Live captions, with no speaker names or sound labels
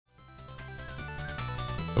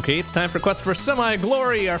Okay, it's time for Quest for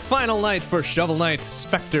Semi-Glory, our final night for Shovel Knight,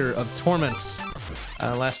 Specter of Torment.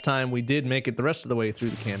 Last time we did make it the rest of the way through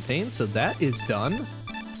the campaign, so that is done.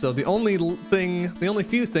 So the only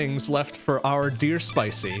few things left for our dear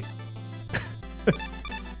Spicy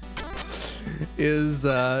is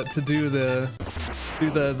to do the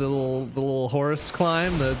little horse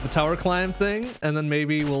climb, the tower climb thing, and then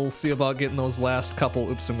maybe we'll see about getting those last couple.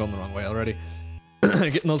 Oops, I'm going the wrong way already.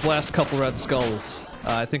 Getting those last couple red skulls.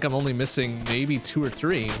 I think I'm only missing maybe 2 or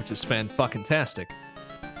 3, which is fan-fucking-tastic.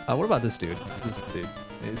 What about this dude? This is the dude.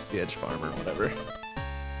 He's the edge farmer, whatever.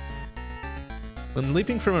 When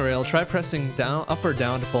leaping from a rail, try pressing down, up or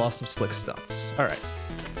down to pull off some slick stunts. All right.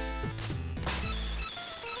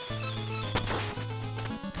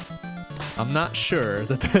 I'm not sure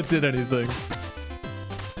that that did anything.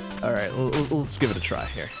 All right, let's give it a try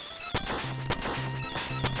here.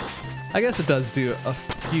 I guess it does do a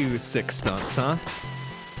few sick stunts, huh?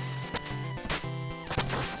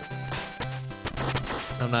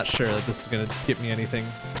 I'm not sure that this is gonna get me anything.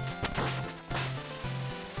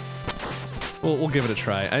 We'll give it a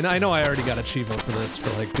try. I know I already got a Chivo for this, for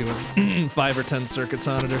like doing 5 or 10 circuits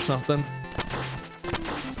on it or something.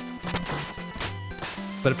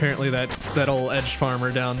 But apparently that old edge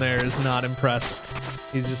farmer down there is not impressed.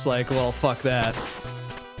 He's just like, well, fuck that.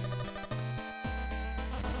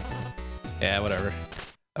 Yeah, whatever.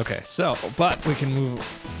 Okay, so, but we can move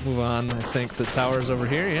on. I think the tower's over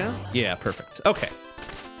here, yeah? Yeah, perfect. Okay.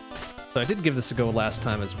 So I did give this a go last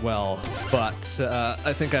time as well, but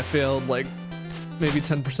I think I failed like maybe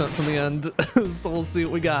 10% from the end. So we'll see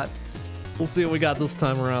what we got. We'll see what we got this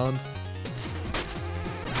time around.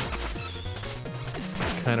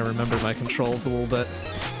 Kind of remember my controls a little bit.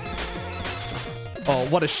 Oh,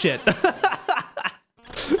 what a shit.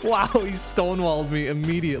 Wow, he stonewalled me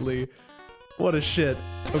immediately. What a shit.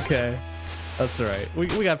 Okay. That's alright. We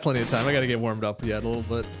got plenty of time. I gotta get warmed up yet a little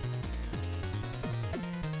bit.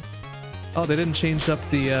 Oh, they didn't change up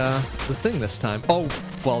the thing this time. Oh,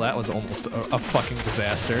 well, that was almost a fucking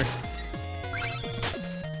disaster.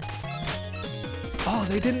 Oh,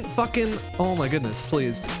 they didn't fucking... Oh my goodness,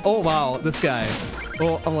 please. Oh, wow, this guy.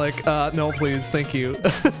 Oh, I'm like, no, please, thank you.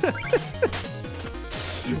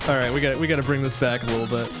 Alright, we gotta bring this back a little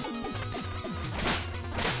bit.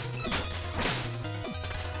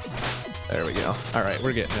 There we go. Alright,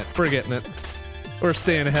 we're getting it. We're getting it. We're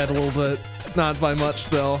staying ahead a little bit. Not by much,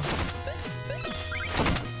 though.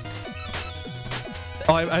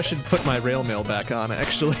 Oh, I should put my rail mail back on,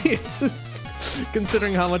 actually.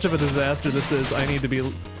 Considering how much of a disaster this is, I need to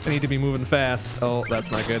be moving fast. Oh, that's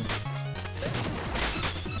not good.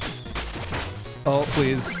 Oh,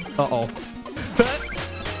 please. Uh-oh.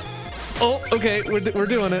 Oh, okay, we're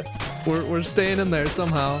doing it. We're staying in there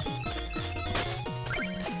somehow.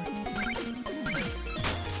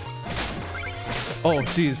 Oh,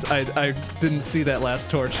 jeez, I didn't see that last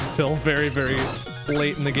torch until very, very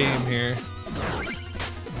late in the game here.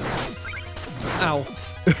 Ow.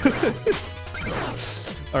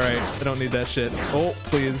 Alright, I don't need that shit. Oh,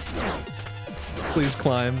 please. Please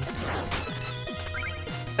climb.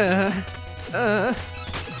 Alright,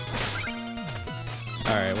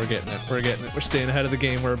 we're getting it. We're getting it. We're staying ahead of the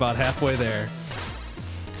game. We're about halfway there.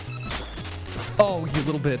 Oh, you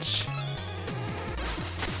little bitch.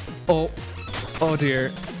 Oh. Oh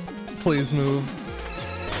dear. Please move.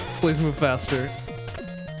 Please move faster.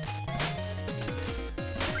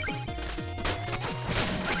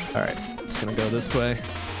 Alright, it's gonna go this way.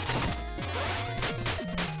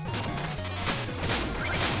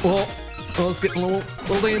 Well, it's getting a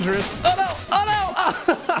little dangerous. Oh no! Oh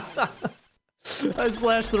no! I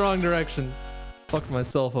slashed the wrong direction. Fucked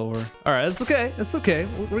myself over. Alright, it's okay. It's okay.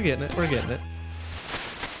 We're getting it. We're getting it.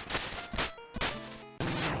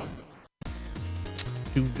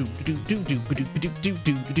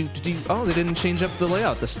 Oh, they didn't change up the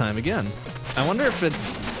layout this time again. I wonder if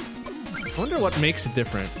it's... I wonder what makes it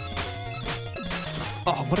different.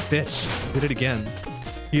 Oh, what a bitch. Did it again.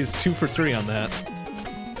 He is 2 for 3 on that.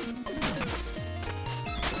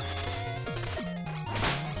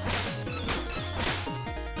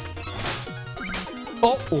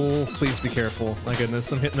 Oh, please be careful. My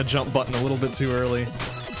goodness, I'm hitting the jump button a little bit too early.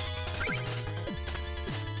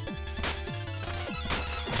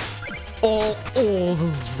 Oh, this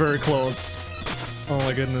is very close. Oh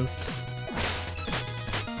my goodness.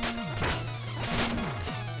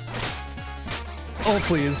 Oh,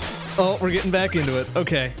 please. Oh, we're getting back into it.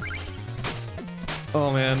 Okay.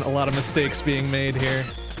 Oh man, a lot of mistakes being made here.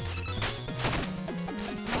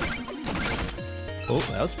 Oh,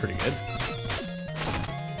 that was pretty good.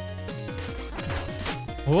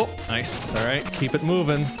 Oh, nice. All right, keep it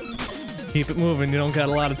moving. Keep it moving, you don't got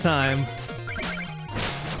a lot of time.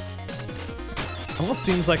 Almost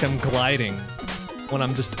seems like I'm gliding when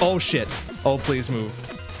I'm just... Oh, shit. Oh, please move.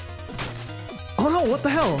 Oh, no, what the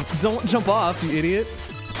hell? Don't jump off, you idiot.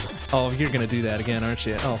 Oh, you're gonna do that again, aren't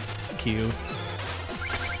you? Oh, fuck you.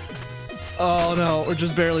 Oh, no, we're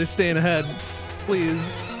just barely staying ahead.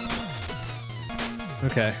 Please.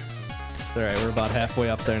 Okay. It's alright, we're about halfway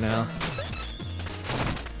up there now.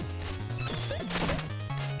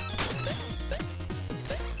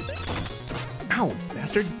 Ow,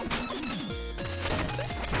 bastard.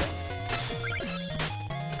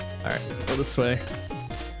 Alright, go this way.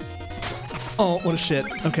 Oh, what a shit.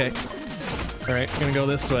 Okay. Alright, gonna go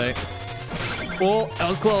this way. Oh, that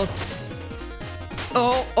was close.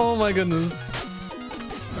 Oh, oh my goodness.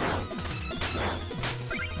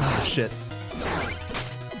 Ah, shit.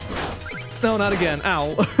 No, not again.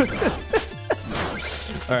 Ow.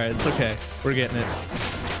 Alright, it's okay. We're getting it.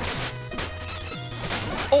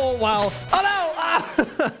 Oh, wow. Oh, no! Ah!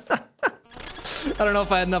 I don't know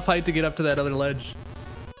if I had enough height to get up to that other ledge.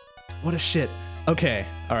 What a shit. Okay.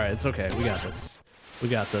 Alright, it's okay. We got this. We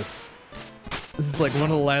got this. This is like one of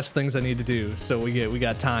the last things I need to do, so we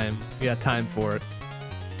got time. We got time for it.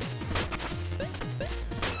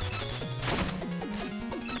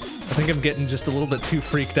 I think I'm getting just a little bit too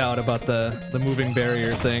freaked out about the moving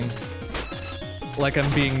barrier thing. Like I'm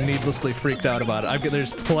being needlessly freaked out about it.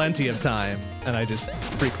 There's plenty of time, and I just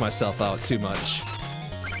freak myself out too much.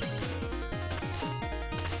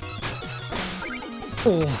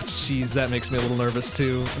 Oh, jeez, that makes me a little nervous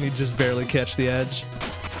too. I need to just barely catch the edge.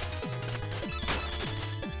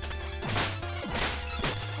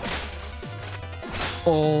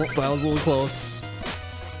 Oh, that was a little close.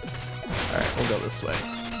 Alright, we'll go this way.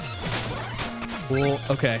 Cool,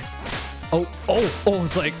 okay. Oh,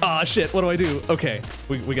 it's like, ah, shit, what do I do? Okay,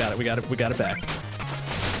 we got it, we got it back.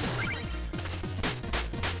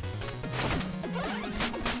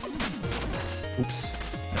 Oops,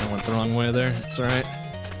 I went the wrong way there, it's alright.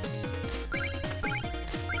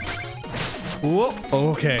 Whoa,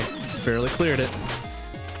 okay, just barely cleared it.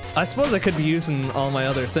 I suppose I could be using all my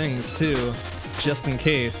other things too, just in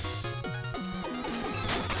case.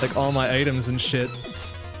 Like all my items and shit.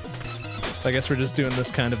 I guess we're just doing this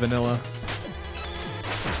kind of vanilla.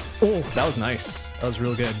 Oh, that was nice. That was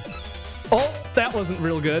real good. Oh, that wasn't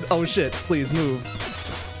real good. Oh shit, please move.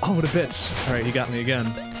 Oh, what a bitch. Alright, he got me again.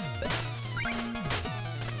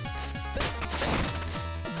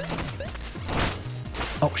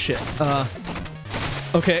 Oh shit.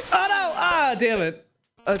 Okay. Oh no! Ah, damn it.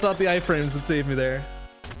 I thought the iframes would save me there.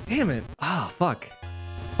 Damn it. Ah, fuck.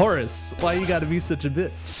 Horace, why you gotta be such a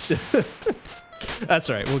bitch? That's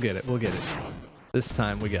alright, we'll get it, we'll get it. This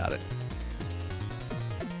time we got it.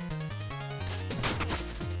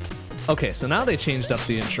 Okay, so now they changed up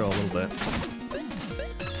the intro a little bit.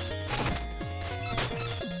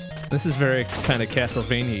 This is very kind of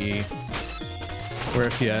Castlevania-y, where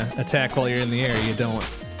if you attack while you're in the air, you don't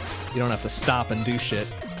have to stop and do shit.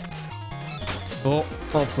 Oh,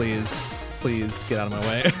 please. Please, get out of my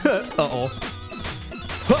way. Uh-oh.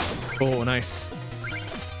 Oh, nice.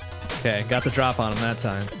 Okay, got the drop on him that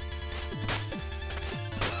time.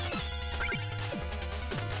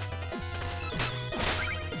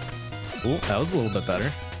 Oh, that was a little bit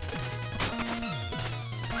better.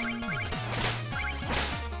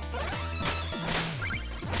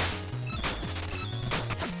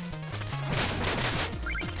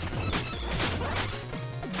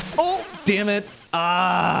 Oh, damn it.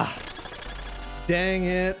 Ah. Dang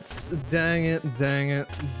it. Dang it. Dang it.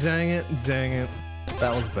 Dang it. Dang it.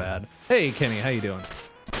 That was bad. Hey, Kenny, how you doing?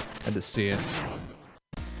 Good to see you.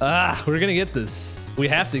 Ah, we're gonna get this. We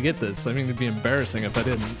have to get this. I mean, it'd be embarrassing if I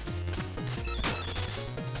didn't.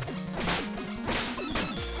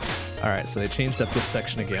 Alright, so they changed up this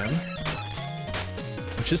section again.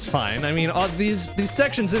 Which is fine. I mean, all these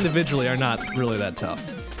sections individually are not really that tough.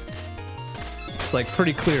 It's like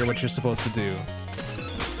pretty clear what you're supposed to do.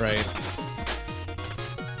 Right?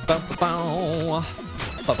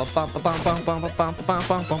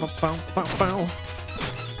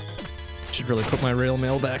 Should really put my rail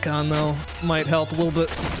mail back on though. Might help a little bit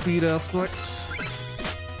with the speed aspects.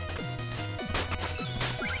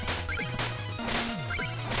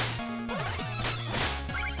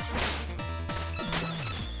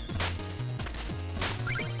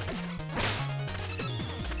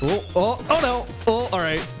 Oh no! Oh,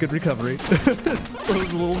 alright. Good recovery. That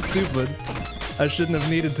was a little stupid. I shouldn't have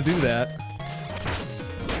needed to do that.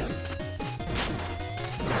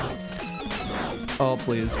 Oh,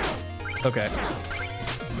 please. Okay.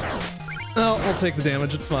 Oh, we'll take the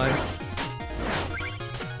damage, it's fine.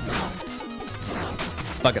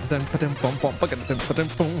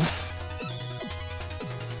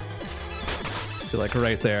 So like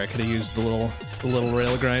right there, I could have used the little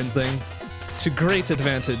rail grind thing to great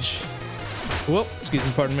advantage. Whoop, excuse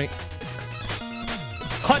me, pardon me.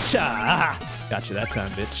 Hotcha! Ah, got you that time,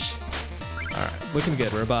 bitch. Alright, looking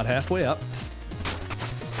good. We're about halfway up.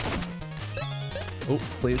 Oh,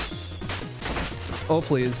 please. Oh,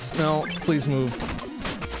 please. No, please move.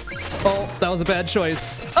 Oh, that was a bad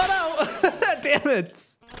choice. Oh, no! Damn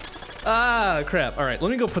it! Ah, crap. Alright,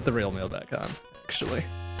 let me go put the rail mail back on, actually.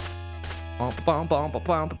 Oh,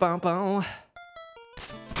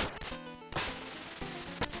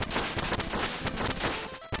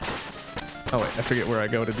 wait, I forget where I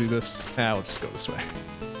go to do this. Ah, we'll just go this way.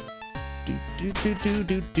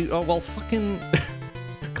 Oh, well, fucking...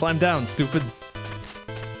 Climb down, stupid.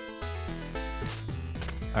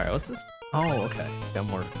 Alright, what's this? Oh, okay. Got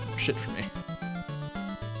more shit for me.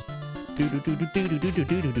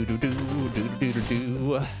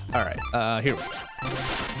 Alright, here we go.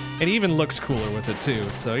 It even looks cooler with it too,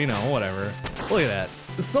 so you know, whatever. Look at that.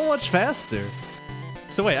 It's so much faster.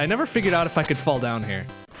 So wait, I never figured out if I could fall down here.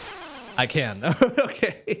 I can.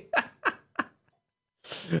 Okay.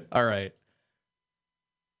 Alright.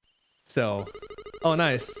 So. Oh,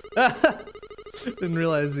 nice. Didn't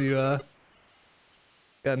realize you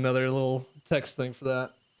got another little text thing for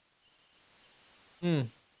that. Hmm.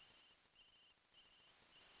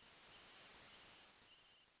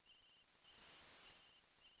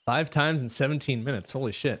 5 times in 17 minutes.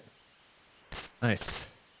 Holy shit. Nice.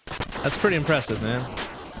 That's pretty impressive, man.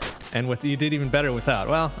 And with you did even better without.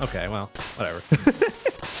 Well, okay, well, whatever.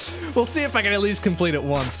 We'll see if I can at least complete it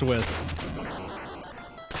once with.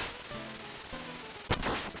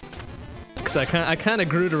 Because I kind of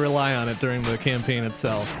grew to rely on it during the campaign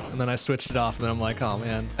itself, and then I switched it off, and then I'm like, oh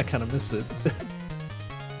man, I kind of miss it.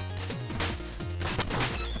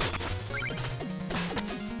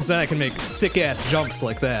 Because then I can make sick-ass jumps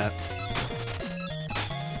like that.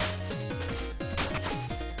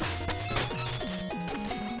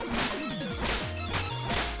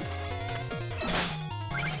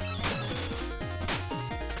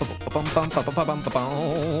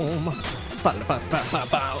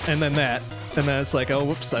 And then that. And then it's like, oh,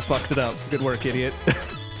 whoops, I fucked it up. Good work, idiot.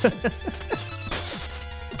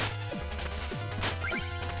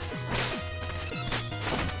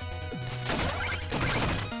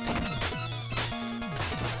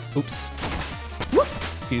 Oops. Whoop.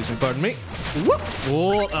 Excuse me, pardon me. Whoop.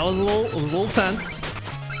 Whoa, that was a little tense.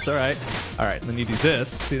 It's all right. All right, and then you do this.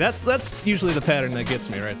 See, that's usually the pattern that gets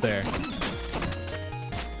me right there.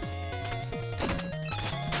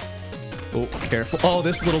 Oh, careful. Oh,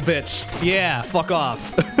 this little bitch. Yeah, fuck off.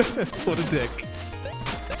 What a dick.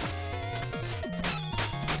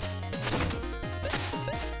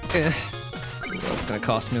 Ooh, that's gonna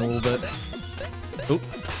cost me a little bit. Oop.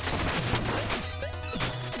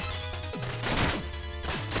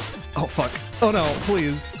 Oh, fuck. Oh, no,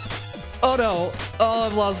 please. Oh, no. Oh,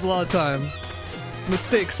 I've lost a lot of time.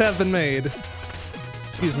 Mistakes have been made.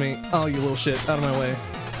 Excuse me. Oh, you little shit. Out of my way.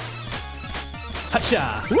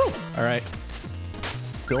 Hacha! Woo! Alright.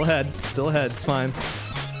 Still ahead. Still ahead. It's fine.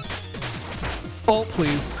 Oh,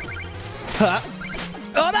 please. Ha!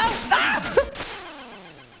 Oh, no! Ah!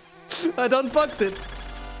 I done fucked it.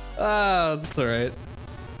 Ah, that's alright.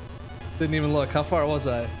 Didn't even look. How far was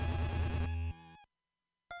I?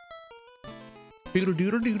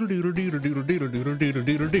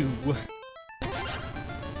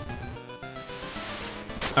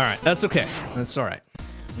 Alright, that's okay. That's alright.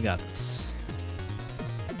 We got this.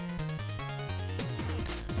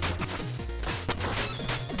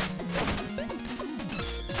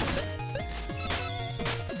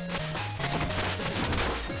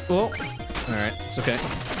 Oh, alright, it's okay.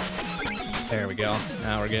 There we go.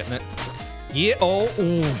 Now we're getting it. Yeah, oh,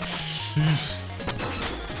 ooh.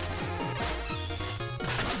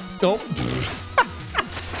 Oh.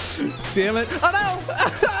 Damn it. Oh no!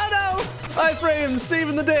 Oh no! Iframes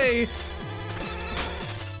saving the day!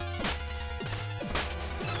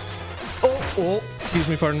 Oh, oh, excuse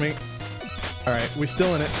me, pardon me. Alright, we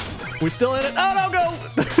still in it. We still in it. Oh no, go!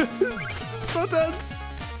 So tense.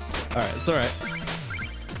 Alright, it's alright.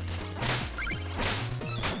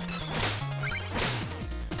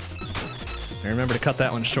 I remember to cut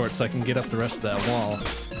that one short so I can get up the rest of that wall.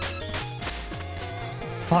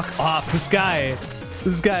 Fuck off, this guy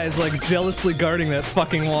is like jealously guarding that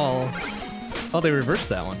fucking wall. Oh, they reversed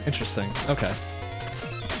that one. Interesting. Okay.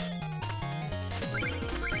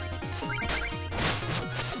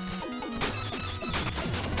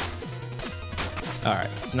 Alright,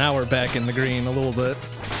 so now we're back in the green a little bit.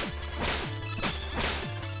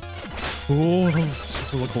 Ooh, those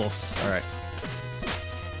was a little close. All right.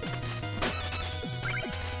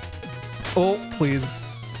 Oh,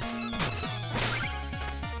 please.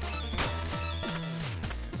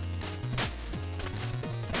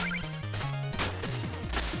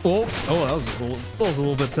 Oh, that was a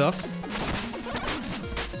little bit tough.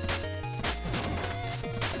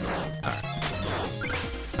 All right.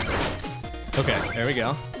 Okay, there we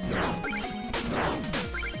go.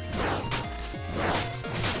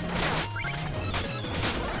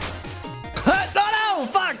 No,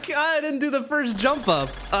 fuck! I didn't do the first jump up.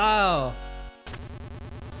 Oh.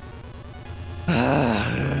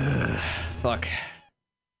 Fuck.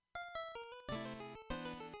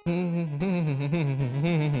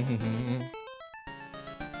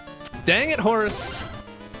 Dang it, Horace.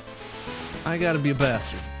 I gotta be a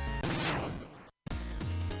bastard.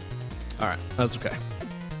 Alright, that's okay.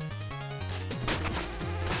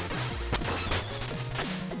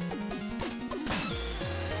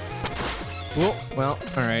 Whoa, well,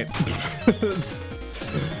 alright.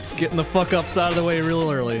 Getting the fuck ups out of the way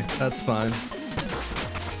real early. That's fine.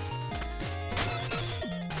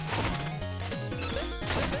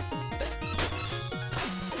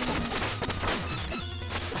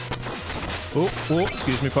 Oh,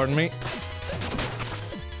 excuse me, pardon me.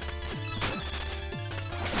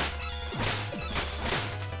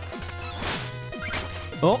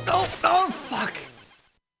 Oh, fuck!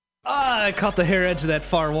 Ah, I caught the hair edge of that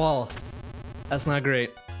far wall. That's not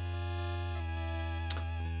great.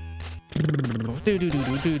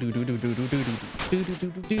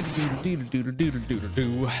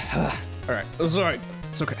 Alright, it's alright.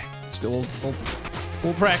 It's okay. Let's go.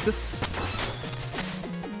 We'll practice.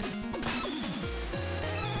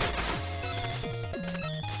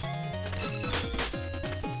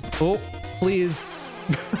 Oh, please.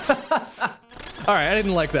 Alright, I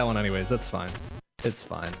didn't like that one anyways. That's fine. It's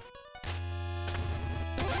fine.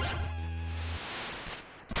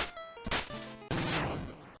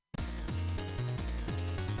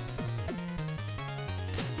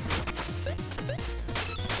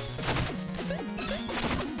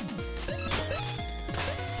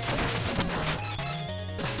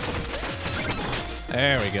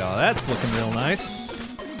 There we go. That's looking real nice.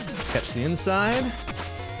 Catch the inside.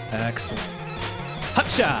 Excellent.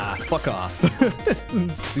 Hutcha! Fuck off.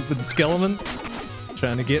 Stupid skeleton.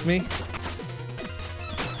 Trying to get me.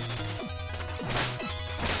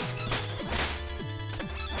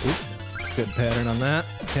 Oop. Good pattern on that.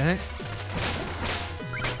 Okay.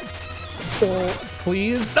 Oh,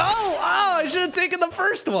 please. No! Oh, I should have taken the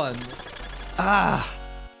first one. Ah.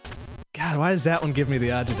 God, why does that one give me the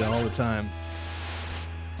agita all the time?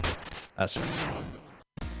 That's right.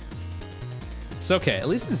 It's okay. At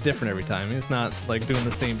least it's different every time. It's not like doing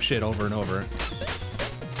the same shit over and over.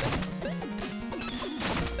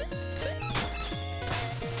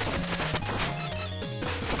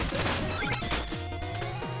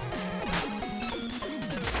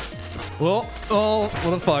 Well, oh,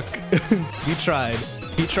 what the fuck. He tried.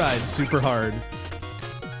 He tried super hard.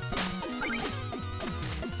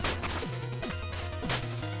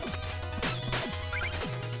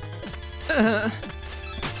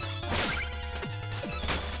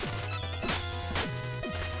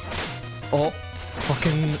 Oh,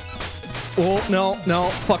 fucking... Oh, no,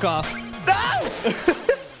 fuck off. No!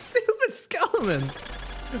 Stupid skeleton.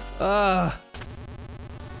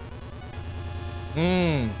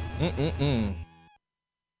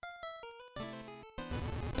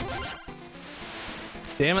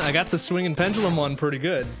 Damn it, I got the swinging pendulum one pretty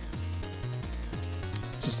good.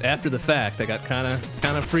 It's just after the fact, I got kind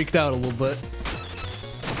of freaked out a little bit.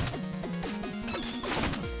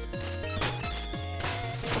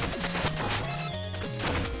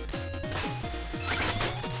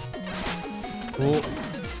 Oh.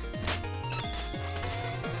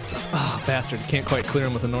 Oh, bastard. Can't quite clear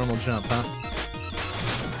him with a normal jump, huh?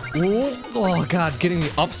 Oh, God. Getting the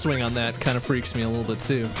upswing on that kind of freaks me a little bit,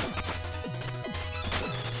 too.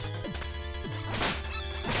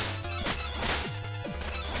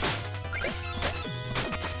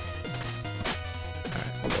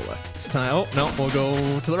 Alright, we'll go left this time. Oh, no. We'll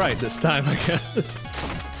go to the right this time, I guess.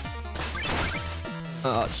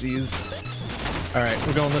 Oh, jeez. Alright,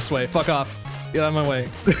 we're going this way. Fuck off. Get out of my way.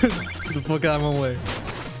 Get the fuck out of my way.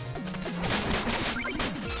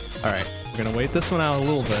 Alright, we're gonna wait this one out a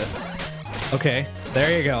little bit. Okay,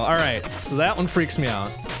 there you go. Alright, so that one freaks me out.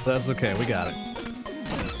 That's okay, we got it.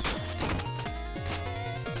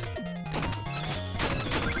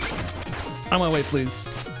 Out of my way,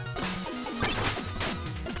 please.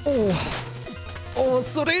 Oh, it's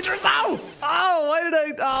so dangerous. Ow! Oh, why did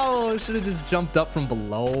I... Oh, I should have just jumped up from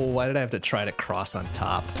below. Why did I have to try to cross on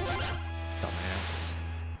top? Dumbass.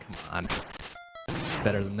 on.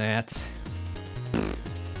 Better than that.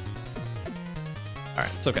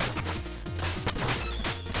 Alright, it's okay.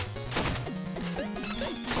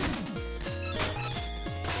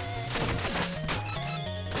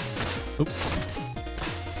 Oops.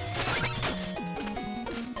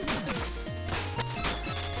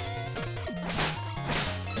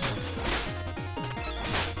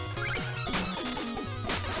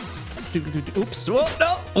 Oops. Whoa,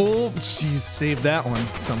 no. Oh, jeez. Saved that one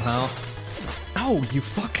somehow. No, you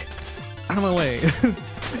fuck. Out of my way.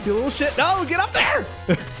 You little shit. No, get up there.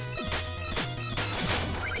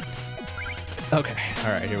 Okay.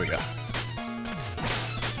 All right, here we go.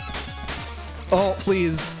 Oh,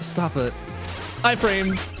 please. Stop it.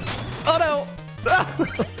 Iframes. Oh, no.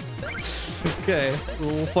 Okay. A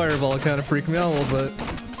little fireball kind of freaked me out a little bit.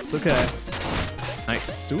 It's okay.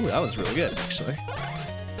 Nice. Ooh, that was really good, actually.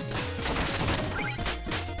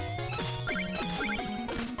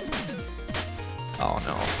 Oh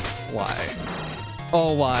no. Why?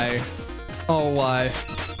 Oh, why? Oh, why?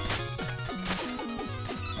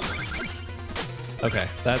 Okay,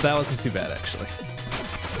 that wasn't too bad, actually.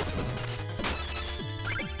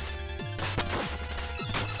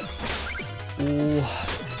 Ooh,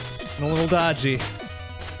 a little dodgy.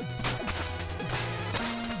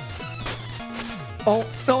 Oh,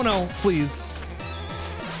 no, please.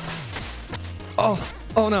 Oh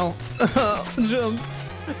no. Jump.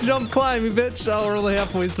 Jump, climb, you bitch. Oh, we're only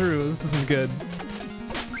halfway through. This isn't good.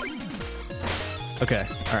 Okay,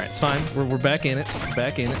 alright, it's fine. We're back in it.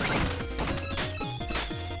 Back in it.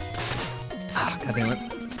 Ah, god damn it.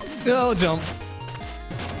 Oh, jump.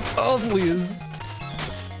 Oh, please.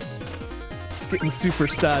 It's getting super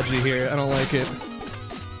stodgy here. I don't like it.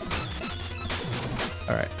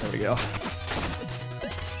 Alright, there we go.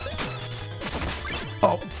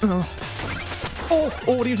 Oh,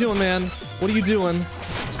 what are you doing, man? What are you doing?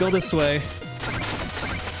 Let's go this way.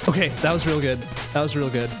 Okay, that was real good. That was real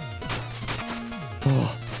good.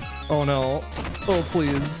 Oh no. Oh,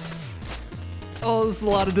 please. Oh, this is a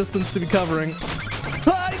lot of distance to be covering.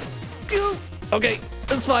 Hi! Okay,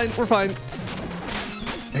 that's fine. We're fine.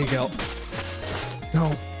 There you go.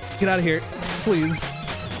 No, get out of here. Please.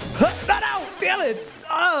 No! Damn it!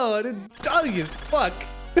 Oh, I didn't tell you. Fuck.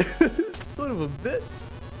 Son of a bitch.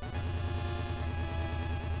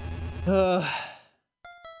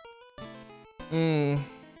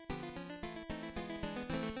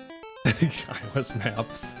 iOS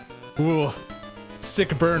maps. Ooh,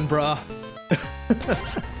 sick burn, brah.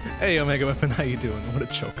 Hey, Omega Weapon, how you doing? What a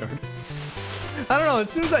choke artist. I don't know, as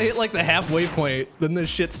soon as I hit like the halfway point, then this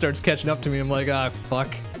shit starts catching up to me. I'm like, ah,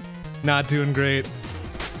 fuck. Not doing great.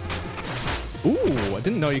 Ooh, I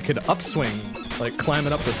didn't know you could upswing, like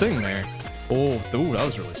climbing up the thing there. Oh, ooh, that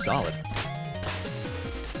was really solid.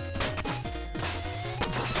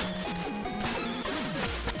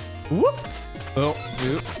 Whoop! Oh,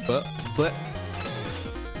 whoop, flip.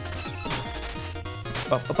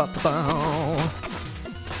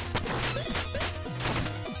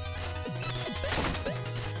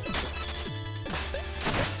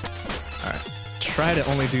 Alright. Try to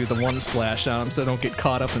only do the one slash on him so I don't get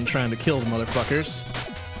caught up in trying to kill the motherfuckers.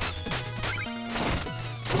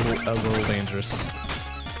 That was a little dangerous.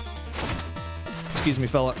 Excuse me,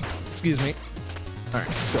 fella. Excuse me. Alright,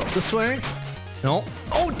 let's go this way. No.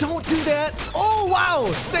 Oh, don't do that! Oh,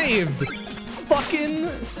 wow! Saved! Fucking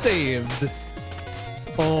saved.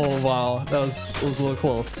 Oh, wow. That was a little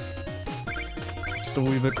close. Just a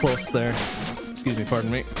wee bit close there. Excuse me,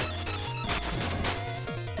 pardon me.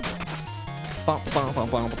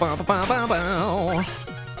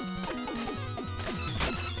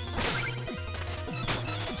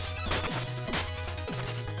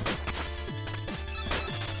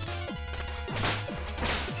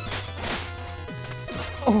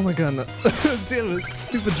 Oh my god, no. Damn it,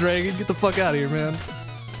 stupid dragon, get the fuck out of here, man.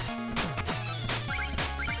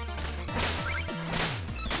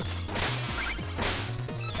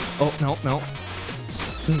 Oh, no.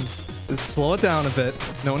 Just slow it down a bit.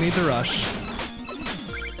 No need to rush.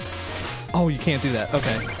 Oh, you can't do that.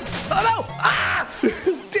 Okay. Oh no! Ah!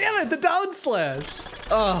 Damn it, the down slash!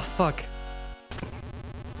 Oh, fuck.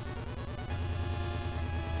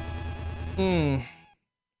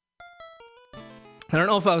 I don't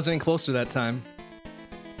know if I was any closer that time.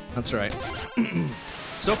 That's right.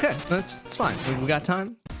 It's okay. It's fine. We got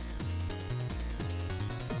time.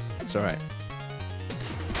 It's all right.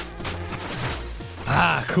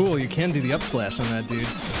 Ah, cool. You can do the up slash on that dude.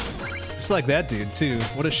 Just like that dude too.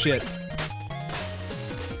 What a shit.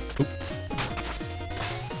 Oop.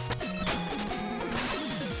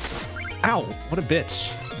 Ow! What a bitch.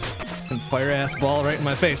 And fire ass ball right in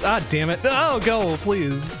my face. Ah, damn it. Oh, go,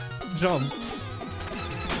 please. jump.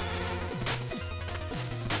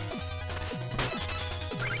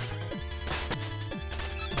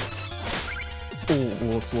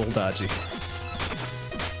 Oh, it's a little dodgy.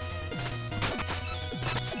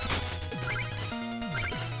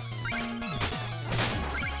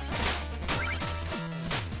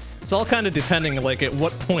 It's all kind of depending, like, at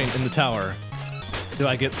what point in the tower do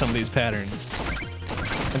I get some of these patterns?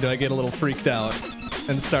 And do I get a little freaked out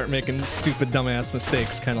and start making stupid, dumbass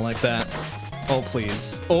mistakes, kind of like that? Oh,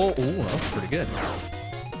 please. Oh, ooh, that was pretty good.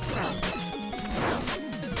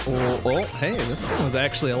 Oh, hey, this one was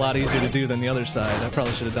actually a lot easier to do than the other side. I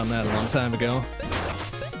probably should have done that a long time ago.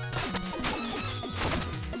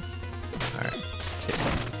 Alright, let's take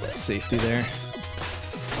the safety there.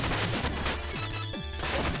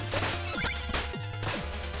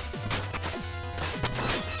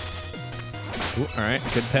 Alright,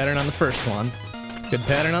 good pattern on the first one. Good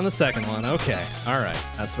pattern on the second one. Okay, alright.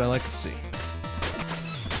 That's what I like to see.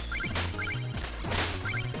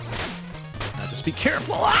 Now just be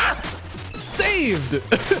careful! Ah! Saved!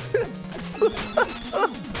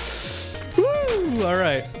 Woo!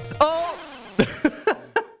 Alright. Oh!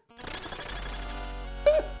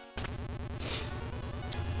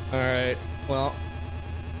 Alright, well.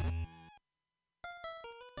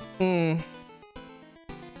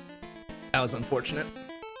 That was unfortunate.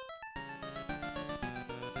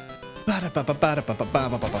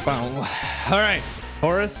 Alright,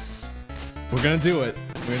 Horace, we're gonna do it.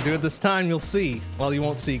 We're gonna do it this time, you'll see. Well, you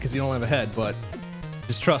won't see because you don't have a head, but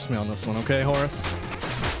just trust me on this one, okay, Horace?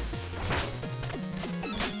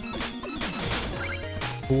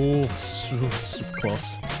 Oh, super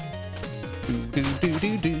close.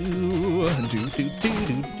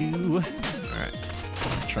 Alright,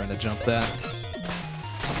 trying to jump that.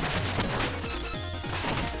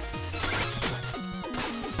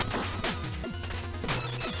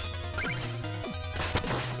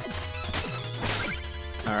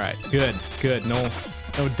 Alright, good, good. No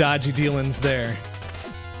dodgy dealings there.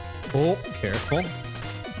 Oh, careful.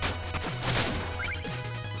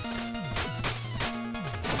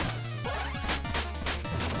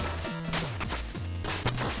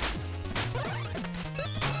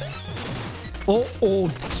 Oh,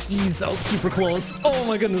 jeez, that was super close. Oh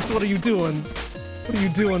my goodness, what are you doing? What are you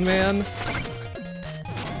doing, man?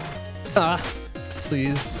 Ah,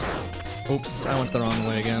 please. Oops, I went the wrong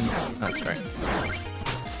way again. That's right.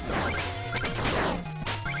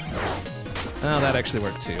 Oh, that actually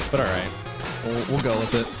worked too, but alright. We'll go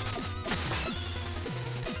with it.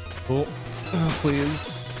 Oh,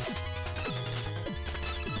 please.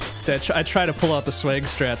 I try to pull out the swag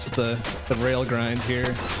strats with the rail grind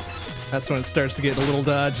here. That's when it starts to get a little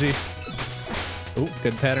dodgy. Oh,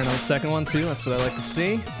 good pattern on the second one too. That's what I like to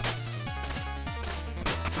see.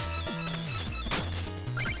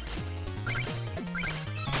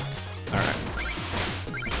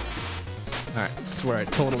 Alright, I swear I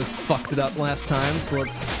totally fucked it up last time, so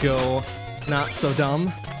let's go not so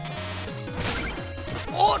dumb.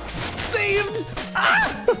 Oh, saved!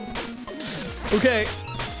 Ah! Okay.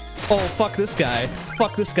 Oh, fuck this guy.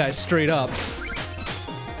 Fuck this guy straight up.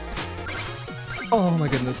 Oh my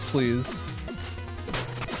goodness, please.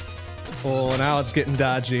 Oh, now it's getting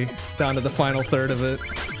dodgy. Down to the final third of it.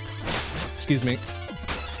 Excuse me.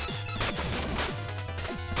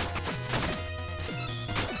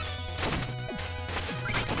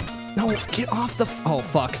 No, get off the... Oh,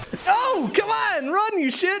 fuck. No, come on! Run,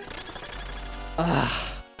 you shit!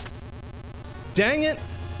 Ah. Dang it.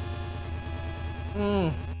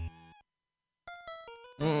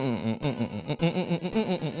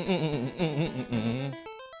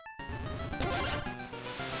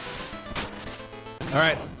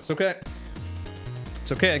 Alright, it's okay.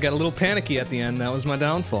 It's okay, I got a little panicky at the end. That was my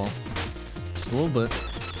downfall. Just a little bit.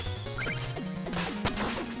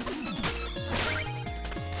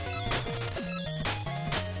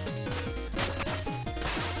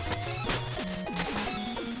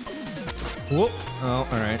 Whoop. Oh,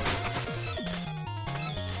 alright.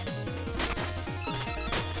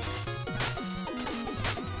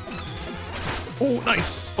 Oh,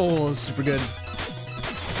 nice! Oh, that's super good.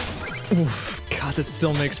 Oof. God, that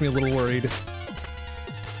still makes me a little worried.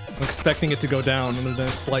 I'm expecting it to go down and then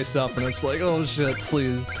slice up and it's like, oh shit,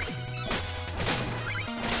 please.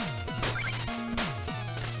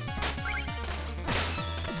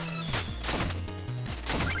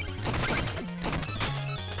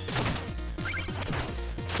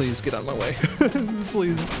 Please get out of my way.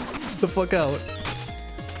 Please. The fuck out.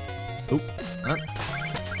 Oh. Huh?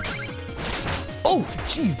 Oh,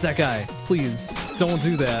 jeez, that guy. Please, don't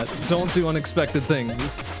do that. Don't do unexpected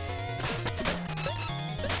things.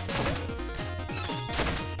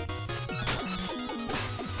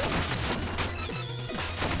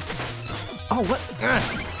 No, what?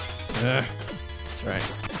 That's right.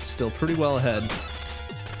 Still pretty well ahead.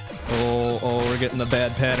 Oh, we're getting a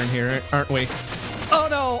bad pattern here, aren't we? Oh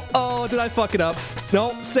no! Oh, did I fuck it up?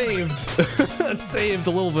 No, saved. Saved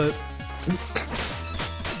a little bit. Get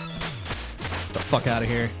the fuck out of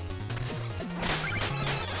here.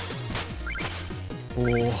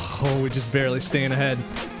 Oh, we're just barely staying ahead.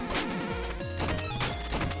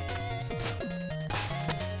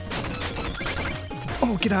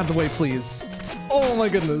 Oh, get out of the way, please. Oh my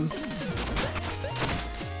goodness.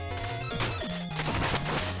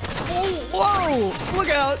 Oh, whoa! Look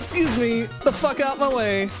out! Excuse me. The fuck out my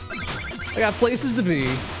way. I got places to be.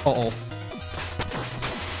 Uh-oh.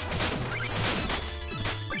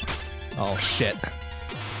 Oh, shit.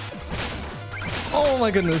 Oh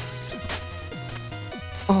my goodness.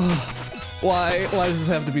 Oh, why does this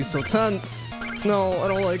have to be so tense? No, I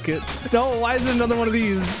don't like it. No, why is it another one of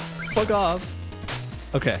these? Fuck off.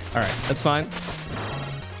 Okay, alright, that's fine.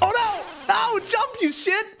 Oh no! No! Jump, you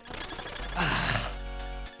shit!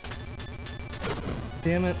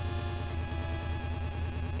 Damn it.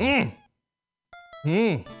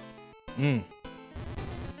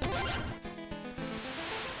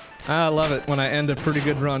 I love it when I end a pretty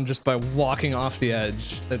good run just by walking off the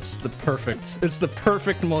edge. It's the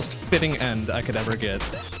perfect, most fitting end I could ever get.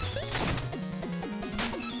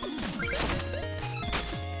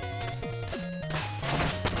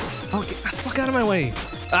 Oh, get the fuck out of my way!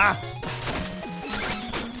 Ah!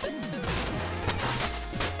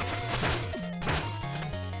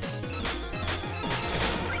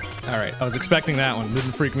 Alright, I was expecting that one.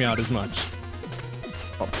 Didn't freak me out as much.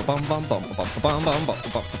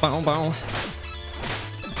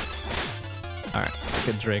 Alright,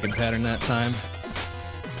 good dragon pattern that time.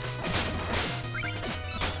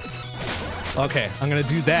 Okay, I'm gonna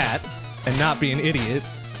do that and not be an idiot.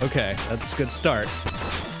 Okay, that's a good start.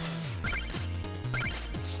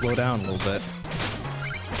 Slow down a little bit.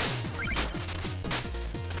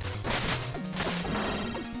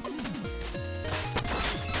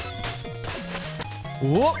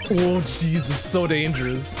 Whoa! Oh, Jesus, so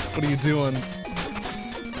dangerous. What are you doing?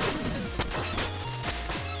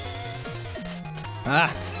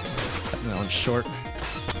 Ah! That one's short.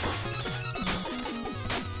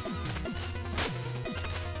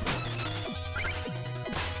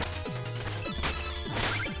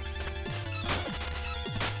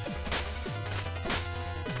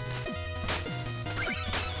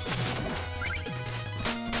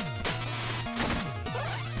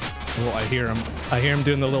 Oh, I hear him. I hear him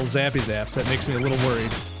doing the little zappy zaps. That makes me a little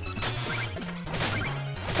worried.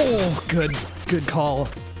 Oh, good. Good call.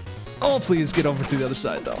 Oh, please get over to the other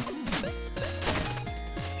side, though.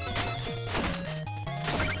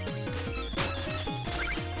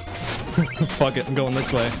 Fuck it, I'm going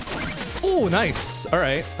this way. Oh, nice. All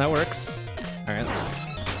right, that works. All right.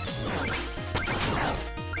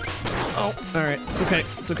 Oh, all right. It's okay.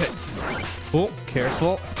 It's okay. Oh,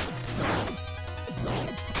 careful.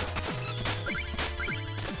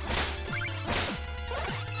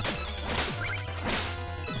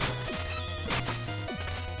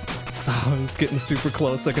 Oh, it's getting super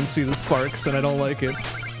close. I can see the sparks, and I don't like it.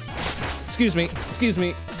 Excuse me. Excuse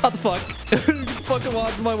me. What the fuck? Fucking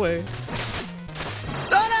walk my way.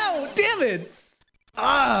 Oh no! Damn it!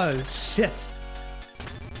 Ah, shit.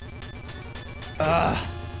 Ah.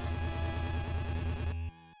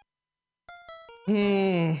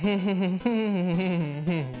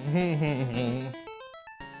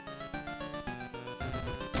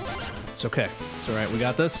 It's okay. It's all right. We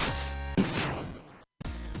got this.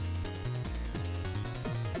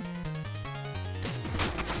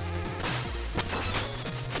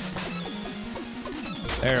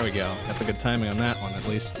 There we go. Got the good timing on that one, at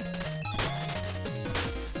least.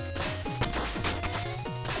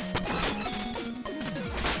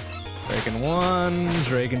 Dragon 1,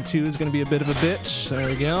 Dragon 2 is going to be a bit of a bitch. There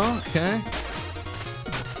we go. Okay.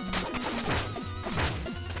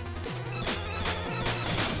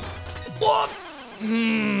 What?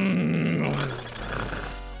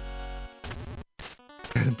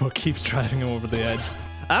 The book keeps driving him over the edge.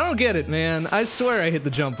 I don't get it, man. I swear I hit the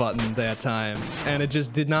jump button that time, and it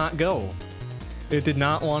just did not go. It did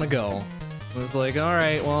not want to go. I was like, all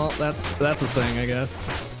right, well, that's a thing, I guess.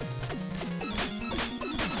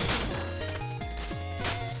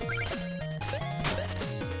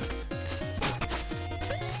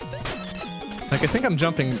 Like, I think I'm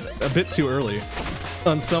jumping a bit too early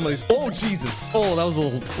on some of these. Oh, Jesus! Oh, that was a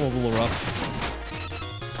little rough.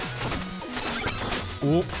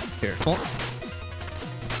 Oh, careful.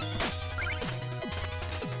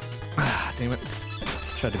 Ah, damn it.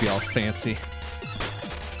 Tried to be all fancy.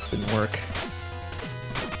 Didn't work.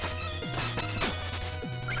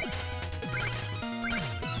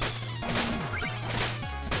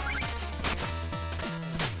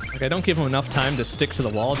 I don't give him enough time to stick to the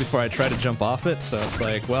wall before I try to jump off it, so it's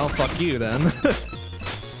like, well, fuck you then.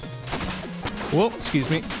 Whoa, excuse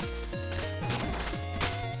me.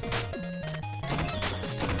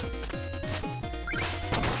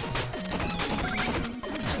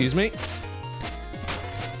 Excuse me.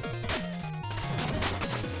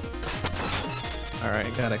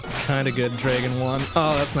 Alright, got a kind of good Dragon 1.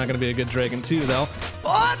 Oh, that's not going to be a good Dragon 2, though.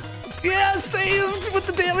 What? Yeah, saved with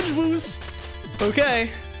the damage boost. Okay,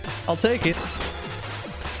 I'll take it.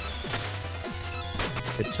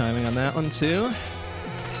 Good timing on that one, too.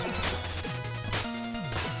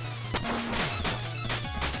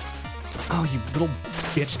 Oh, you little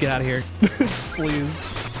bitch, get out of here. Please.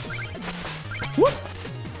 Whoop!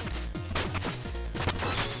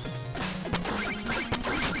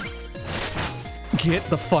 Get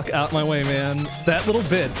the fuck out my way, man. That little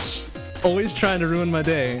bitch. Always trying to ruin my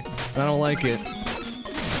day. I don't like it.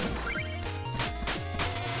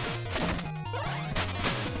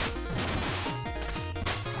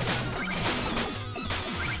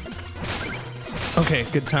 Okay,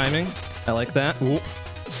 good timing. I like that. Ooh.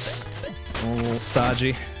 A little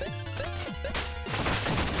stodgy.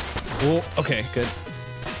 Oh, okay, good.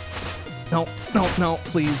 No, no, no,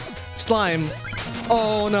 please. Slime.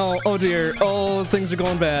 Oh no, oh dear. Oh, things are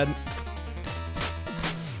going bad.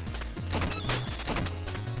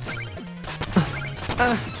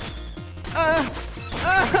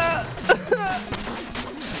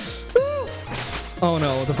 Oh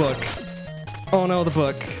no, the book. Oh no, the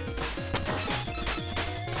book.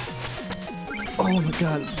 Oh my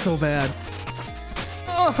god, it's so bad.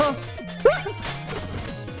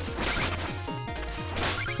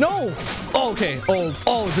 No! Oh, okay.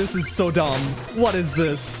 Oh, this is so dumb. What is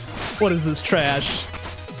this? What is this trash?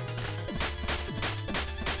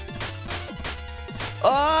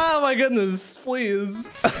 Oh my goodness, please.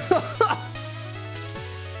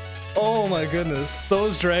 Oh my goodness,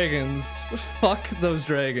 those dragons. Fuck those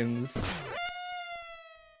dragons.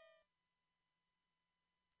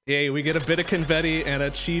 Yay, we get a bit of confetti and a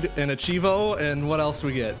Chivo, and what else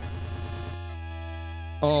we get?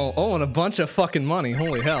 Oh, and a bunch of fucking money.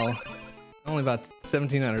 Holy hell. Only about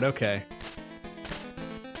 1,700, okay.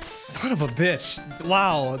 Son of a bitch.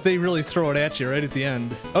 Wow, they really throw it at you right at the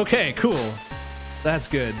end. Okay, cool. That's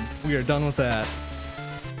good. We are done with that.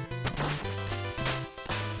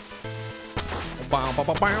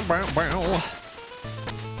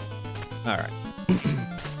 Alright.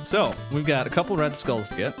 So, we've got a couple red skulls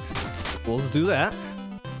to get. Well, let's do that.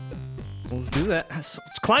 Let's do that. Let's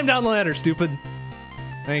climb down the ladder, stupid.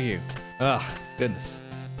 Thank you. Oh, goodness.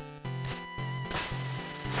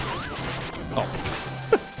 Oh.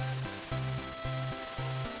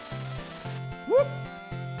 Whoop.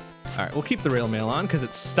 Alright, we'll keep the rail mail on because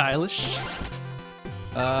it's stylish.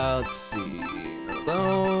 Let's see.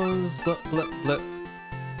 Those. Blip, blip, blip.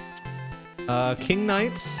 King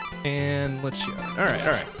Knight and let's see. Alright,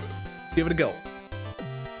 alright. Let's give it a go.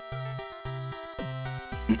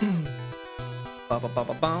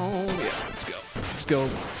 Yeah, let's go. Let's go.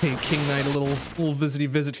 Hey, King Knight, a little visity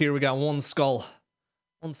visit here. We got one skull.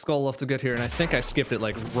 One skull left to get here, and I think I skipped it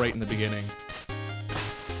like right in the beginning.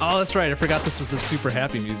 Oh, that's right. I forgot this was the super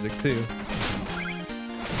happy music too.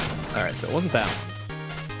 Alright, so it wasn't that one.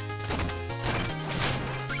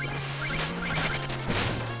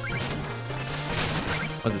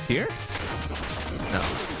 Was it here? No.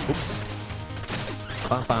 Oops.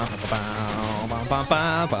 Alright,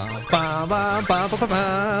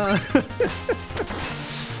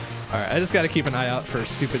 I just gotta keep an eye out for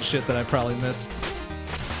stupid shit that I probably missed.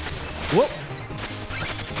 Whoop!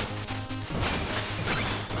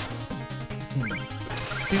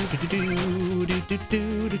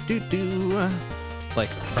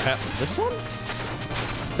 Like, perhaps this one?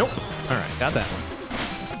 Nope. Alright, got that one.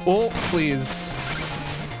 Oh, please.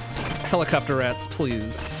 Helicopter rats,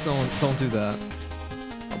 please. Don't do that.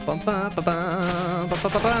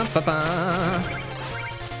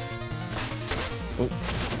 Oh.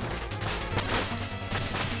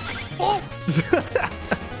 Oh!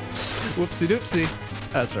 Whoopsie doopsie.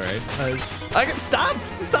 That's alright. I can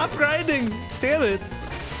stop grinding. Damn it.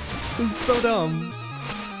 It's so dumb.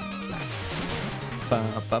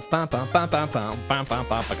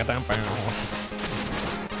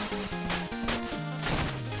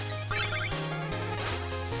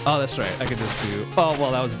 Oh, that's right. I could just do... Oh, well,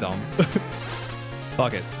 that was dumb.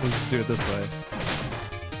 Fuck it. Let's just do it this way.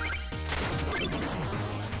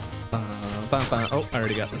 Oh, I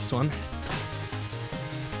already got this one.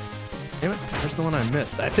 Damn it. Where's the one I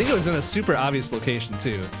missed? I think it was in a super obvious location,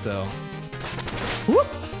 too, so... Whoop!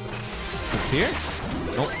 Here?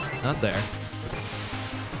 Nope, not there.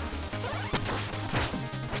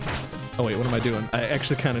 Oh wait, what am I doing? I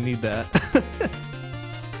actually kind of need that.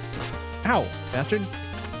 Ow, bastard.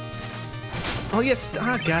 Oh yes,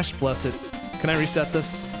 ah gosh bless it. Can I reset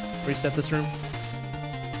this? Reset this room?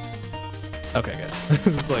 Okay, good.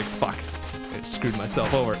 It's like, fuck. I just screwed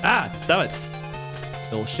myself over. Ah, stop it.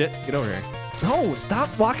 Little shit, get over here. No,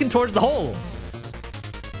 stop walking towards the hole.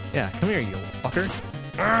 Yeah, come here, you little fucker.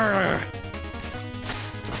 Arrgh.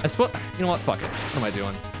 I suppose, you know what, fuck it. What am I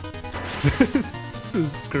doing?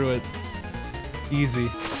 Screw it. Easy.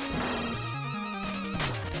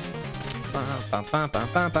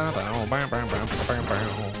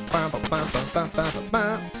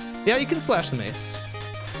 Yeah, you can slash the mace.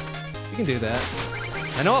 You can do that.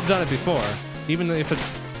 I know I've done it before, even if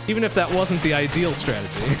that wasn't the ideal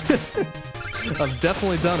strategy. I've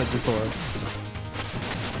definitely done it before.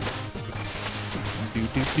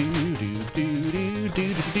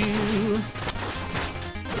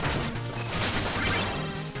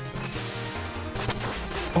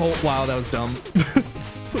 Oh wow, that was dumb.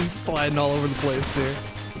 I'm sliding all over the place here.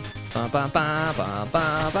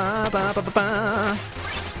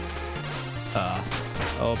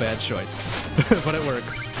 Oh, bad choice. But it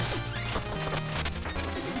works.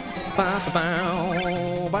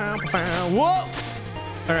 Whoa!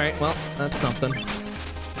 Alright, well, that's something.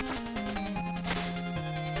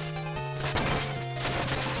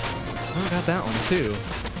 Oh, I got that one too.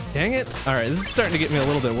 Dang it. Alright, this is starting to get me a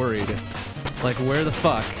little bit worried. Like, where the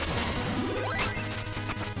fuck?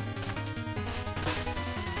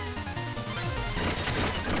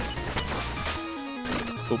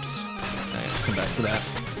 Oops. I have to come back to that.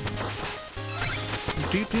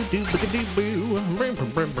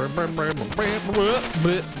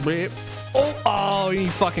 Oh, you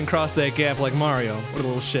fucking crossed that gap like Mario. What a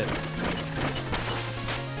little shit.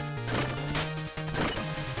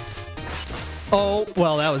 Oh,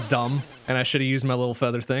 well, that was dumb. And I should have used my little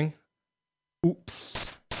feather thing.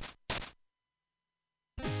 Oops.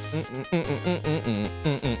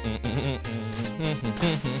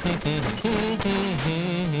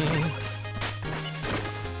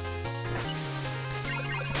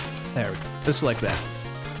 There we go. Just like that.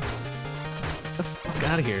 Get the fuck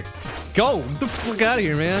out of here. Go! Get the fuck out of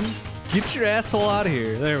here, man. Get your asshole out of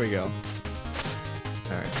here. There we go.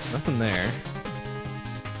 Alright, nothing there.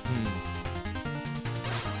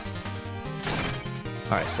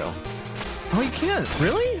 Alright, so. Oh, you can't?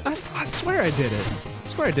 Really? I swear I did it. I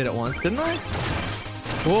swear I did it once, didn't I?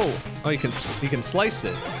 Whoa. Oh, you can slice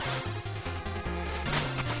it.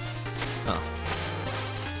 Oh.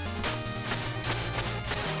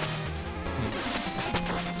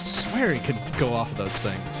 I swear he could go off of those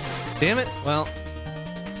things. Damn it. Well,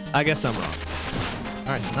 I guess I'm wrong.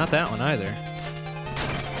 Alright, so not that one either.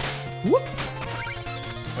 Whoop!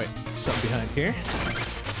 Wait, something behind here?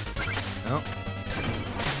 No.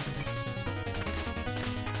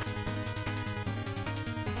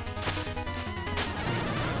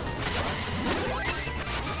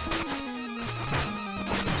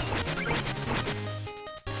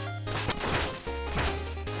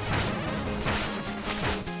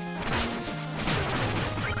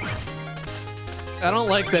 I don't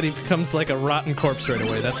like that he becomes like a rotten corpse right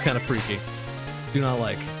away. That's kind of freaky. Do not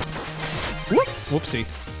like. Whoop! Whoopsie.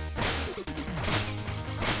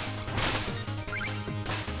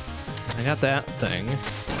 I got that thing.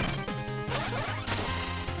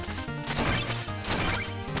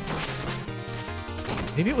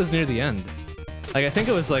 Maybe it was near the end. Like, I think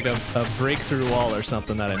it was like a breakthrough wall or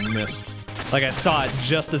something that I missed. Like, I saw it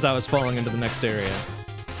just as I was falling into the next area.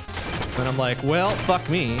 And I'm like, well, fuck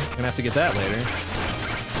me. I'm gonna have to get that later.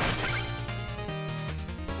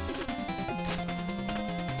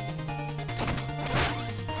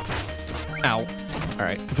 Ow.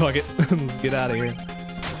 Alright, fuck it. Let's get out of here.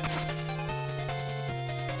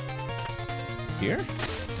 Here?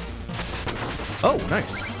 Oh,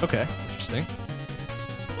 nice. Okay, interesting.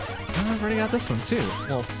 Oh, I've already got this one too.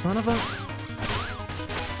 Well, son of a...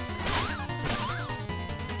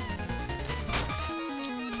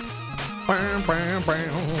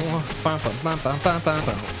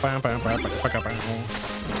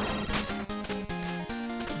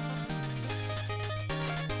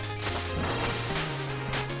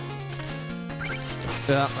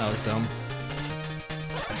 Yeah, that was dumb.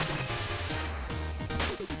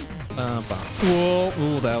 Whoa,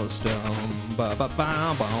 ooh, that was dumb.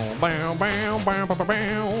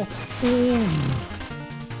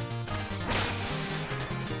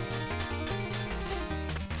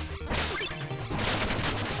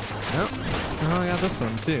 Yep. Oh, I got this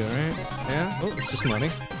one too, right? Yeah? Oh, it's just money.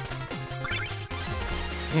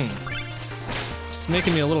 It's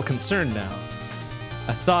making me a little concerned now.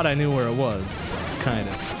 I thought I knew where it was, kind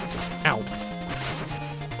of. Ow.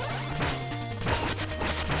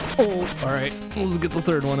 Oh, alright. Let's get the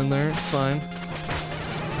third one in there. It's fine.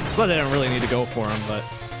 It's what I don't really need to go for him, but...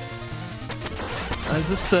 is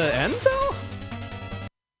this the end, though?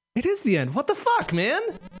 It is the end. What the fuck, man?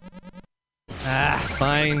 Ah,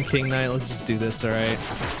 fine, King Knight. Let's just do this, alright?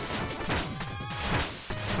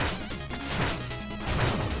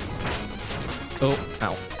 Oh,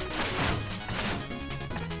 ow.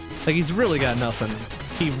 Like, he's really got nothing.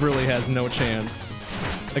 He really has no chance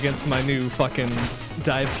against my new fucking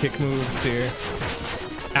dive kick moves here.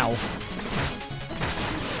 Ow.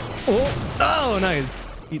 Oh, oh,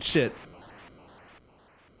 nice. Eat shit.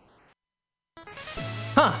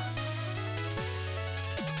 Huh.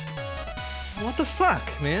 What the fuck,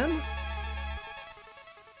 man?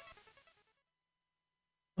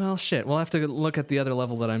 Well, shit. We'll have to look at the other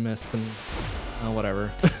level that I missed and... oh,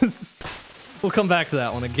 whatever. We'll come back to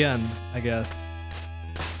that one again, I guess.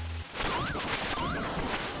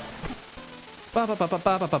 Oh,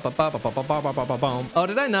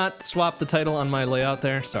 did I not swap the title on my layout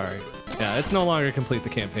there? Sorry. Yeah, it's no longer complete the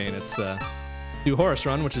campaign. It's do Horus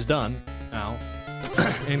Run, which is done now,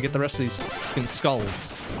 and get the rest of these fucking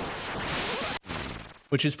skulls,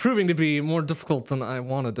 which is proving to be more difficult than I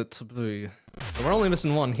wanted it to be. So we're only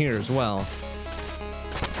missing one here as well.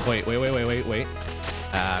 Wait.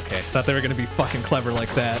 Ah, okay. Thought they were gonna be fucking clever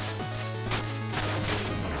like that.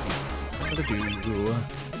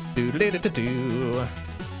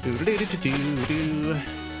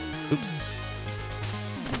 Oops.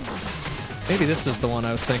 Maybe this is the one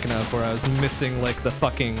I was thinking of where I was missing like the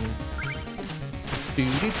fucking...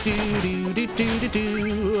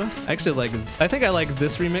 Actually, like, I think I like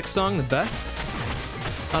this remix song the best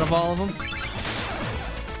out of all of them.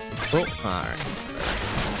 Oh, alright.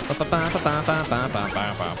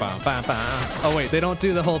 Oh wait, they don't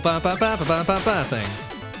do the whole ba ba ba ba ba ba ba thing.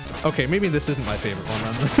 Okay, maybe this isn't my favorite one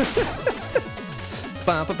then.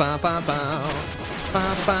 Ba ba ba ba ba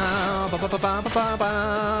ba ba ba ba ba ba ba ba.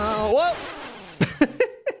 Whoa!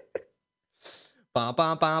 Ba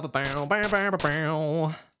ba ba ba ba ba ba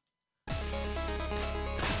ba.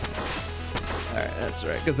 Alright, that's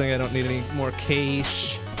right. Good thing I don't need any more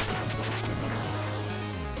cash.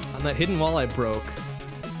 On that hidden wall I broke.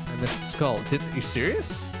 Missed the skull. Are you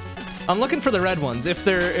serious? I'm looking for the red ones. If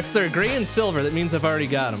they're gray and silver, that means I've already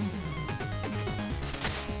got them.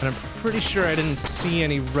 And I'm pretty sure I didn't see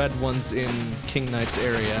any red ones in King Knight's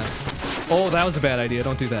area. Oh, that was a bad idea.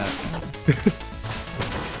 Don't do that.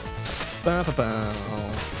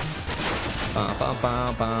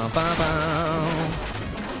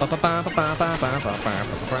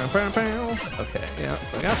 Okay, yeah,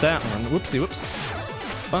 so I got that one. Whoopsie, whoops.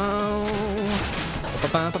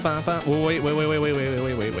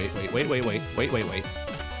 Wait.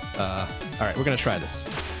 Alright, we're gonna try this.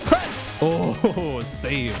 Oh,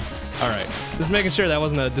 save. Alright, just making sure that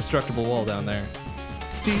wasn't a destructible wall down there.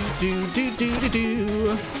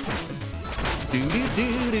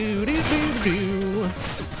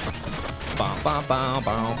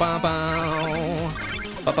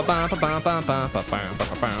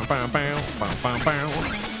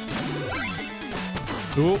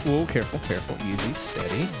 Whoa, careful, easy,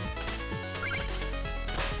 steady.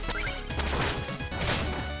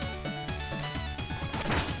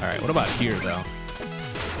 Alright, what about here, though?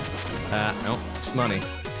 Nope, it's money.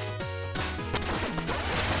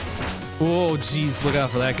 Whoa, jeez, look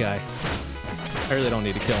out for that guy. I really don't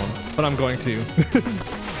need to kill him, but I'm going to.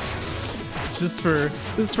 Just for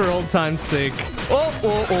old time's sake.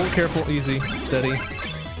 Oh, careful, easy, steady.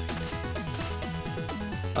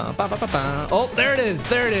 Oh, there it is.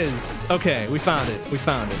 Okay, we found it.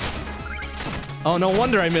 Oh, no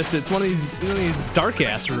wonder I missed it. It's one of these dark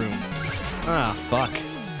ass rooms. Ah, fuck.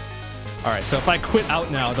 All right, so if I quit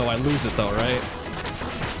out now, though, I lose it, though, right?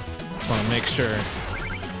 Just want to make sure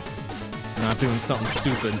I'm not doing something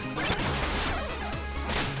stupid.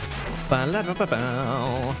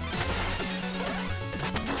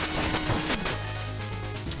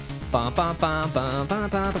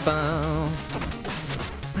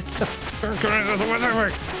 It doesn't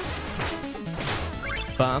work.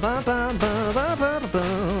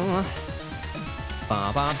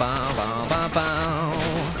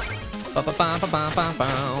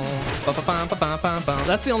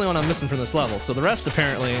 That's the only one I'm missing from this level. So the rest,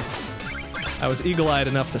 apparently, I was eagle-eyed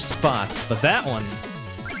enough to spot. But that one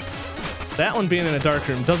being in a dark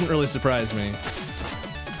room doesn't really surprise me.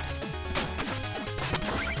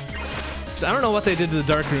 So I don't know what they did to the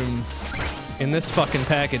dark rooms in this fucking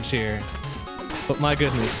package here, but my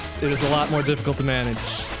goodness, it is a lot more difficult to manage,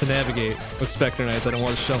 to navigate with Specter Knight than it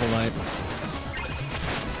was Shovel Knight.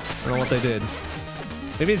 I don't know what they did.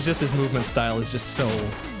 Maybe it's just his movement style is just so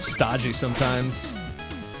stodgy sometimes.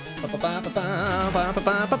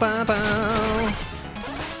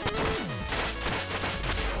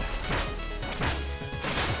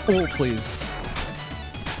 Oh, please.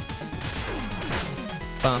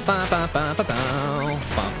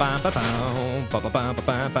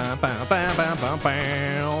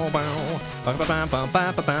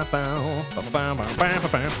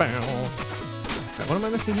 What am I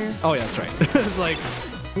missing here? Oh yeah, that's right. It's like,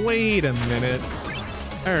 wait a minute.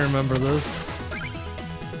 I remember this.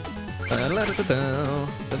 I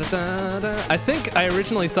think I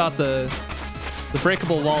originally thought the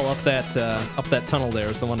breakable wall up that tunnel there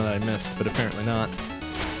was the one that I missed, but apparently not.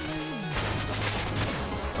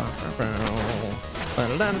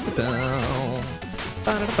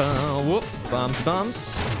 Whoop, bombs,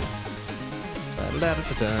 bombs.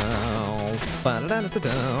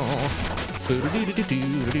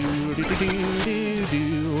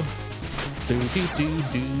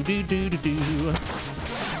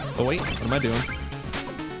 Oh wait, what am I doing?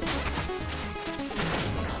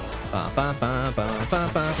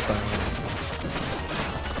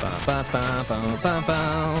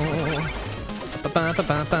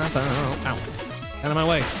 Ow. Out of my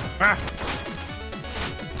way. Ah!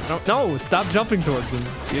 No, stop jumping towards him,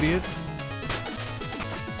 idiot.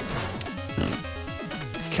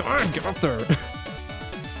 Come on, get up there.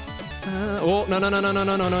 Oh,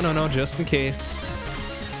 no, just in case.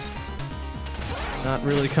 Not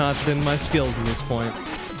really confident in my skills at this point.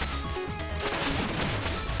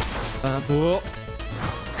 Whoa.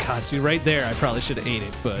 God, see right there, I probably should have ate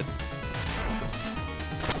it, but...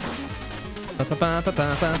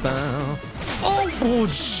 Oh,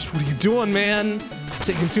 what are you doing, man?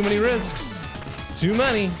 Taking too many risks. Too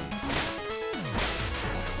many.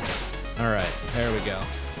 All right, there we go.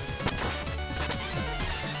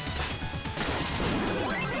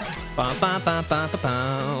 All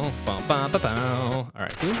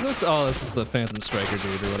right, who's this? Oh, this is the Phantom Striker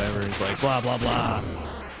dude or whatever. He's like blah blah blah,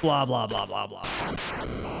 blah blah blah blah blah.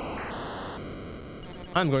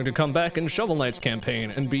 I'm going to come back in Shovel Knight's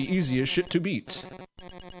campaign and be easy as shit to beat.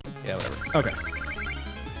 Yeah, whatever. Okay.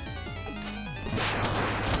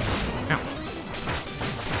 Ow.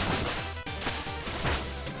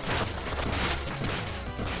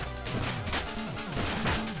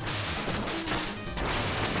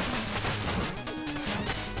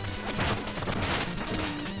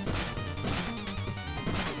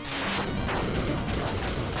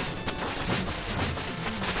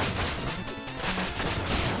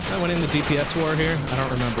 I went in the DPS war here? I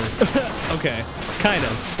don't remember. Okay, kind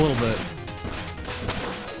of, a little bit.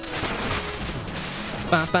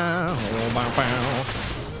 Ba ba ba ba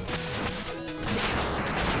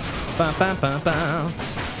ba ba ba ba.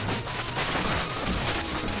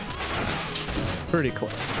 Pretty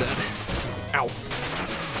close to dead. Ow.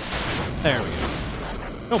 There we go.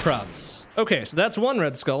 No probs. Okay, so that's one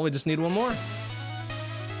red skull. We just need one more.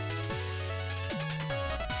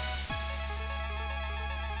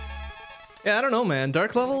 Yeah, I don't know, man.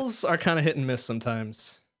 Dark levels are kind of hit and miss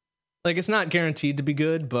sometimes. Like, it's not guaranteed to be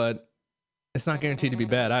good, but it's not guaranteed to be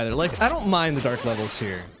bad either. Like, I don't mind the dark levels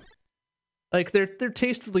here. Like, they're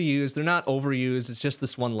tastefully used. They're not overused. It's just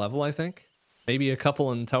this one level, I think. Maybe a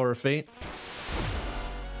couple in Tower of Fate.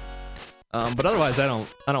 But otherwise, I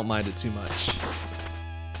don't mind it too much.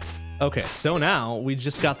 Okay, so now we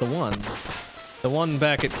just got the one. The one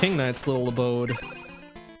back at King Knight's little abode.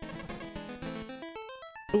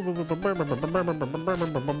 Oh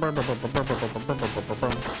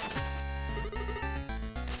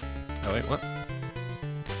wait, what?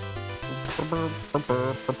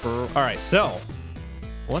 Alright, so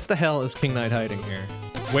what the hell is King Knight hiding here?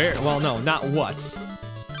 Where? Well, no, not what.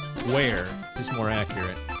 Where is more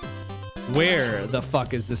accurate. Where the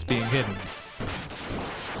fuck is this being hidden?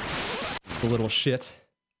 The little shit.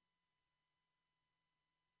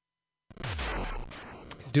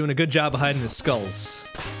 He's doing a good job of hiding his skulls.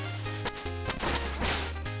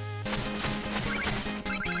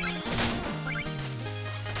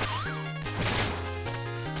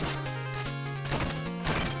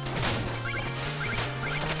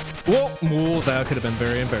 Whoa! Whoa, that could have been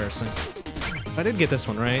very embarrassing. I did get this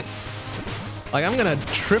one right. Like, I'm gonna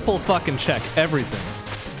triple fucking check everything,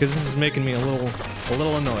 because this is making me a little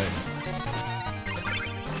annoyed.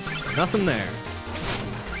 Nothing there.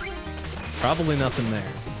 Probably nothing there.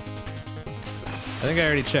 I think I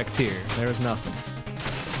already checked here. There was nothing.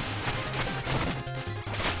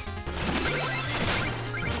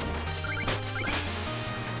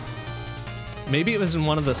 Maybe it was in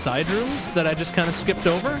one of the side rooms that I just kind of skipped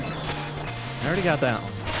over. I already got that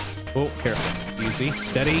one. Oh, careful. Easy.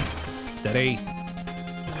 Steady. Steady.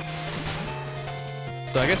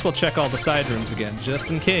 So I guess we'll check all the side rooms again,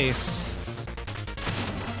 just in case.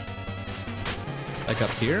 Like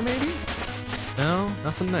up here, maybe? No,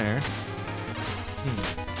 nothing there.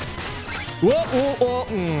 Whoa, whoa, whoa.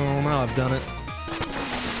 Now I've done it.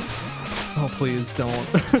 Oh, please don't.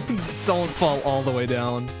 Don't fall all the way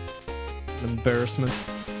down. An embarrassment.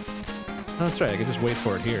 Oh, that's right, I can just wait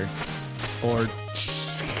for it here. Or...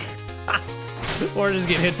 or just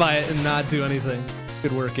get hit by it and not do anything.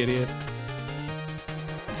 Good work, idiot.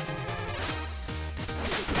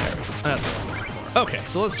 There we go. That's what I was looking for. Okay,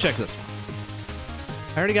 so let's check this one.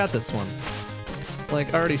 I already got this one.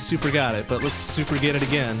 Like, I already super got it, but let's super get it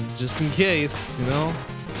again, just in case, you know?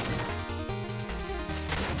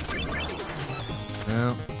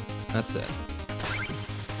 No, that's it.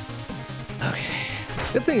 Okay.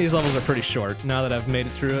 Good thing these levels are pretty short, now that I've made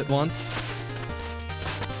it through it once.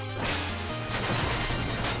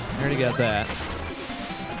 I already got that.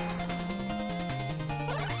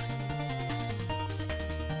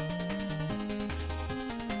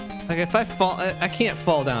 Like, if I fall, I can't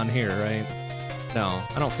fall down here, right? No,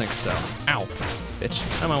 I don't think so. Ow. Bitch,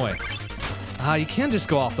 out of my way. Ah, you can just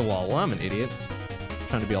go off the wall. Well, I'm an idiot.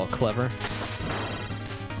 Trying to be all clever.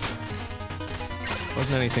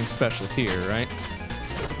 Wasn't anything special here, right?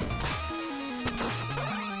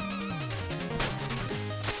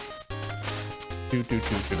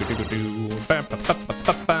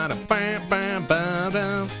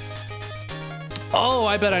 Oh,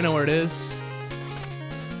 I bet I know where it is.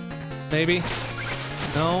 Maybe?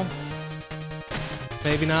 No?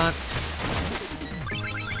 Maybe not?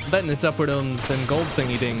 I'm betting it's up where them gold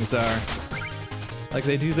thingy dings are. Like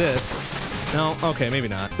they do this. No? Okay, maybe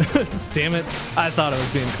not. Damn it. I thought I was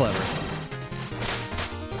being clever.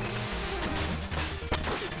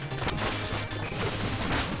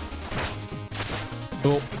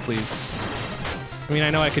 Oh, please. I mean, I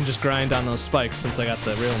know I can just grind on those spikes since I got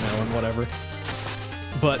the rail mail and whatever.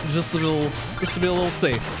 But just to be a little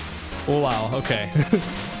safe. Oh, wow, okay.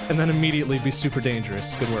 And then immediately be super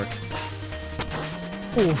dangerous. Good work.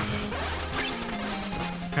 Oof.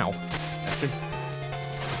 Ow. Bastard.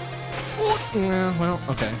 Yeah, well,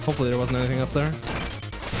 okay. Hopefully there wasn't anything up there.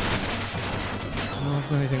 There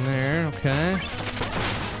wasn't anything there, okay.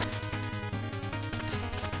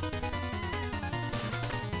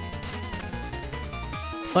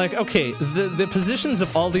 Like, okay, the positions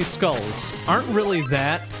of all these skulls aren't really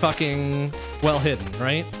that fucking well hidden,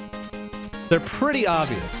 right? They're pretty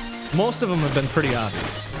obvious. Most of them have been pretty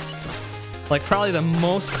obvious. Like, probably the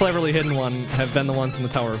most cleverly hidden one have been the ones in the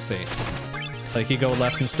Tower of Fate. Like, you go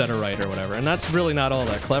left instead of right or whatever. And that's really not all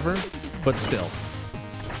that clever, but still.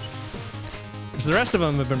 Because the rest of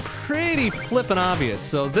them have been pretty flippin' obvious,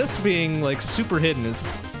 so this being, like, super hidden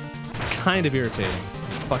is kind of irritating.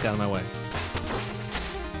 Fuck out of my way.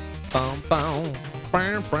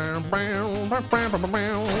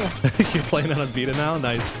 You're playing on a Vita now?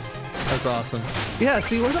 Nice. That's awesome. Yeah,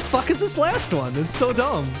 see, where the fuck is this last one? It's so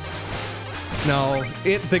dumb. No,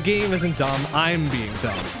 the game isn't dumb. I'm being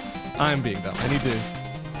dumb. I'm being dumb. I need to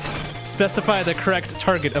specify the correct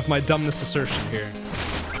target of my dumbness assertion here.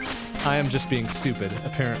 I am just being stupid,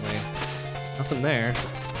 apparently. Nothing there.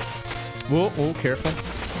 Whoa, whoa, careful.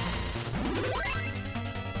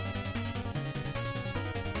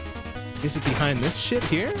 Is it behind this shit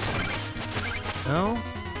here? No?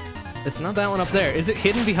 It's not that one up there. Is it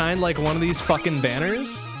hidden behind, like, one of these fucking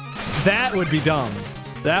banners? That would be dumb.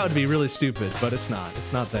 That would be really stupid, but it's not.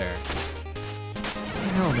 It's not there. What the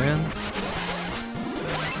hell, man?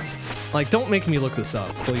 Like, don't make me look this up,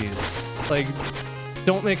 please. Like,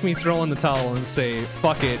 don't make me throw in the towel and say,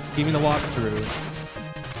 fuck it, give me the walkthrough.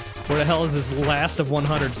 Where the hell is this last of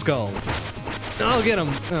 100 skulls? I'll get him.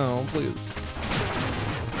 Oh, please.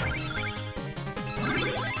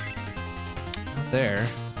 Not there.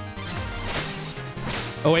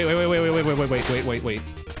 Oh, wait.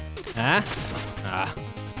 Ah? Ah.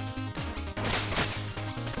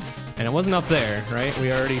 And it wasn't up there, right?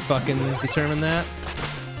 We already fucking determined that?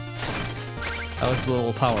 That was the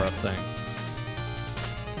little power-up thing.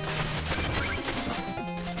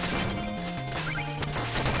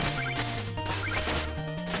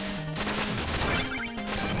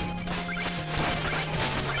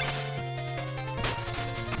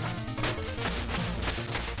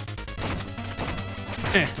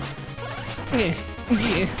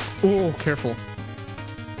 Yeah. Oh, careful.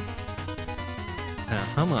 Now,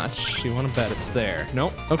 how much? You want to bet it's there?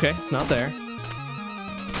 Nope. Okay, it's not there.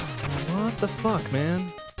 What the fuck, man?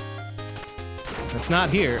 It's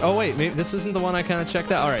not here. Oh, wait, maybe this isn't the one I kind of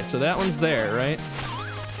checked out. All right, so that one's there, right?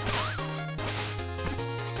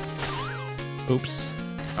 Oops.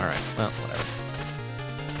 All right, well, whatever.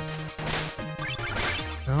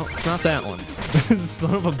 It's not that one.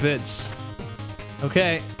 Son of a bitch.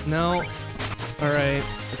 Okay, no. Alright,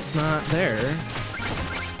 it's not there.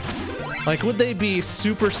 Like, would they be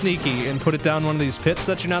super sneaky and put it down one of these pits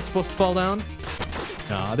that you're not supposed to fall down?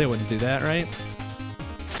 No, they wouldn't do that, right?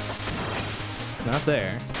 It's not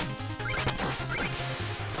there.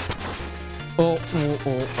 Oh,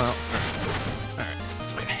 well. Alright,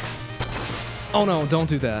 it's okay. Oh no, don't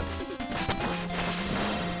do that.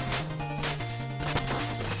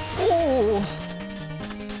 Oh!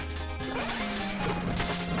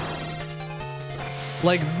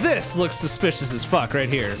 Like, this looks suspicious as fuck right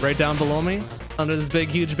here, right down below me, under this big,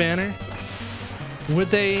 huge banner. Would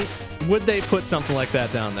they put something like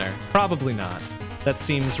that down there? Probably not. That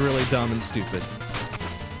seems really dumb and stupid.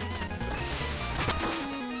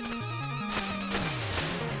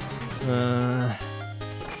 I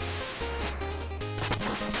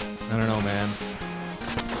don't know, man.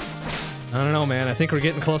 I don't know, man. I think we're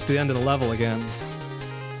getting close to the end of the level again.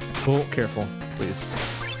 Oh, careful, please.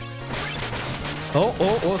 Oh,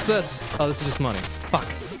 what's this? Oh, this is just money. Fuck.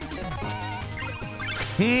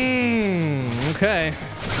 Okay.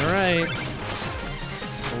 Alright.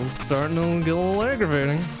 It's starting to get a little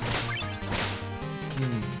aggravating.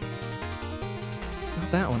 It's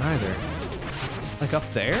not that one either. Like up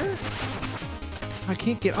there? I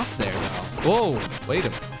can't get up there now. Whoa, wait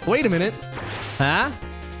a minute. Huh?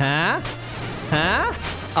 Huh? Huh?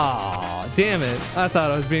 Aw, damn it. I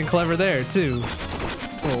thought I was being clever there, too.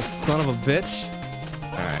 Little son of a bitch.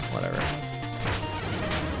 Alright, whatever.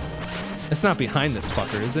 It's not behind this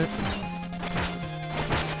fucker, is it?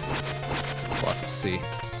 We'll have to see.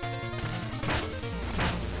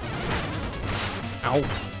 Ow.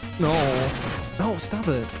 No. No, stop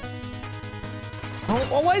it.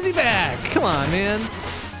 Oh, why is he back? Come on, man.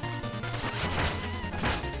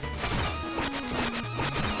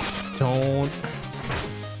 Don't.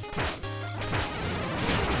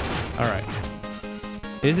 Alright.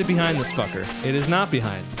 Is it behind this fucker? It is not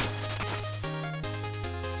behind.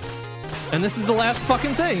 And this is the last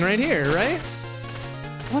fucking thing right here, right?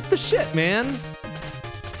 What the shit, man?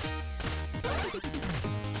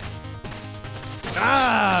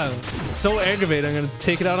 Ah! It's so aggravating. I'm gonna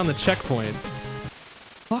take it out on the checkpoint.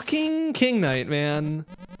 Fucking King Knight, man.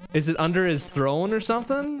 Is it under his throne or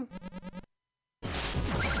something?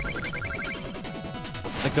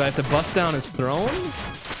 Like, do I have to bust down his throne?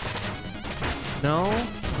 No?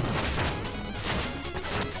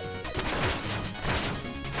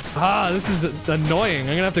 Ah, this is annoying.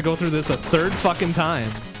 I'm gonna have to go through this a third fucking time.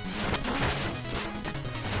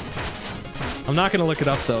 I'm not gonna look it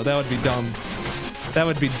up though. That would be dumb. That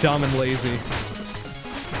would be dumb and lazy.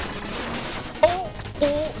 Oh,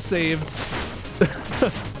 saved.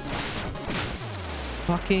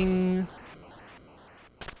 Fucking.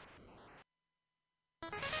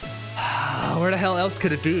 Where the hell else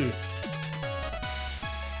could it be?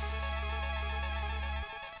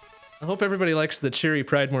 I hope everybody likes the cheery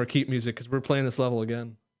Pridemore Keep music, because we're playing this level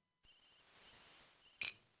again.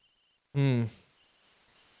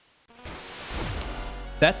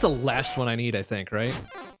 That's the last one I need, I think, right?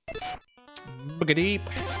 Boogity.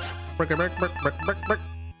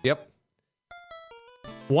 Yep.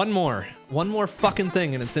 One more. One more fucking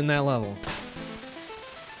thing, and it's in that level.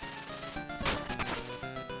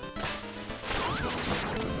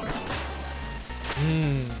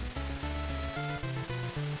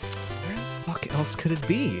 Where the fuck else could it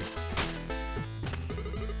be?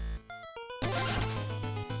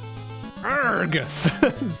 Arrgh!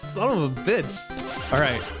 Son of a bitch.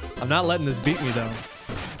 Alright, I'm not letting this beat me though.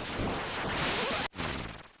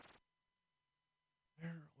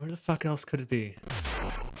 Where the fuck else could it be?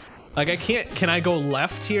 Like, I can't. Can I go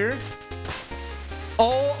left here?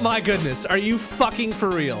 Oh my goodness, are you fucking for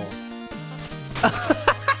real?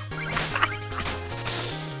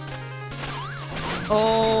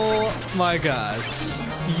 Oh my gosh.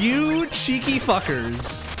 You cheeky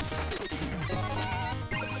fuckers.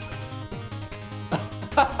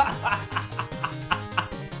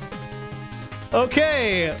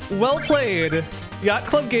 Okay, well played. Yacht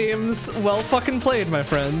Club Games, well fucking played, my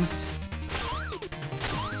friends.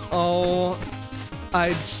 Oh,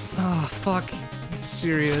 oh fuck, you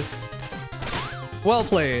serious? Well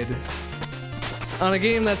played. On a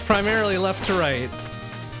game that's primarily left to right.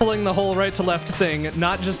 Pulling the whole right to left thing,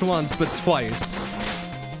 not just once, but twice.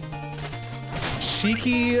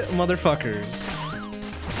 Cheeky motherfuckers.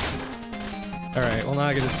 Alright, well now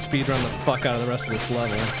I can just speedrun the fuck out of the rest of this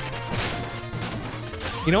level.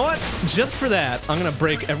 You know what? Just for that, I'm gonna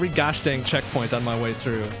break every gosh dang checkpoint on my way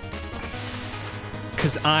through.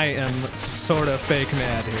 Cause I am sorta fake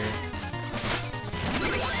mad here.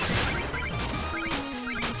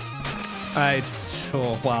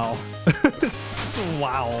 Oh, wow.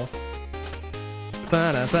 Wow.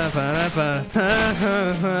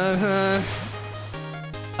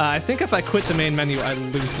 I think if I quit the main menu, I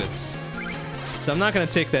lose it. So I'm not gonna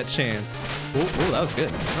take that chance. Oh, that was good.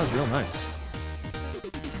 That was real nice.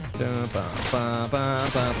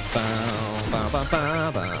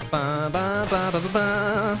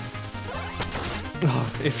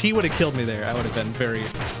 Oh, if he would have killed me there, I would have been very,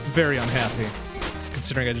 very unhappy,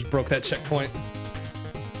 considering I just broke that checkpoint.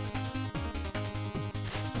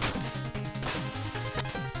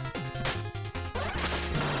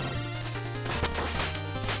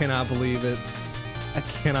 Cannot believe it. I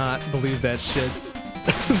cannot believe that shit.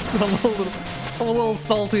 I'm a little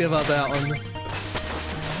salty about that one.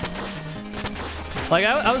 Like,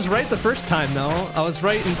 I was right the first time, though. I was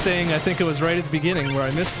right in saying I think it was right at the beginning where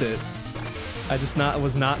I missed it. I just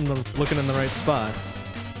was not looking in the right spot.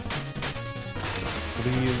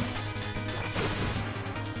 Please.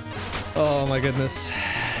 Oh my goodness.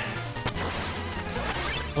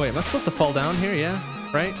 Wait, am I supposed to fall down here? Yeah?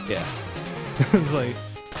 Right? Yeah. It's like,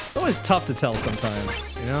 it's always tough to tell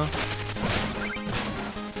sometimes, you know?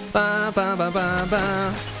 Ba ba ba ba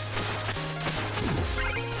ba.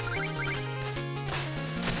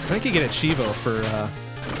 I think you get a Chivo for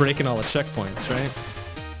breaking all the checkpoints, right?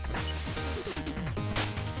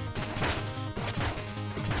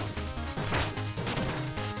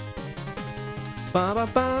 Ba ba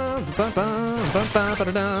ba ba ba ba ba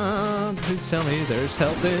ba da. Please tell me there's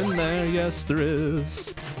help in there. Yes, there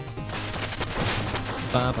is.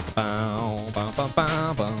 Ba ba ba ba ba ba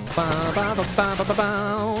ba ba ba ba ba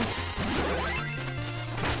ba.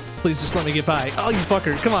 Please just let me get by. Oh, you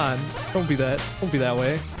fucker! Come on! Don't be that. Don't be that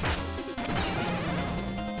way.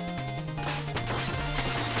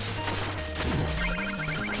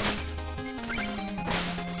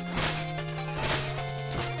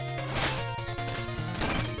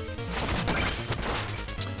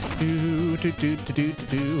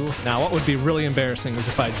 Now, what would be really embarrassing is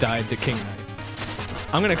if I died to King Knight.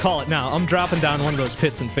 I'm gonna call it now. I'm dropping down one of those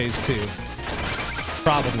pits in phase 2.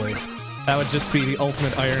 Probably. That would just be the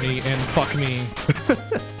ultimate irony and fuck me.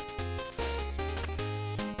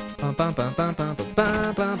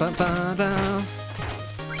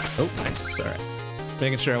 Oh, nice. Alright.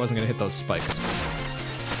 Making sure I wasn't gonna hit those spikes.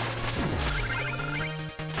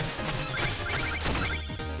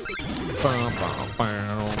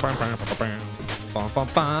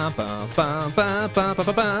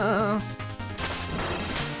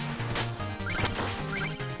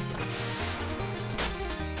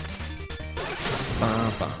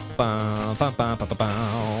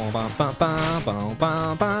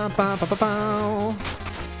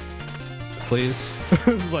 Please.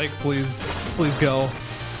 It's like, please go.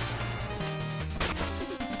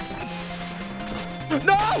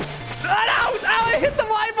 No! Oh, no! I hit the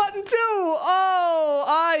Y button too! Oh,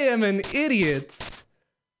 I am an idiot.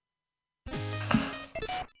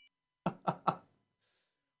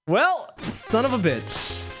 Well, son of a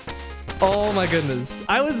bitch. Oh my goodness.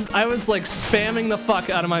 I was like spamming the fuck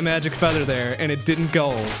out of my magic feather there and it didn't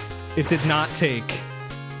go. It did not take.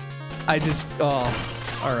 I just, oh,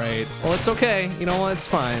 all right. Well, it's okay. You know what? It's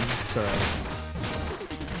fine. It's all right.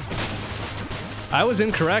 I was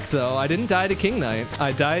incorrect though. I didn't die to King Knight.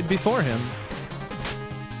 I died before him.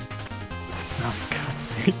 Oh, for God's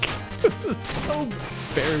sake. It's so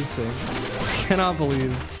embarrassing. I cannot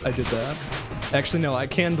believe I did that. Actually, no, I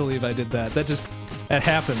can believe I did that. That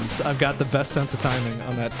happens. I've got the best sense of timing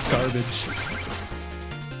on that garbage.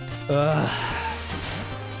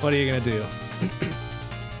 What are you gonna do?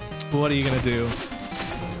 What are you gonna do?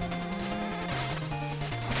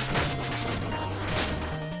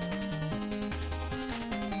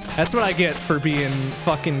 That's what I get for being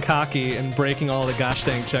fucking cocky and breaking all the gosh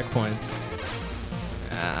dang checkpoints.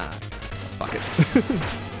 Ah, fuck it.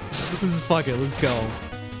 This is fuck it, let's go.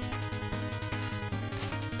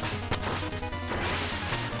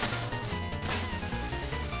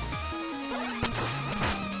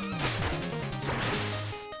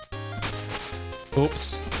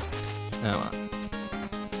 Oops. Now on.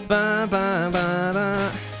 Ba ba ba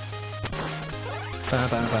ba. Ba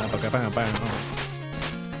ba ba ba ba ba.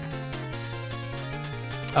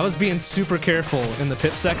 I was being super careful in the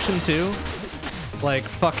pit section too. Like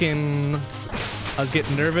fucking, I was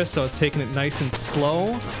getting nervous, so I was taking it nice and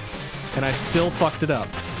slow, and I still fucked it up.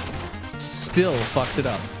 Still fucked it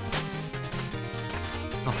up.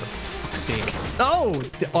 Oh, for fuck's sake. Oh!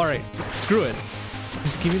 Alright, screw it.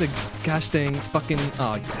 Just give me the gosh dang fucking...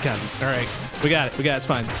 Oh, God. Alright. We got it. It's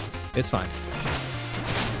fine. It's fine.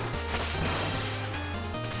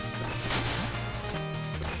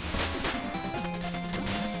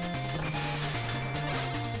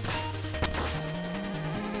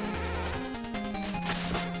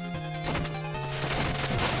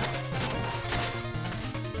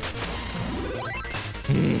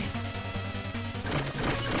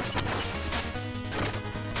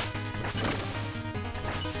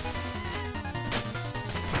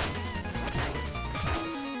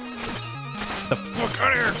 the fuck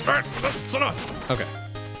out of here! Son of... Okay.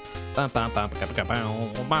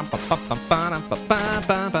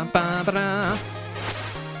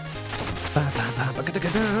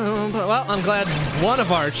 Well, I'm glad one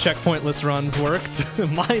of our checkpointless runs worked.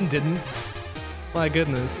 Mine didn't. My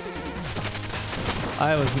goodness.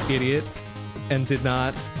 I was an idiot and did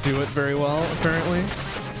not do it very well, apparently.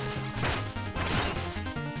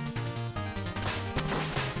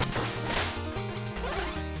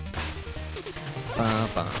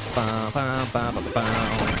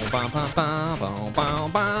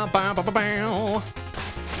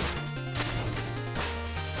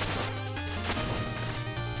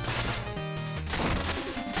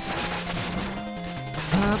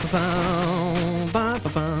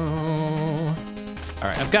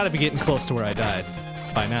 Alright, I've got to be getting close to where I died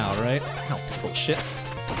by now, right? Oh, little shit.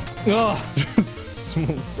 Oh, it's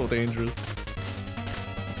so dangerous.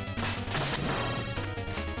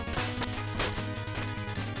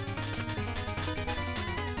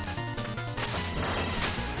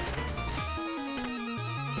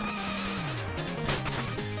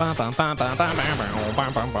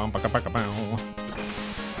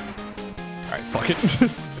 Alright, fuck it.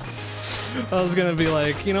 I was gonna be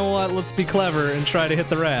like, you know what, let's be clever and try to hit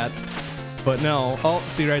the rat. But no. Oh,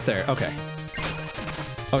 see right there. Okay.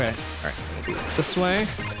 Okay. Alright. This way.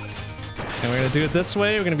 And we're gonna do it this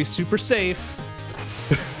way. We're gonna be super safe.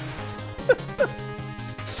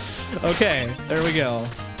 Okay, there we go.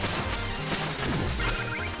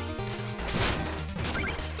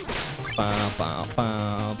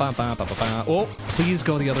 Oh, please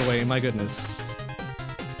go the other way, my goodness.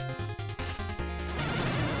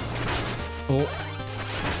 Oh.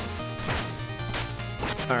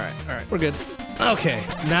 Alright, we're good. Okay,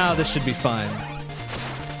 now this should be fine.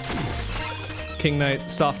 King Knight,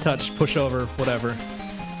 soft touch, push over, whatever.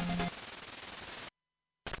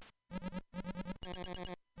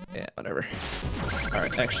 Yeah, whatever.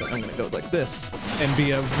 Alright, actually, I'm gonna go like this and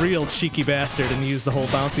be a real cheeky bastard and use the whole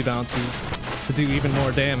bouncy bounces to do even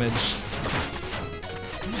more damage.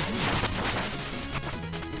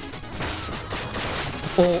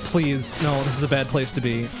 Oh, please. No, this is a bad place to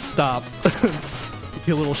be. Stop.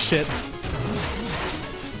 You little shit.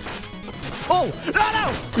 Oh!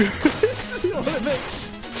 No! What a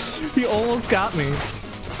bitch. He almost got me.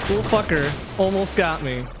 Little fucker almost got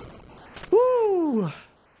me. Woo!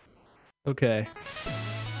 Okay.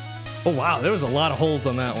 Oh, wow. There was a lot of holes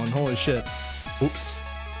on that one. Holy shit. Oops.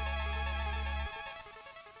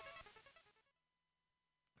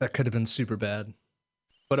 That could have been super bad.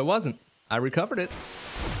 But it wasn't. I recovered it.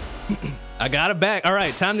 I got it back. All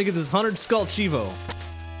right, time to get this 100 skull Chivo.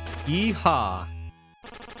 Yeehaw.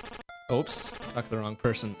 Oops, fuck the wrong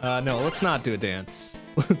person. No, let's not do a dance.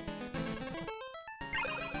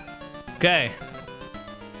 Okay.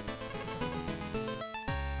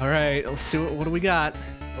 All right, let's see what do we got.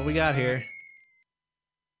 What do we got here?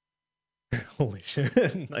 Holy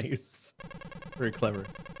shit! Nice. Very clever.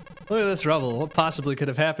 Look at this rubble. What possibly could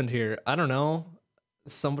have happened here? I don't know.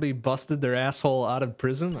 Somebody busted their asshole out of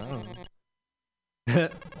prison? I don't know.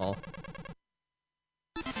 Well.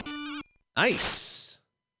 Nice!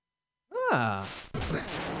 Ah.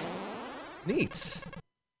 Neat.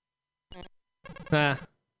 Ah.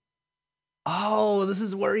 Oh, this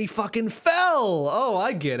is where he fucking fell! Oh,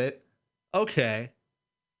 I get it. Okay.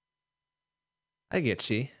 I get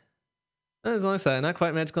you. As long as I'm not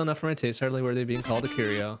quite magical enough for my taste, hardly worthy of being called a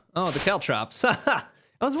curio. Oh, the caltrops. Haha!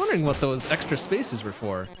 I was wondering what those extra spaces were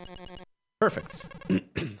for. Perfect.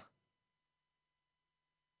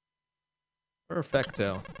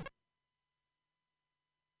 Perfecto.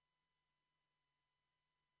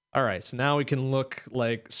 Alright, so now we can look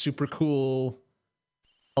like super cool,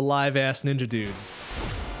 alive-ass ninja dude.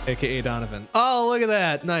 AKA Donovan. Oh, look at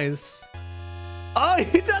that! Nice. Oh,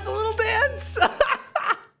 he does a little dance!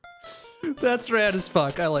 That's rad as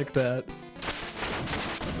fuck. I like that.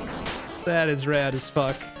 That is rad as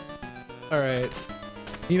fuck. Alright.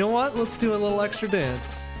 You know what? Let's do a little extra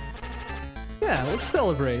dance. Yeah, let's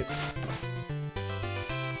celebrate.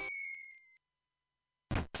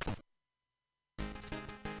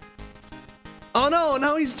 Oh no,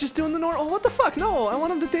 now he's just doing the normal. Oh, what the fuck? No, I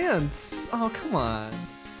want him to dance. Oh, come on.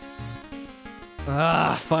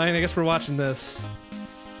 Ah, fine. I guess we're watching this.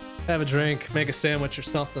 Have a drink, make a sandwich or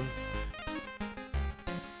something.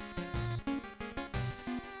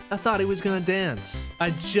 I thought he was gonna dance. I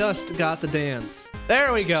just got the dance.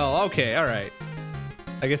 There we go. Okay, all right.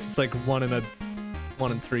 I guess it's like 1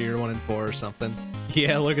 in 3 or 1 in 4 or something.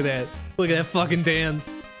 Yeah, look at that. Look at that fucking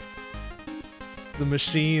dance. It's a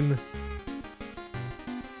machine.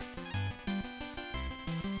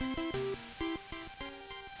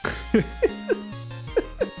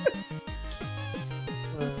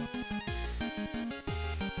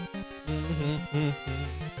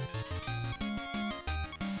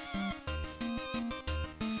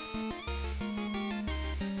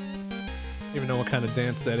 Even know what kind of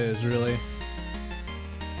dance that is, really.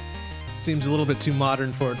 Seems a little bit too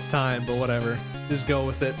modern for its time, but whatever. Just go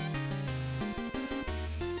with it.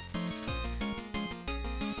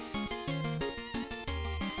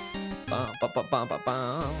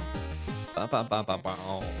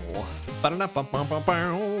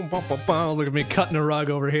 Look at me cutting a rug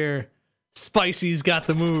over here. Spicy's got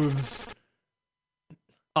the moves.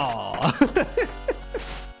 Aw.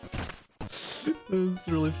 It's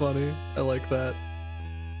really funny. I like that.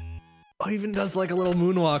 Oh, he even does like a little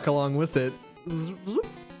moonwalk along with it. Zoop,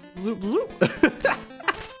 zoop, zoop.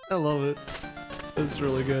 I love it. It's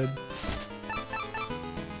really good.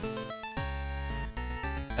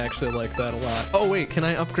 I actually like that a lot. Oh wait, can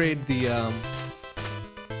I upgrade the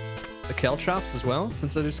caltrops as well,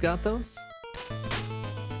 since I just got those?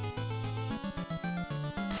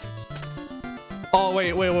 Oh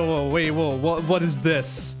wait, whoa, what is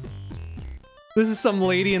this? This is some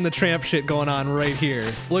Lady in the Tramp shit going on right here.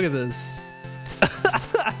 Look at this.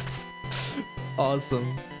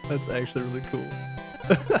 Awesome. That's actually really cool.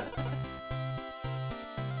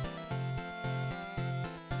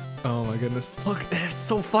 Oh my goodness. Look, it's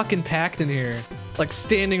so fucking packed in here. Like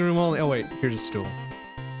standing room only. Oh wait, here's a stool.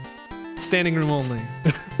 Standing room only.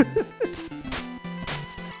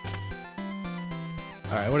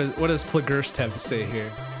 Alright, what does Plagurst have to say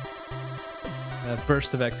here? A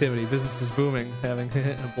burst of activity. Business is booming. Having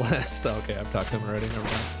a blast. Oh, okay, I've talked to him already. Never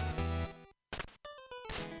mind.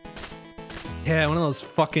 Yeah, one of those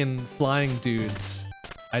fucking flying dudes.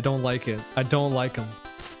 I don't like it. I don't like him.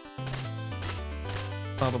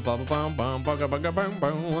 Oh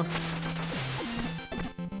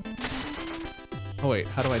wait,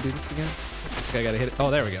 how do I do this again? Okay, I gotta hit it.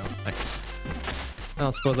 Oh, there we go. Nice. I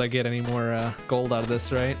don't suppose I get any more gold out of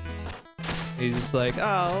this, right? He's just like,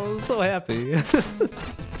 oh, I'm so happy.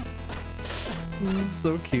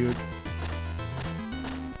 So cute.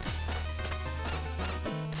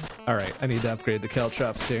 Alright, I need to upgrade the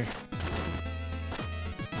caltrops here.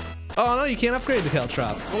 Oh no, you can't upgrade the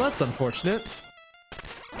caltrops. Well, that's unfortunate.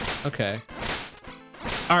 Okay.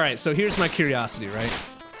 Alright, so here's my curiosity, right?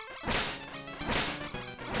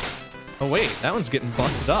 Oh wait, that one's getting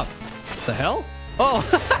busted up. What the hell? Oh!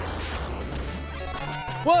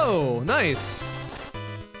 Whoa, nice!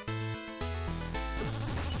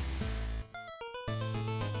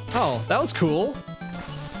 Oh, that was cool.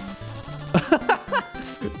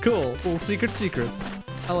 Cool, little secrets.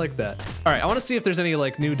 I like that. Alright, I want to see if there's any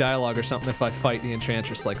like new dialogue or something if I fight the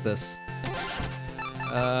Enchantress like this.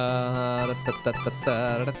 Right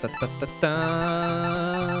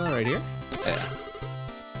here? Yeah.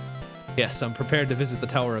 Yes, I'm prepared to visit the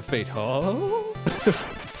Tower of Fate. Oh!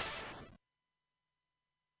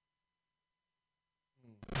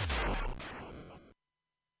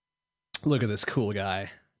 Look at this cool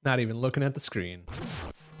guy. Not even looking at the screen.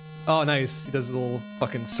 Oh, nice. He does a little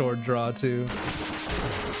fucking sword draw, too.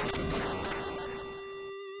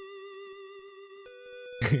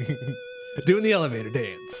 Doing the elevator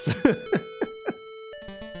dance.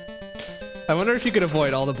 I wonder if you could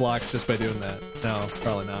avoid all the blocks just by doing that. No,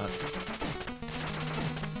 probably not.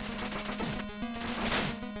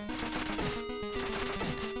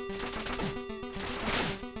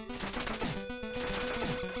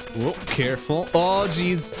 Whoa, careful. Oh,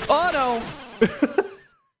 jeez. Oh, no!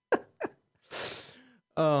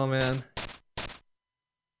 Oh, man.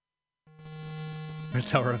 The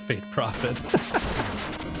Tower of Fate Prophet.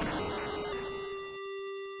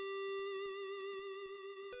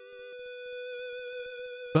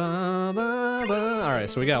 Alright,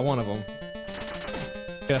 so we got one of them.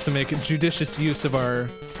 We have to make judicious use of our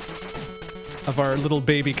little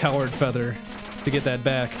baby coward feather to get that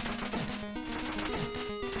back.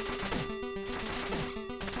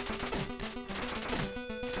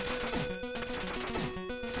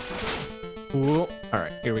 Whoa.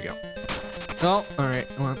 Alright, here we go. Oh, alright,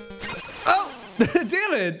 come on. Oh!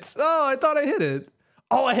 Damn it! Oh, I thought I hit it.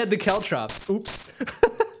 Oh, I had the caltrops. Oops.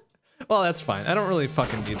 Well, that's fine. I don't really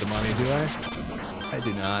fucking need the money, do I? I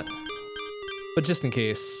do not. But just in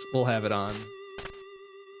case, we'll have it on.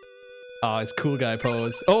 Oh, his cool guy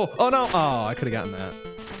pose. Oh, oh no! Oh, I could have gotten that.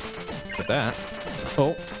 With that.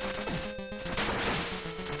 Oh.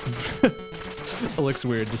 It looks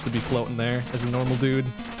weird just to be floating there as a normal dude.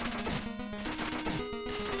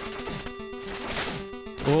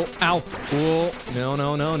 Oh, ow. Oh, no,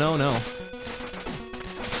 no, no, no, no.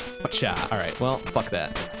 Whatcha? Alright, well, fuck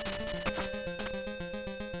that.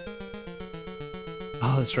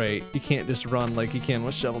 Oh, that's right. You can't just run like you can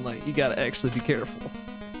with Shovel Knight. You gotta actually be careful.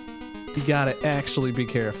 You gotta actually be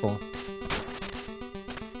careful.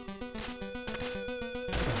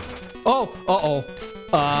 Oh, uh-oh.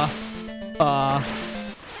 Oh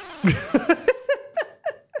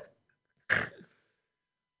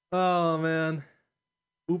man.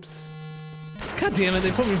 Oops. God damn it,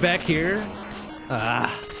 they put me back here.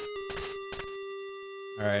 Ah.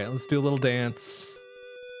 Alright, let's do a little dance.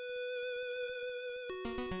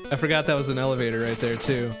 I forgot that was an elevator right there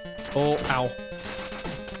too. Oh, ow.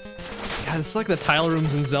 God, it's like the tile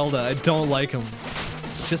rooms in Zelda. I don't like them.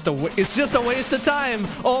 It's just a waste of time.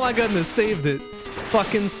 Oh my goodness, saved it.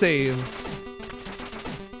 Fucking saved.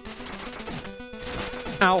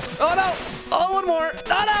 Ow. Oh no! Oh, one more!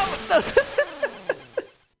 Oh no!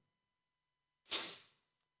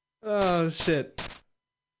 Oh shit.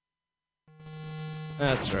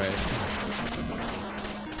 That's right.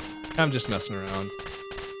 I'm just messing around.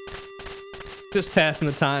 Just passing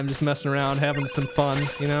the time, just messing around, having some fun,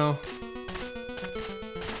 you know?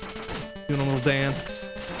 Doing a little dance.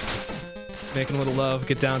 Making a little love.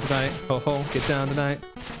 Get down tonight. Ho ho, get down tonight.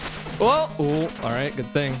 Whoa! Oh, alright, good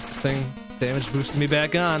thing. Good thing. Damage boosted me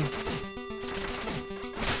back on.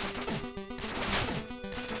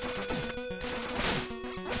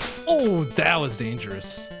 Oh, that was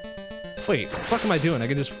dangerous. Wait, what the fuck am I doing? I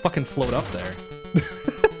can just fucking float up there.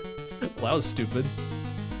 Well, that was stupid.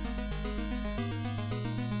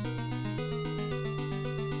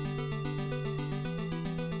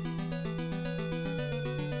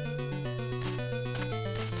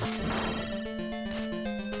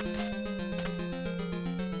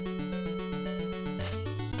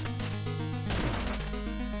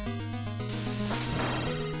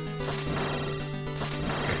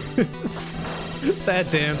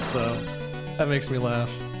 That dance, though, that makes me laugh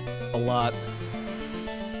a lot.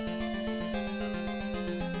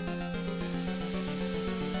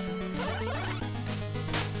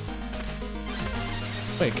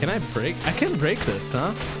 Wait, can I break? I can break this,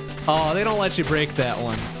 huh? Oh, they don't let you break that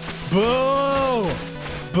one. Boo!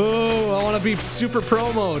 Boo! I want to be super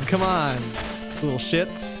pro mode. Come on, little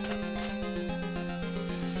shits.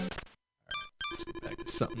 Let's get back to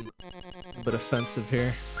something a little bit offensive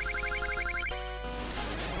here.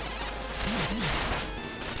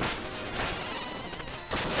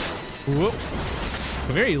 Whoop.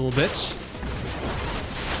 Come here, you little bitch.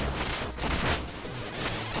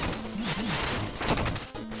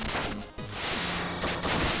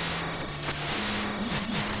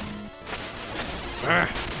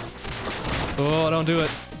 Oh, don't do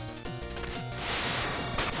it.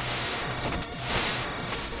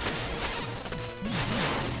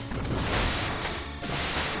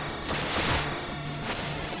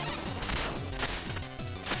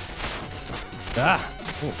 Ah.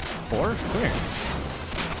 Oh, 4? Come here.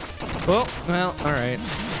 Oh, well, alright.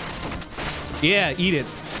 Yeah, eat it.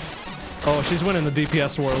 Oh, she's winning the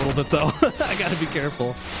DPS war a little bit, though. I gotta be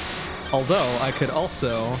careful. Although, I could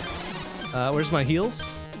also... where's my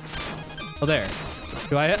heals? Oh, there.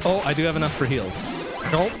 Do I... Oh, I do have enough for heals.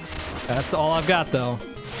 Nope. That's all I've got, though.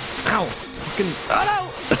 Ow! Fucking...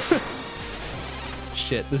 Oh, no!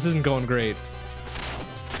 Shit, this isn't going great.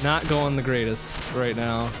 Not going the greatest right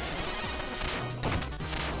now.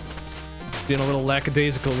 Being a little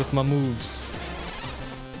lackadaisical with my moves.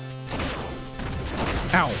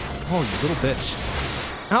 Ow! Oh, you little bitch.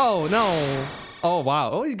 Oh, no! Oh, wow.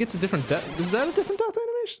 Oh, he gets a different death. Is that a different death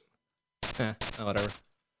animation? Eh, oh, whatever.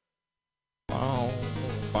 Bow,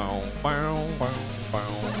 bow, bow, bow, bow,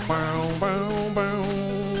 bow, bow, bow.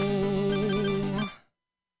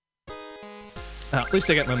 At least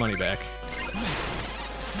I get my money back.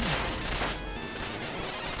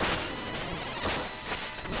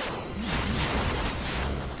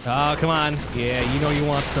 Oh, come on. Yeah, you know you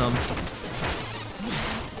want some.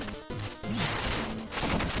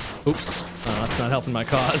 Oops. Oh, that's not helping my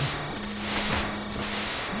cause.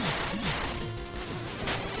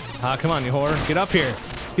 Ah, come on, you whore. Get up here.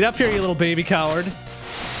 Get up here, you little baby coward.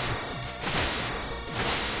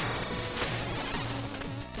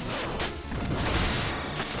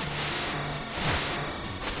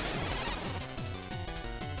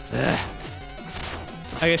 Ugh.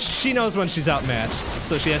 I guess she knows when she's outmatched,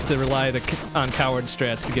 so she has to rely on coward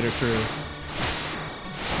strats to get her through.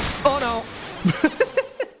 Oh no!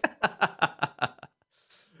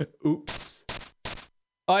 Oops.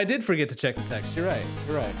 Oh, I did forget to check the text. You're right.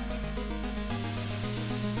 You're right.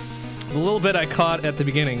 The little bit I caught at the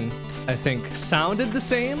beginning, I think, sounded the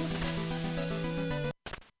same.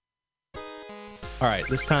 Alright,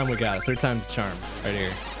 this time we got it. Third time's a charm. Right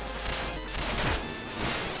here.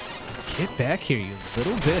 Get back here, you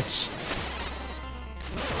little bitch.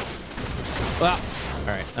 Well,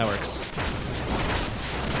 alright, that works.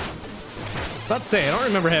 About to say, I don't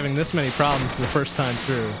remember having this many problems the first time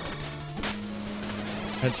through.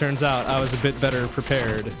 It turns out I was a bit better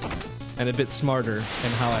prepared and a bit smarter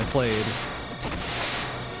in how I played.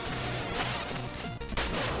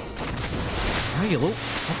 Ah, you little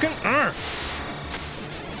fucking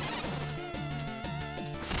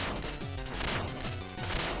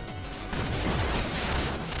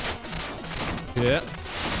Yeah.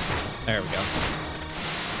 There we go.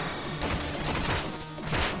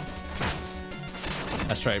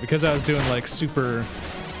 That's right, because I was doing like super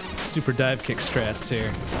dive kick strats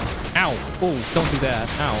here. Ow! Oh, don't do that.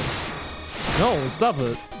 Ow. No, stop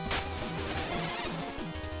it.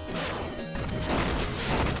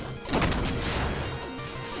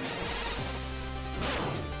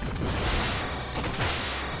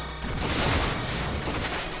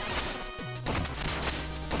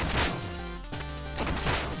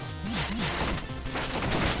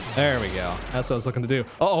 There we go. That's what I was looking to do.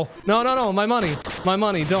 Uh-oh. No, no, no. My money. My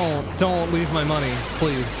money. Don't leave my money.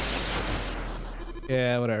 Please.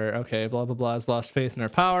 Yeah, whatever. Okay. Blah, blah, blah. Has lost faith in our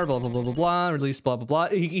power. Blah, blah, blah, blah, blah. Release, blah, blah, blah.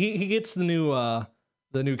 He gets the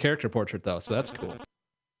new character portrait, though, so that's cool.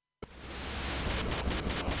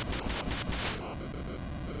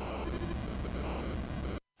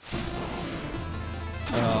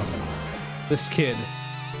 Oh. This kid,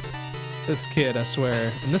 I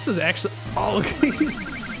swear. And this is actually... Oh,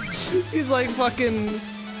 he's like fucking...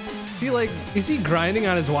 Is he grinding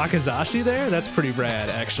on his wakizashi there? That's pretty rad,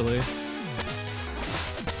 actually.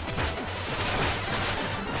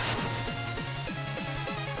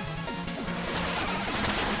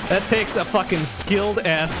 That takes a fucking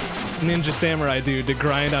skilled-ass ninja samurai dude to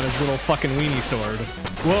grind on his little fucking weenie sword.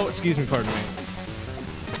 Whoa, excuse me, pardon me.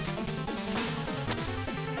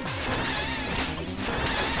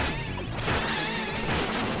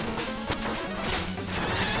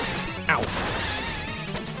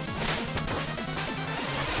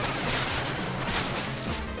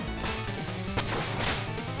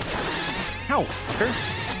 Ow, fucker.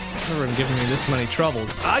 Never been giving me this many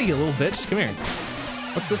troubles. Ah, you little bitch. Come here.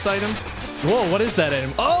 What's this item? Whoa, what is that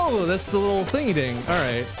item? Oh, that's the little thingy ding. All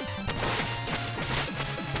right.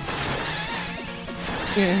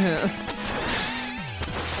 Yeah.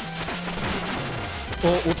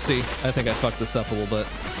 Well, whoopsie. I think I fucked this up a little bit.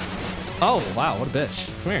 Oh, wow, what a bitch.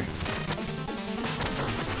 Come here.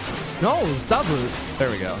 No, stop it.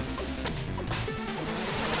 There we go.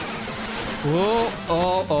 Whoa,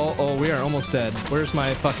 oh, we are almost dead. Where's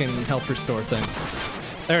my fucking health restore thing?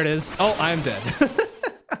 There it is. Oh, I'm dead.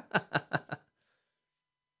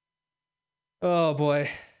 Oh, boy.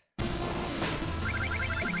 All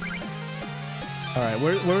right,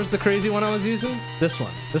 where was the crazy one I was using? This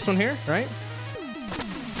one. This one here, right?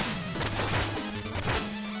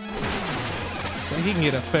 So he can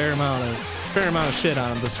get a fair amount of shit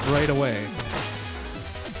on him just right away.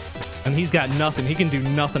 And he's got nothing. He can do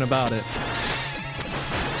nothing about it.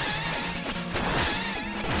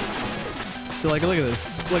 So like, look at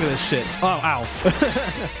this. Look at this shit. Oh, ow.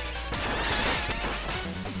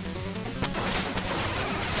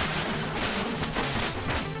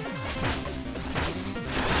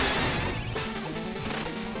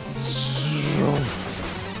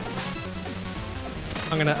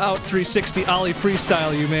 I'm gonna out 360 ollie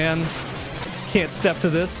freestyle you, man. Can't step to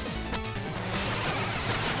this.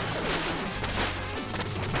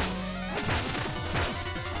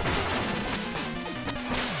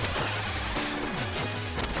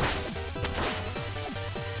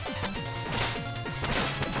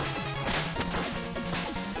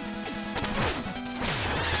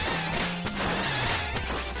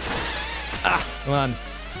 Come on.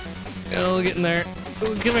 Oh, get in there.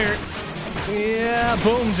 Oh, come here. Yeah,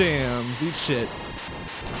 boom jams. Eat shit.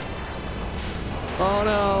 Oh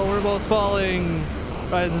no, we're both falling.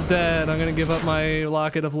 Rise is dead. I'm gonna give up my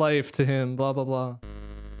locket of life to him. Blah, blah, blah.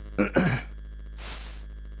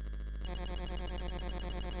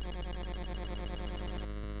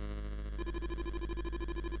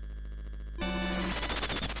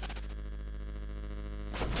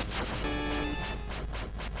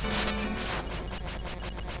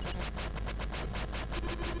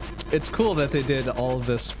 It's cool that they did all of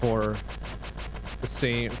this for the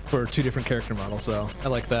same, for two different character models, so I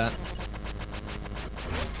like that.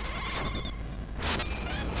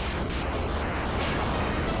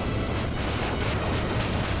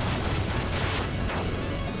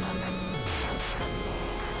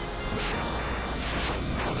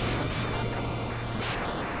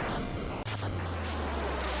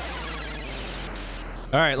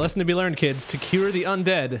 All right, lesson to be learned, kids. To cure the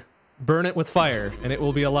undead, burn it with fire, and it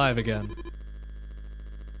will be alive again.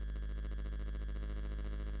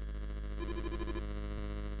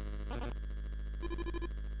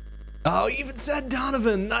 Oh, you even said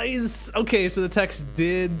Donovan. Nice. Okay, so the text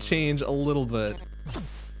did change a little bit.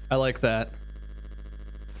 I like that.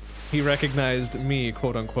 He recognized me,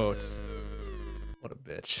 quote unquote. What a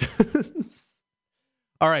bitch.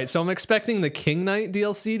 All right, so I'm expecting the King Knight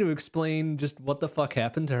DLC to explain just what the fuck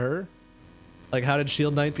happened to her. Like, how did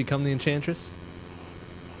Shield Knight become the Enchantress?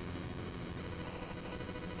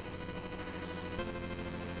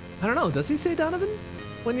 I don't know. Does he say Donovan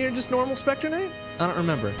when you're just normal Specter Knight? I don't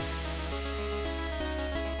remember.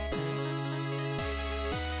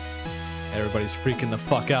 Everybody's freaking the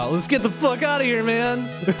fuck out. Let's get the fuck out of here, man.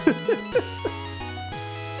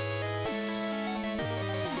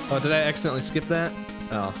 Oh, did I accidentally skip that?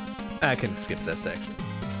 Oh, I can skip that section.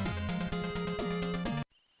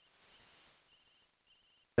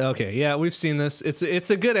 Okay, yeah, we've seen this. It's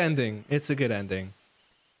a good ending. It's a good ending.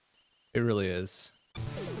 It really is.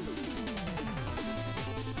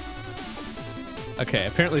 Okay,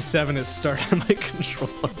 apparently 7 is started on my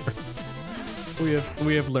controller.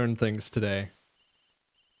 We have learned things today.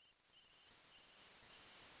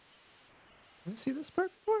 Did you see this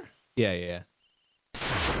part before? Yeah.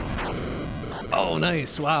 Oh,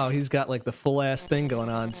 nice. Wow, he's got like the full ass thing going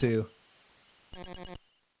on too.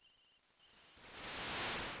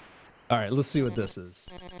 All right, let's see what this is.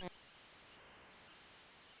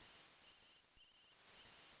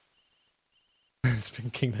 It's been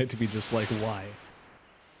King Knight to be just like, why?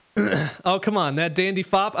 Oh, come on, that Dandy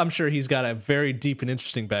Fop, I'm sure he's got a very deep and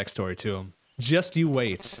interesting backstory to him. Just you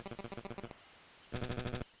wait.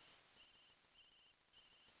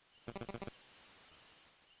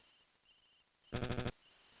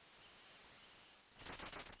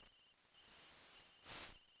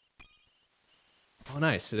 Oh,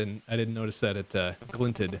 nice. I didn't notice that it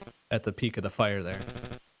glinted at the peak of the fire there.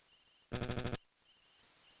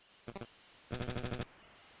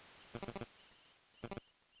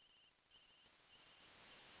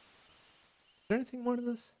 Is there anything more to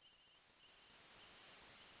this?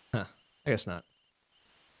 Huh. I guess not.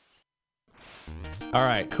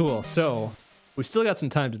 Alright, cool. So, we've still got some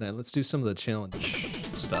time tonight. Let's do some of the challenge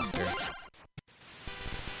stuff here.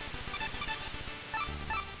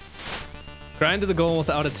 Grind to the goal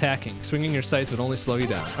without attacking. Swinging your scythe would only slow you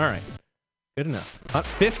down. Alright. Good enough.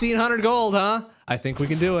 1,500 gold, huh? I think we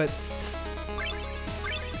can do it.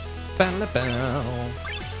 And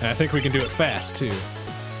I think we can do it fast, too.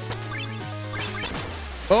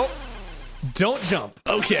 Oh! Don't jump.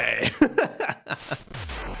 Okay.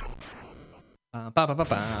 I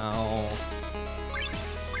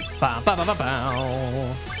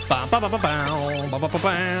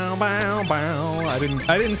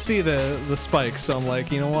didn't see the spike, so I'm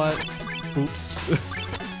like, you know what? Oops.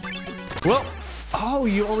 Well, oh,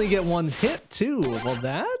 you only get one hit too. Well,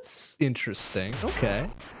 that's interesting. Okay.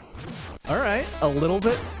 All right, a little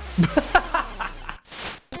bit.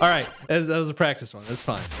 All right, that was a practice one. That's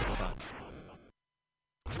fine.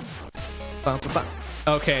 That's fine.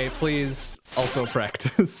 Okay, please also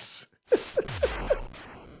practice.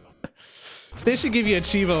 They should give you a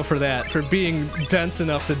Chivo for that, for being dense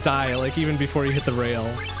enough to die, like even before you hit the rail.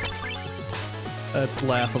 That's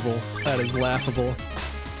laughable. That is laughable.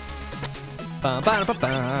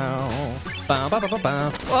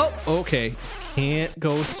 Oh, okay. Can't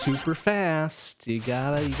go super fast. You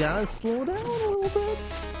gotta slow down a little bit.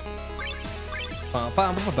 Alright,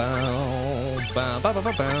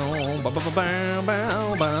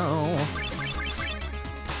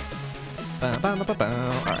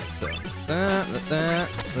 so yeah,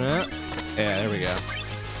 there we go.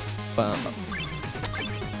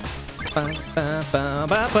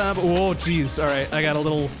 Whoa, jeez. Alright, I got a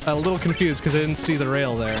little confused because I didn't see the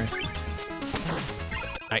rail there.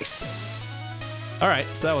 Nice. Alright,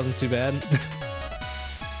 so that wasn't too bad.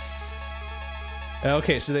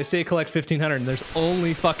 Okay, so they say collect 1,500, and there's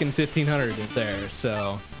only fucking 1,500 there,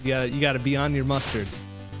 so you gotta be on your mustard.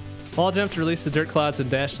 Wall jump to release the dirt clouds and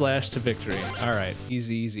dash slash to victory. Alright,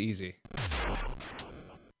 easy, easy, easy.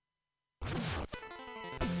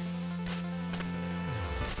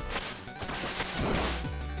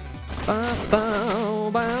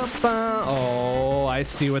 Oh, I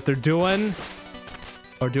see what they're doing.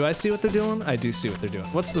 Or do I see what they're doing? I do see what they're doing.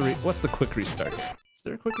 What's the quick restart here? Is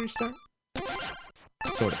there a quick restart?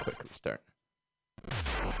 Sort of quick restart.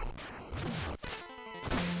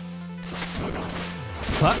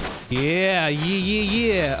 What? Yeah.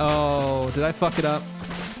 Oh, did I fuck it up?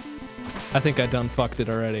 I think I done fucked it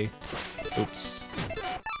already. Oops.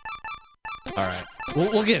 All right.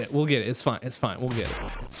 We'll get it. We'll get it. It's fine. It's fine. We'll get it.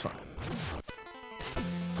 It's fine.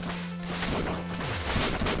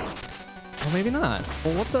 Well, maybe not.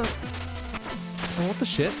 Well, what the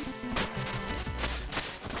shit?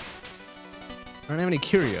 I don't have any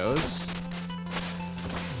curios.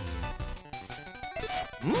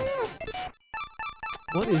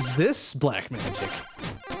 What is this black magic?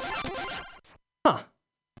 Huh.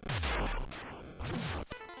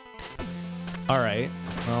 Alright.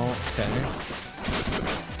 Well, okay.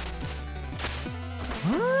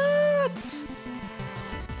 What?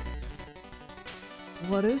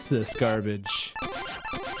 What is this garbage?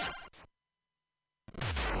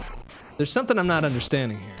 There's something I'm not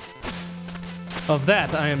understanding here. Of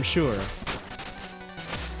that, I am sure.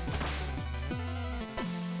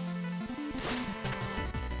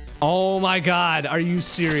 Oh my god, are you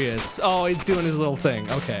serious? Oh, he's doing his little thing.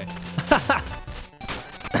 Okay.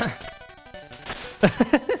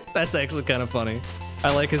 That's actually kind of funny.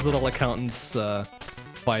 I like his little accountant's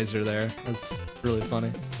visor there. That's really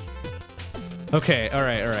funny. Okay,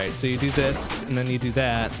 alright, alright. So you do this, and then you do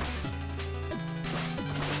that.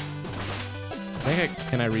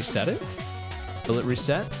 Can I reset it? Will it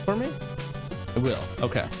reset for me? It will.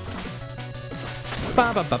 Okay.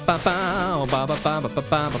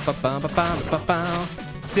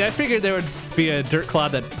 See, I figured there would be a dirt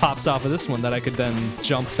clod that pops off of this one that I could then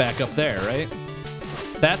jump back up there, right?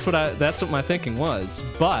 That's what my thinking was.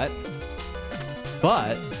 But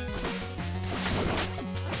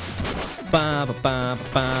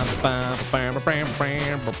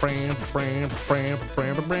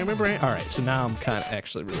all right, so now I'm kind of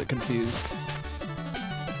actually really confused.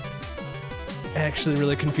 Actually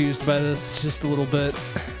really confused by this just a little bit.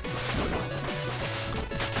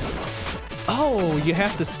 Oh, you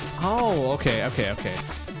have to... Oh, okay.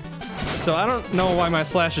 So I don't know why my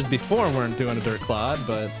slashes before weren't doing a dirt clod,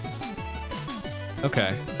 but...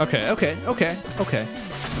 Okay.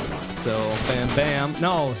 So, bam, bam.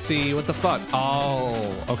 No, see, what the fuck?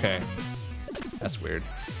 Oh, okay. That's weird.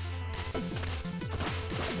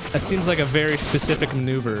 That seems like a very specific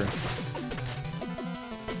maneuver.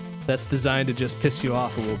 That's designed to just piss you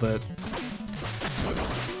off a little bit.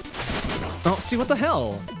 Oh, see, what the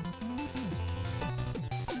hell?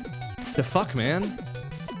 The fuck, man?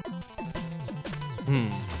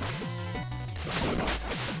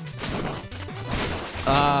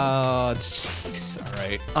 Oh, jeez.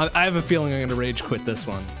 Alright. I have a feeling I'm gonna rage quit this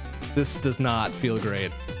one. This does not feel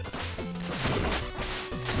great.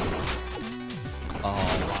 Oh,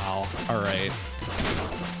 wow. Alright.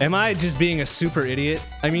 Am I just being a super idiot?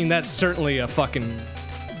 I mean, that's certainly a fucking...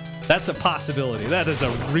 That's a possibility. That is a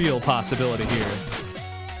real possibility here.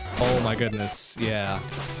 Oh my goodness. Yeah.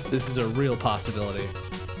 This is a real possibility.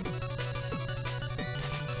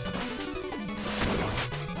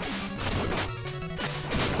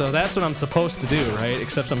 So that's what I'm supposed to do, right?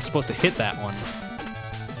 Except I'm supposed to hit that one.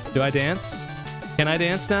 Do I dance? Can I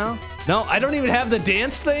dance now? No, I don't even have the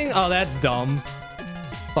dance thing? Oh, that's dumb.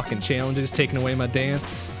 Fucking challenges taking away my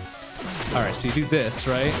dance. Alright, so you do this,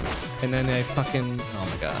 right? And then I fucking... Oh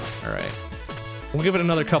my god. Alright. We'll give it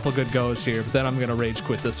another couple good goes here, but then I'm gonna rage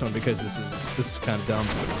quit this one because this is kind of dumb.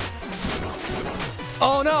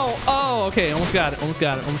 Oh no! Oh, okay, almost got it.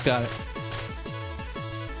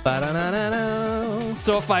 Ba-da-na-na-na.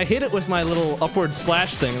 So if I hit it with my little upward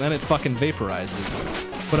slash thing, then it fucking vaporizes.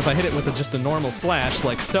 But if I hit it with just a normal slash,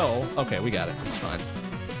 like so... Okay, we got it. It's fine.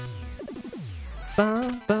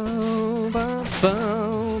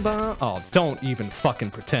 Oh, don't even fucking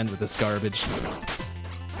pretend with this garbage.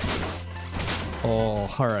 Oh,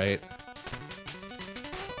 alright.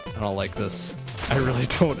 I don't like this. I really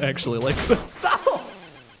don't actually like this. No!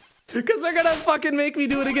 Because they're gonna fucking make me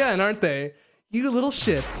do it again, aren't they? You little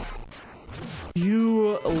shits.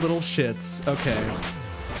 You little shits. Okay.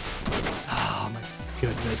 Oh my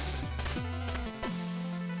goodness.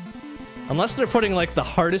 Unless they're putting like the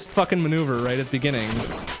hardest fucking maneuver right at the beginning.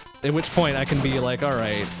 At which point I can be like,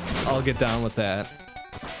 alright, I'll get down with that.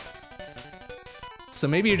 So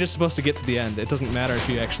maybe you're just supposed to get to the end. It doesn't matter if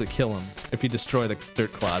you actually kill him. If you destroy the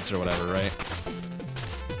dirt clods or whatever, right?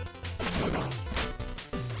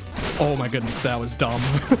 Oh my goodness, that was dumb.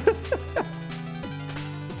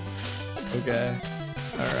 Okay.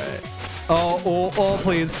 Alright. Oh,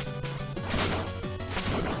 please.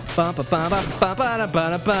 Fuck.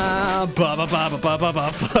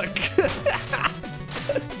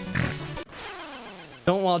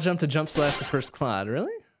 Don't wall jump to jump slash the first clod.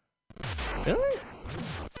 Really? Really?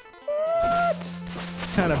 What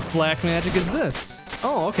kind of black magic is this?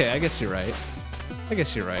 Oh, okay, I guess you're right.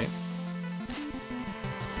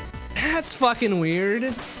 That's fucking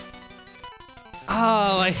weird.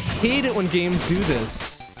 Oh, I hate it when games do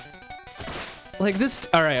this. Like this...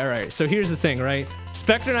 Alright. So here's the thing, right?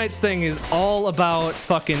 Specter Knight's thing is all about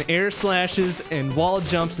fucking air slashes and wall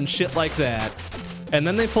jumps and shit like that. And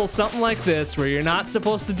then they pull something like this where you're not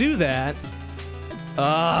supposed to do that.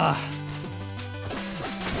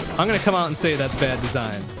 I'm gonna come out and say that's bad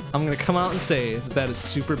design. I'm gonna come out and say that that is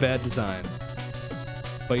super bad design.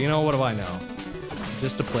 But you know, what do I know?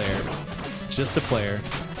 Just a player. Just a player.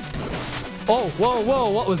 Oh, whoa, whoa,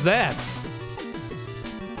 what was that?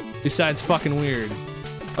 Besides fucking weird.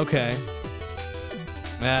 Okay.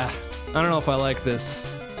 Ah, I don't know if I like this.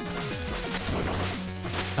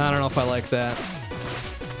 I don't know if I like that.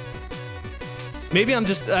 Maybe I'm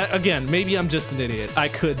just, again, maybe I'm just an idiot. I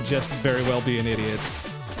could just very well be an idiot.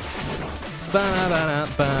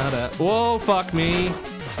 Whoa, fuck me.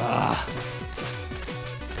 Ah.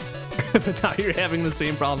 But now you're having the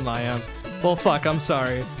same problem I am. Well, fuck, I'm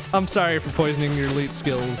sorry. I'm sorry for poisoning your elite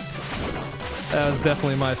skills. That was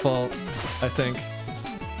definitely my fault, I think.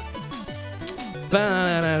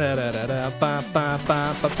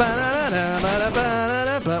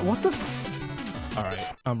 What the f—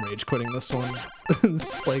 Alright, I'm rage quitting this one.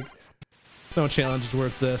 It's like, no challenge is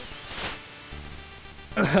worth this.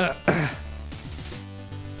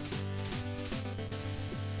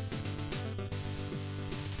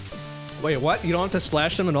 Wait, what? You don't have to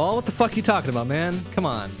slash them at all? What the fuck are you talking about, man? Come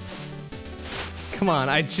on. Come on,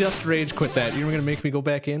 I just rage quit that. You're gonna make me go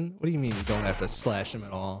back in? What do you mean you don't have to slash them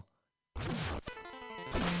at all?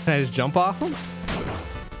 Can I just jump off them?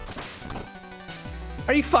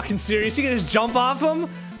 Are you fucking serious? You can just jump off them?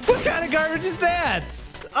 What kind of garbage is that?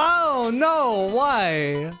 Oh no,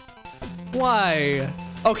 why? Why?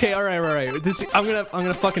 Okay, alright. This, I'm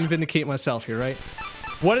gonna fucking vindicate myself here, right?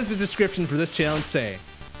 What does the description for this challenge say?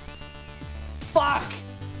 Fuck!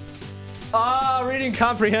 Ah, reading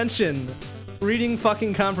comprehension. Reading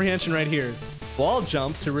fucking comprehension right here. Wall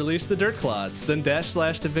jump to release the dirt clods, then dash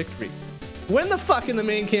slash to victory. When the fuck in the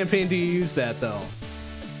main campaign do you use that, though?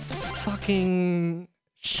 Fucking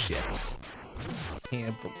shit.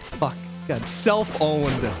 Can't fuck. God,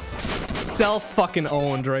 self-owned.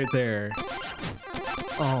 Self-fucking-owned right there.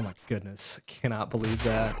 Oh my goodness. I cannot believe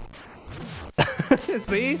that.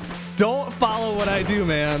 See? Don't follow what I do,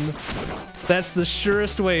 man. That's the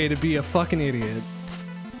surest way to be a fucking idiot.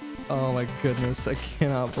 Oh my goodness. I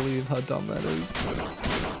cannot believe how dumb that is.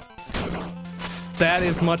 That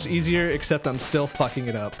is much easier, except I'm still fucking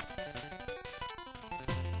it up.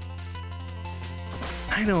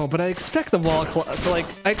 I know, but I expect the wall, like,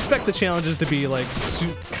 I expect the challenges to be, like,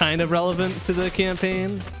 kind of relevant to the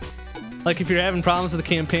campaign. Like, if you're having problems with the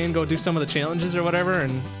campaign, go do some of the challenges or whatever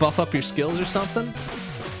and buff up your skills or something.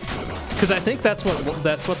 Because I think that's what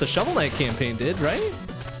the Shovel Knight campaign did, right?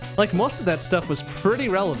 Like, most of that stuff was pretty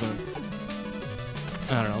relevant.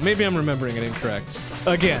 I don't know, maybe I'm remembering it incorrect.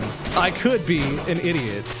 Again, I could be an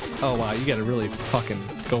idiot. Oh wow, you gotta really fucking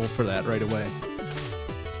go for that right away.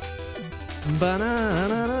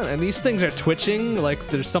 And these things are twitching, like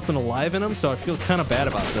there's something alive in them, so I feel kind of bad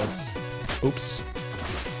about this. Oops.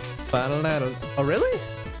 Oh really?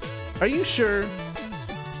 Are you sure?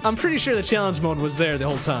 I'm pretty sure the challenge mode was there the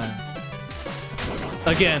whole time.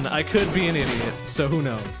 Again, I could be an idiot, so who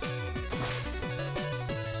knows?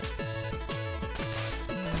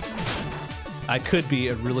 I could be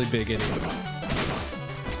a really big idiot.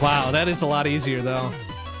 Wow, that is a lot easier though.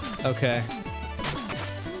 Okay.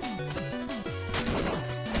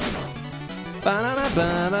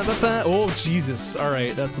 Oh Jesus! All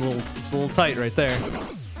right, it's a little tight right there.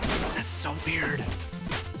 That's so weird.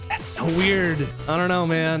 That's so weird. I don't know,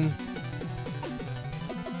 man.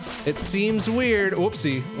 It seems weird.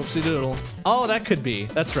 Whoopsie, whoopsie doodle. Oh, that could be.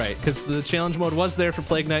 That's right, because the challenge mode was there for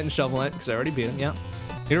Plague Knight and Shovel Knight, because I already beat him. Yeah,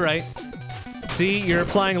 you're right. See, you're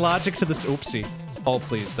applying logic to this. Oopsie. Oh,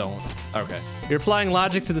 please don't. Okay. You're applying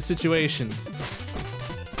logic to the situation.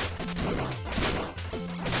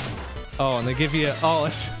 Oh, and they give you. Oh,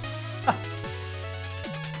 it's.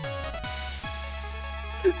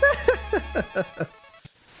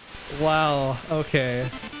 Wow. Okay.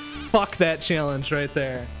 Fuck that challenge right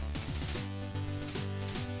there.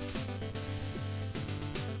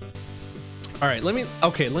 All right. Let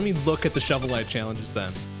me look at the Shovel Knight challenges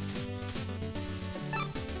then.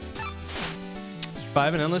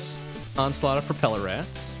 Survive an endless onslaught of propeller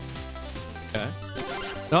rats. Okay.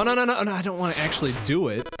 No, I don't want to actually do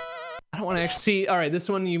it. I don't want to actually see. All right, this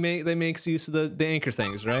one they makes use of the anchor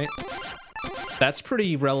things, right? That's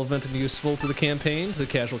pretty relevant and useful to the campaign, to the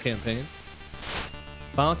casual campaign.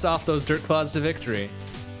 Bounce off those dirt clods to victory.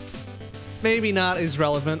 Maybe not as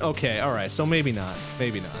relevant. Okay, all right, so maybe not.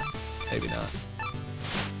 Maybe not. Maybe not.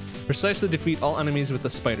 Precisely defeat all enemies with the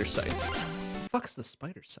spider sight. Fuck's the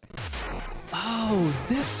spider sight? Oh,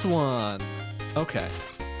 this one. Okay.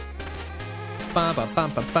 All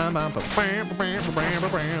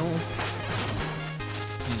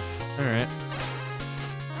right.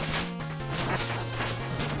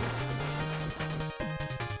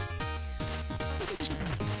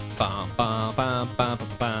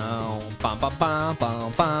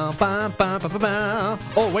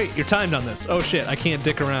 Oh wait, you're timed on this. Oh shit, I can't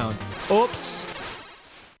dick around. Oops.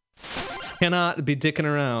 Cannot be dicking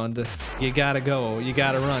around. You gotta go. You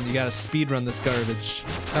gotta run. You gotta speed run this garbage.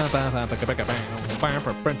 Did I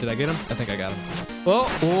get him? I think I got him.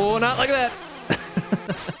 Oh, oh, not like that.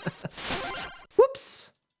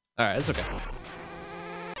 Whoops. All right, it's okay.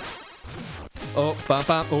 Oh, bop,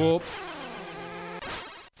 bop, oh.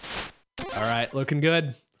 All right, looking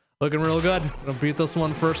good. Looking real good. Gonna beat this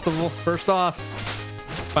one first off.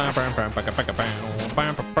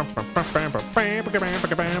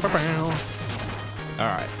 All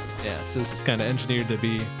right. Yeah, so this is kind of engineered to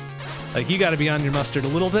be like you got to be on your mustard a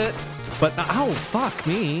little bit, but oh fuck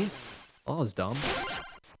me. Oh, that was dumb.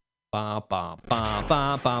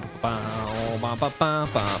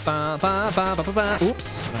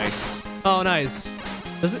 Oops. Nice. Oh, nice.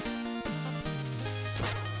 Does it?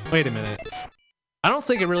 Wait a minute. I don't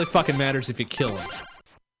think it really fucking matters if you kill him.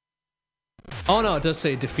 Oh no, it does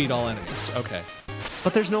say defeat all enemies. Okay.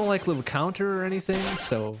 But there's no like little counter or anything,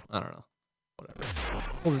 so I don't know. Whatever.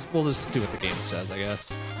 We'll just do what the game says, I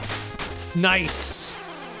guess. Nice.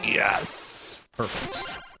 Yes. Perfect.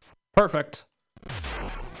 Perfect.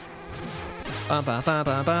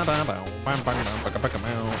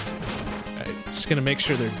 Alright, just gonna make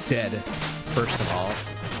sure they're dead, first of all.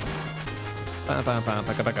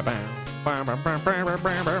 What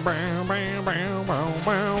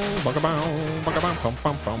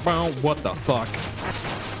the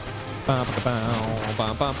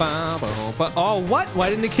fuck? Oh, what? Why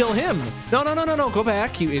didn't it kill him? No, no, no, no, no. Go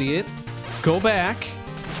back, you idiot. Go back.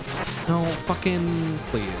 No, fucking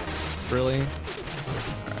please. Really?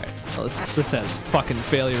 Alright. Well, this has fucking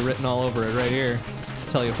failure written all over it right here.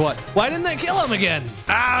 I'll tell you what. Why didn't that kill him again?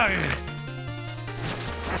 Ah!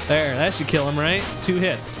 There, that should kill him, right? 2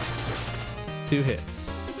 hits. 2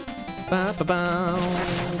 hits. Ba ba bow,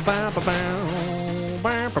 ba ba bow,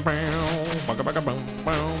 ba ba bow, ba ba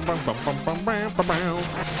bow,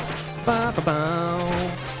 ba ba bow.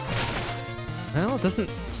 Well, it doesn't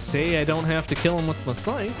say I don't have to kill him with my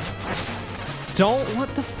scythe. Don't, what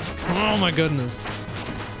the f— oh my goodness.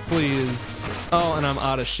 Please. Oh, and I'm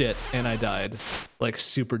out of shit, and I died. Like,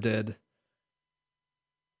 super dead.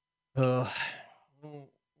 Ugh.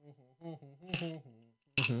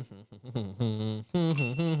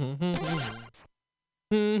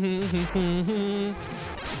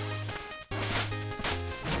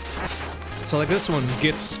 So like this one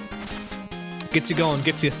gets you going,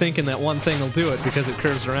 gets you thinking that one thing will do it because it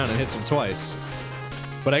curves around and hits him twice.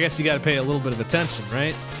 But I guess you gotta pay a little bit of attention,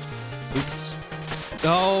 right? Oops.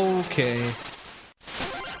 Okay.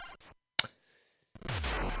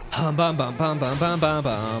 Bum bum bum bum bum bum bum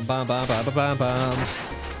bum bum bum bum bum bum.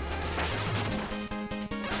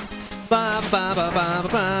 Ba ba ba ba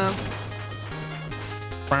ba.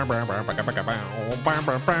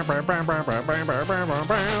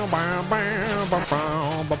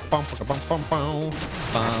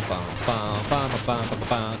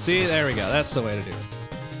 See, there we go. That's the way to do it.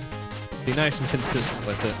 Be nice and consistent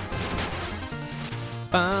with it.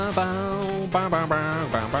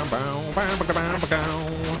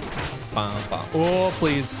 Oh,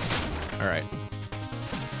 please. All right.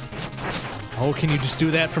 Oh, can you just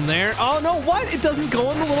do that from there? Oh, no, what? It doesn't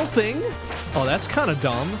go in the little thing? Oh, that's kind of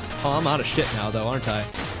dumb. Oh, I'm out of shit now, though, aren't I?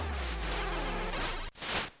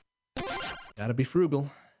 Gotta be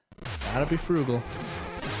frugal. Gotta be frugal.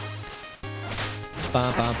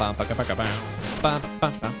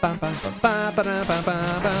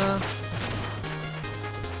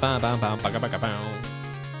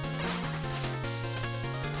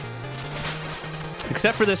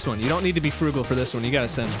 Except for this one. You don't need to be frugal for this one. You gotta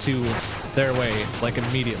send 2 their way, like,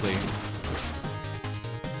 immediately.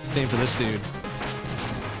 Same for this dude.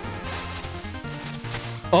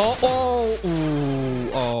 Oh, oh, ooh,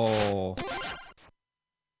 oh.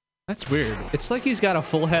 That's weird. It's like he's got a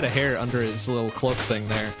full head of hair under his little cloak thing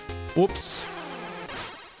there. Whoops.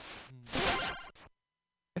 I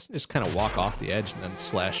guess I just kind of walk off the edge and then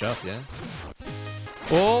slash up, yeah?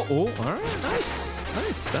 Oh, oh, alright, nice.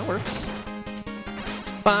 Nice, that works.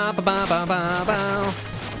 Ba ba ba ba ba ba.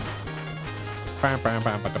 Ba ba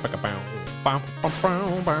ba ba ba ba ba. Ba ba ba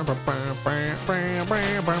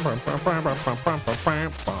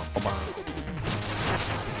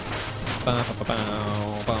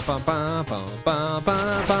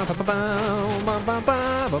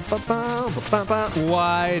ba ba ba.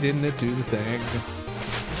 Why didn't it do the thing?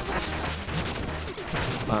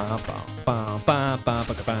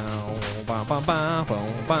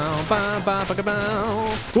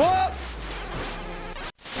 What?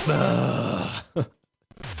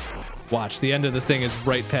 Watch, the end of the thing is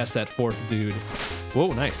right past that fourth dude.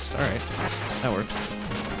 Whoa, nice. All right, that works.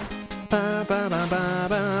 Ba, ba, ba, ba,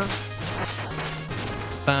 ba.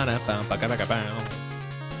 Ba, da, ba, ba, ba, ba, ba.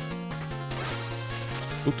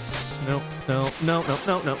 Oops. No, no, no, no,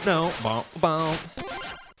 no, no, no. Bow, bow.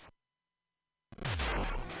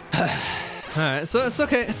 Alright, so it's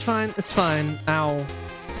okay. It's fine. It's fine. Ow.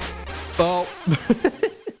 Oh.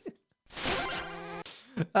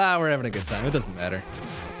 We're having a good time. It doesn't matter.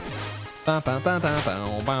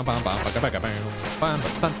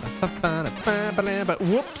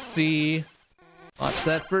 Whoopsie. Watch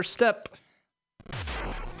that first step.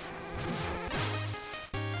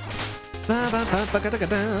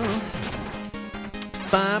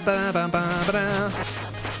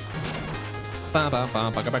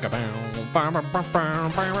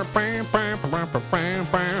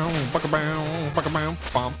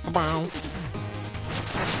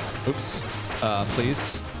 Oops.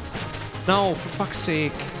 Please. No, for fuck's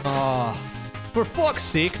sake. Oh, for fuck's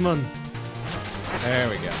sake, man. There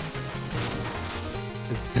we go.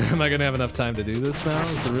 Am I gonna have enough time to do this now?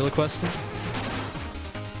 Is the real question.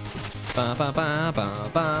 Ba ba ba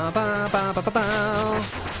ba ba ba ba ba ba.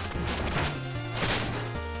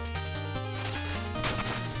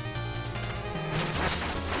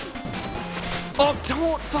 Oh,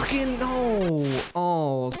 don't fucking no!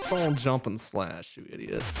 Oh, don't jump and slash, you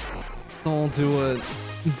idiot. Don't do it.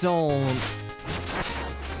 Don't.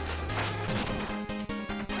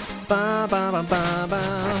 Ba ba ba ba ba.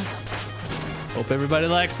 Hope everybody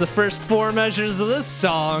likes the first 4 measures of this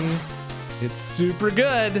song. It's super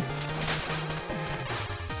good.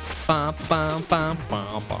 Ba ba ba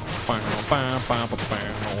ba ba ba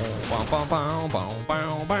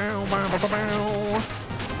ba ba ba ba.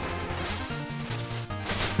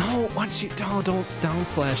 No, why don't you don't down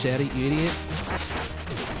slash at it, you idiot.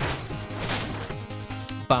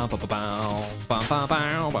 Bow, bow, bow, bow, bow,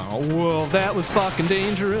 bow, bow. Whoa, that was fucking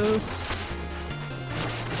dangerous.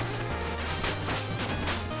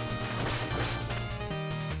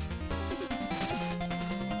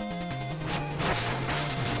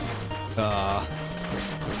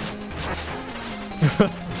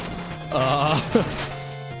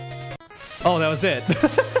 Oh, that was it.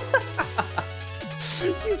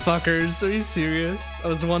 You fuckers, are you serious? I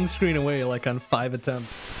was 1 screen away, like on 5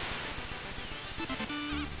 attempts.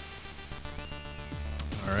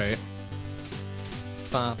 Alright.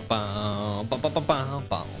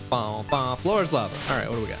 Floor's lava. Alright,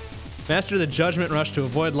 what do we got? Master the judgment rush to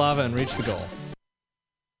avoid lava and reach the goal.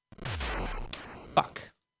 Fuck.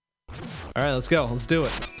 Alright, let's go. Let's do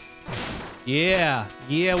it. Yeah.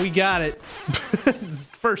 Yeah, we got it.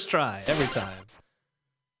 First try, every time.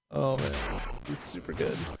 Oh man, this is super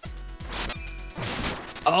good.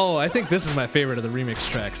 Oh, I think this is my favorite of the remix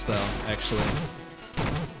tracks though, actually.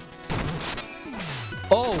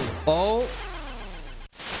 Oh!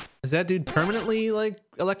 Is that dude permanently, like,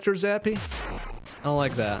 electro-zappy? I don't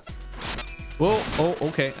like that. Whoa, oh,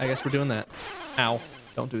 okay, I guess we're doing that. Ow,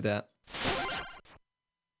 don't do that.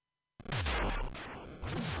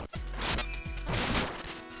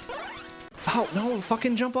 Oh, no,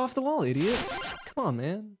 fucking jump off the wall, idiot. Come on,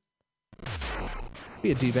 man.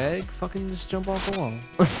 Be a D-bag, fucking just jump off the wall.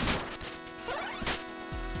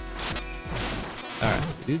 Alright,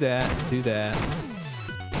 so do that.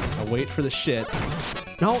 I'll wait for the shit.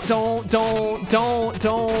 No, don't. I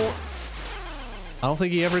don't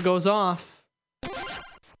think he ever goes off.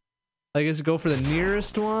 I guess go for the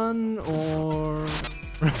nearest one, or...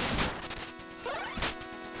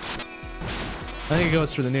 I think it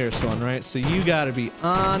goes for the nearest one, right? So you gotta be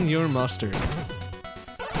on your mustard.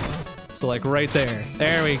 So like right there.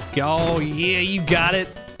 There we go. Yeah, you got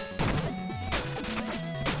it.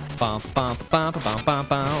 Bum bum bum bum bum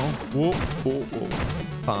bum. Whoa, whoa, whoa.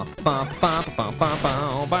 Bum bum bum bum bum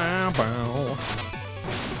bum bum bum.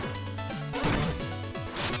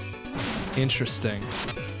 Interesting.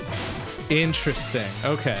 Interesting.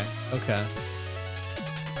 Okay. Okay.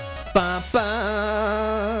 Bum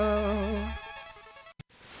bum.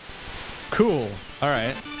 Cool. All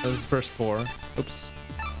right. That was the first 4. Oops.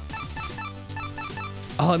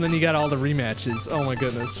 Oh, and then you got all the rematches. Oh my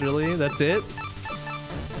goodness, really? That's it?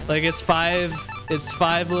 Like it's 5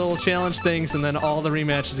 little challenge things and then all the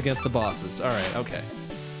rematches against the bosses. All right, okay.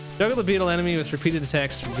 Juggle the beetle enemy with repeated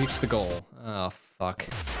attacks to reach the goal. Oh, fuck.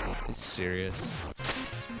 He's serious.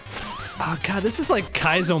 Oh god, this is like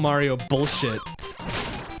Kaizo Mario bullshit.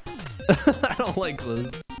 I don't like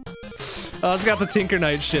this. Oh, it's got the Tinker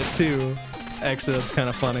Knight shit too. Actually, that's kind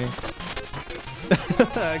of funny.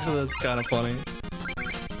 Actually, that's kind of funny.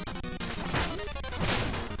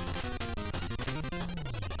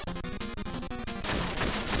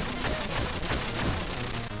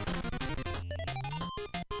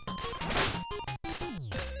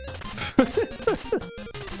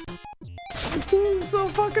 This is so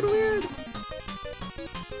fucking weird.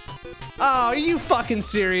 Oh, are you fucking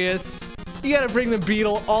serious? You gotta bring the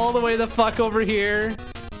beetle all the way the fuck over here?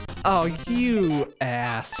 Oh, you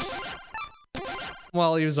ass.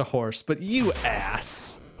 Well, he was a horse, but you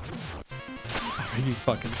ass. Are you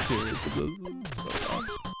fucking serious? This is so wrong.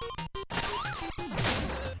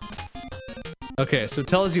 Okay, so it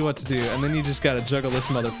tells you what to do, and then you just gotta juggle this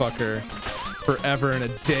motherfucker forever and a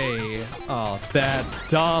day. Oh, that's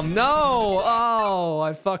dumb. No! Oh,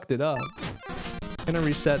 I fucked it up. Can I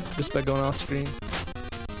reset just by going off screen?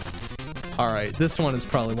 Alright, this one is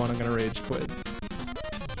probably one I'm gonna rage quit.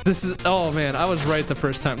 This is, oh man, I was right the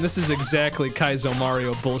first time. This is exactly Kaizo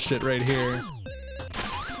Mario bullshit right here.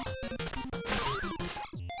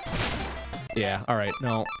 Yeah, alright,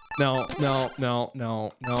 no. No, no, no,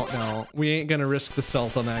 no, no, no. We ain't gonna risk the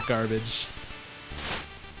salt on that garbage.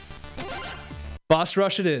 Boss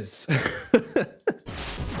rush it is.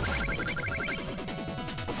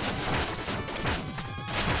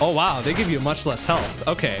 Oh wow, they give you much less health.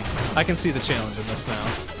 Okay, I can see the challenge in this now.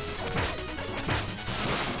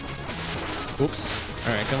 Oops.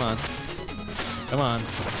 Alright, come on. Come on.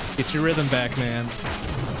 Get your rhythm back, man.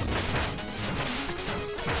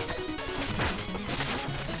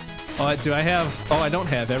 Oh, do I have... Oh, I don't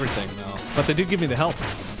have everything, though. But they do give me the health.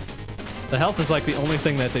 The health is like the only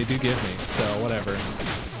thing that they do give me, so whatever.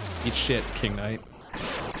 Eat shit, King Knight.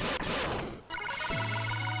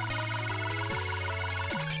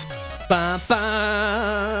 Ba ba.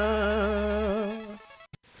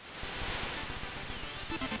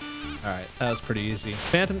 Alright, that was pretty easy.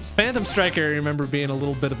 Phantom Striker, I remember being a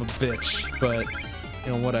little bit of a bitch, but,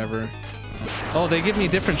 you know, whatever. Oh, they give me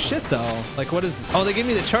different shit, though. Like, what is... Oh, they give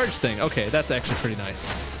me the charge thing. Okay, that's actually pretty nice.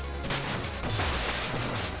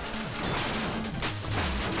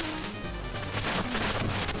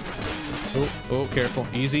 Oh, oh, careful.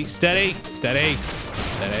 Easy. Steady. Steady.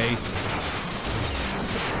 Steady.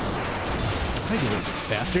 Hi, you little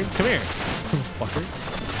bastard. Come here. Fucker.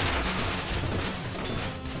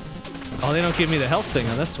 Oh, they don't give me the health thing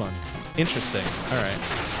on this one. Interesting. Alright.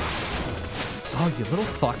 Oh, you little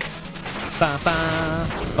fuck. Ba ba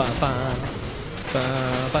ba ba ba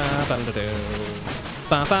ba ba da do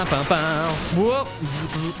ba ba ba ba. Whoop!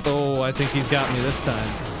 Oh, I think he's got me this time.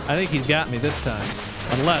 I think he's got me this time.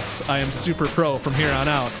 Unless I am super pro from here on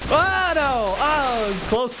out. Oh no! Oh, it was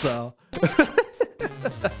close though.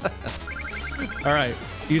 All right,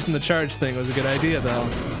 using the charge thing was a good idea though.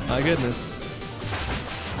 My goodness.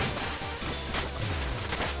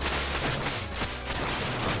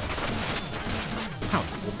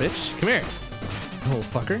 Bitch, come here, little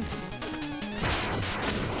fucker.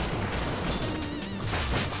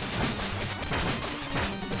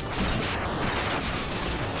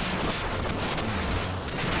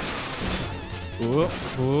 Whoop,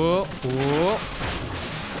 whoop, whoop.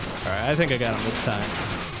 Alright, I think I got him this time.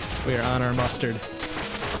 We are on our mustard.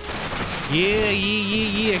 Yeah, yeah,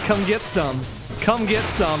 yeah, yeah, come get some. Come get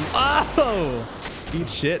some. Oh! Eat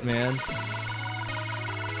shit, man.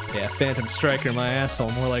 Yeah, Phantom Striker, my asshole.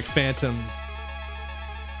 More like Phantom.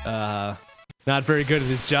 Not very good at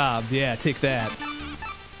his job. Yeah, take that.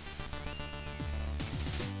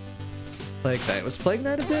 Plague Knight. Was Plague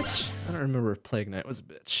Knight a bitch? I don't remember if Plague Knight was a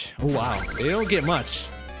bitch. Oh, wow. They don't get much.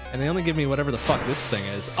 And they only give me whatever the fuck this thing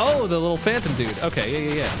is. Oh, the little Phantom dude. Okay, yeah,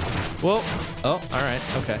 yeah, yeah. Whoa. Oh, alright.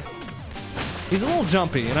 Okay. He's a little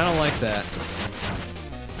jumpy, and I don't like that.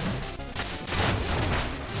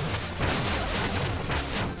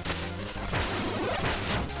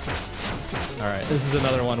 Alright, this is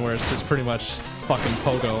another one where it's just pretty much fucking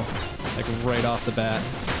pogo, like right off the bat.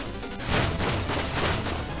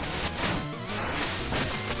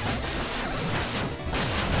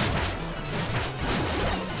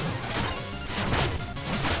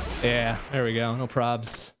 Yeah, there we go, no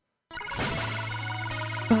probs.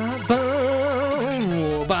 Alright,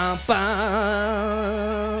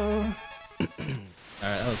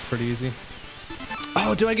 that was pretty easy.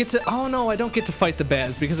 Oh, do I get to... Oh, no, I don't get to fight the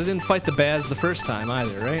Baz because I didn't fight the Baz the first time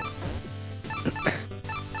either, right?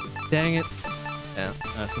 Dang it. Yeah,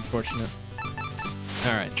 that's unfortunate.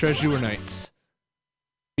 Alright, Treasure Knights.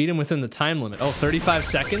 Beat him within the time limit. Oh, 35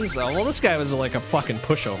 seconds? Oh, well, this guy was like a fucking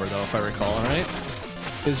pushover, though, if I recall, alright?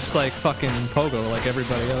 He was just like fucking pogo like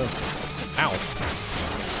everybody else. Ow.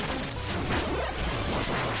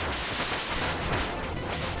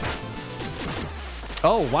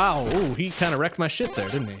 Oh, wow. Ooh, he kind of wrecked my shit there,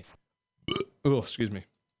 didn't he? Oh, excuse me.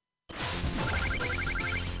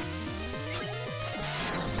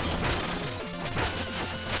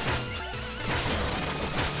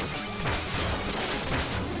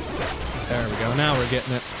 There we go. Now we're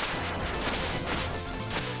getting it.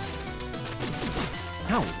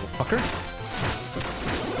 Ow, little fucker.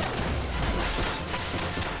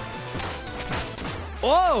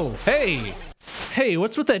 Whoa! Hey! Hey,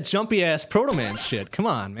 what's with that jumpy ass Proto Man shit? Come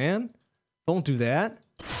on, man. Don't do that.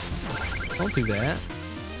 Don't do that.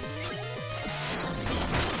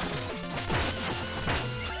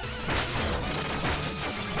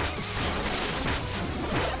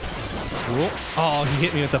 Oh, he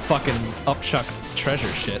hit me with the fucking upchuck treasure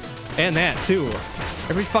shit. And that, too.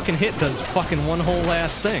 Every fucking hit does fucking one whole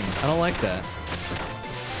last thing. I don't like that.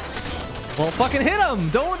 Well, fucking hit him!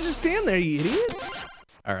 Don't just stand there, you idiot!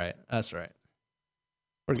 Alright, that's right.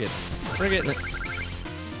 We're getting it.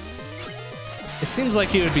 It seems like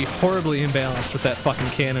he would be horribly imbalanced with that fucking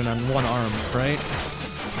cannon on one arm, right?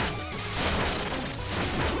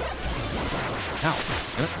 Ow.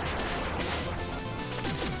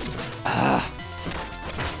 Ah.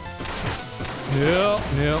 No,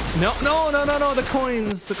 the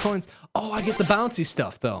coins. Oh, I get the bouncy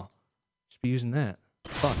stuff, though. Should be using that.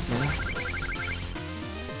 Fuck, man.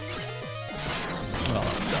 Well,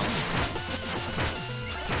 that's dumb.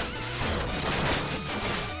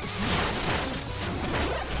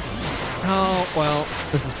 Oh, well,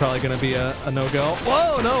 this is probably gonna be a no-go.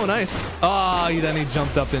 Whoa, no, nice. Ah, oh, then he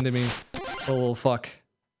jumped up into me. Oh, little fuck.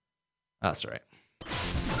 That's right.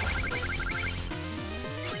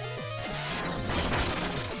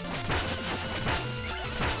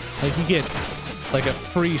 Like, you get, like, a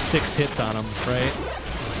free 6 hits on him, right?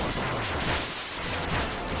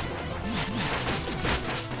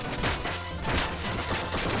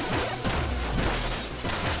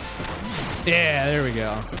 Yeah, there we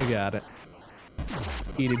go. We got it.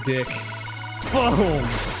 Eat a dick. Boom!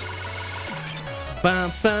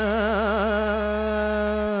 Bum, bum.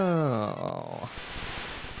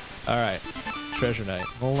 Alright. Treasure Knight.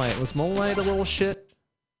 Mole Knight. Was Mole Knight a little shit?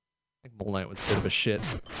 I think Mole Knight was a bit of a shit.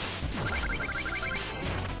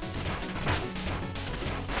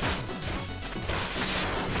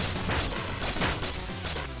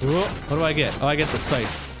 Whoa, what do I get? Oh, I get the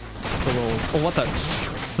scythe. The little... Oh, what the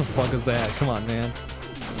fuck is that? Come on, man.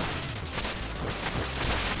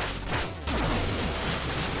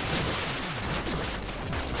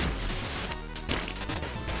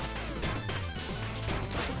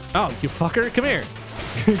 Oh, you fucker. Come here.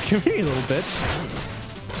 Come here, you little bitch.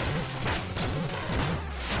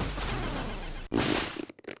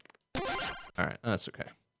 Alright, that's okay.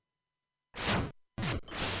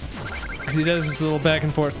 He does this little back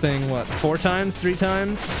and forth thing, what, 4 times? 3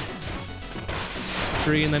 times?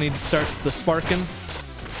 3, and then he starts the sparking,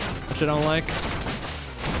 which I don't like.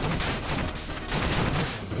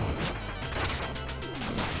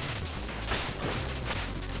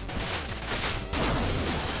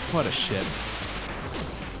 What a shit.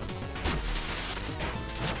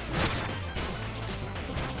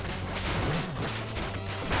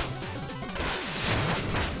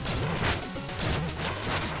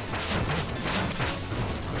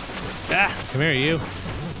 Ah, come here, you.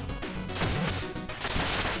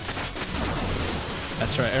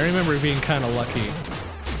 That's right. I remember being kind of lucky.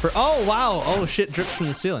 Oh, wow. Oh, shit drips from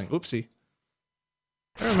the ceiling. Oopsie.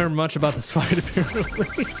 I don't remember much about this fight,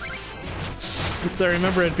 apparently. So I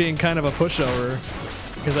remember it being kind of a pushover,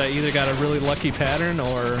 because I either got a really lucky pattern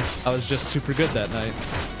or I was just super good that night.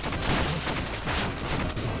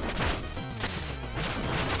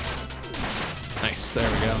 Nice, there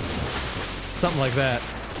we go. Something like that,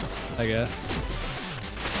 I guess.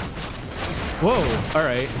 Whoa,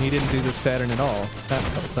 alright, he didn't do this pattern at all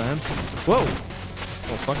past couple times. Whoa,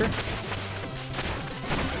 little fucker.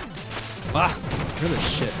 Ah, look at this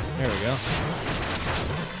shit. There we go.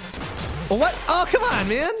 Oh, what? Oh, come on,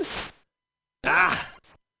 man! Ah!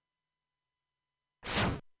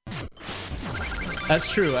 That's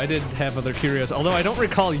true, I did have other curios, although I don't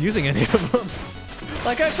recall using any of them.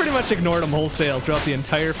 Like, I pretty much ignored them wholesale throughout the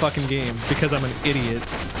entire fucking game, because I'm an idiot,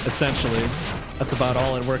 essentially. That's about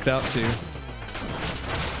all it worked out to.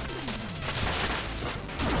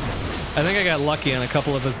 I think I got lucky on a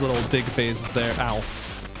couple of his little dig phases there. Ow.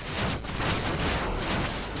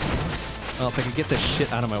 Oh, if I could get this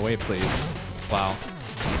shit out of my way, please. Wow.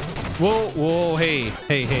 Whoa, whoa, hey.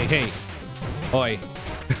 Hey, hey, hey. Oi.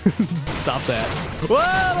 Stop that.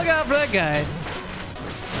 Whoa, look out for that guy.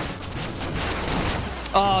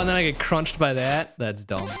 Oh, and then I get crunched by that? That's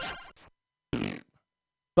dumb.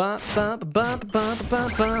 Ba, ba, ba, ba, ba, ba,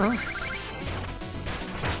 ba.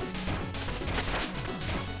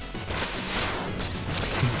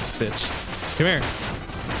 Bitch. Come here.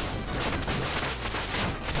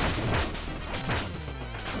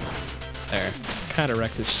 There. Kind of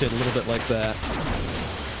wrecked this shit a little bit like that.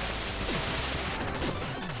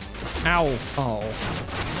 Ow. Oh.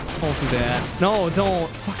 Don't do that. No, don't.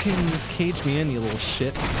 Fucking cage me in, you little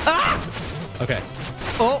shit. Ah! Okay.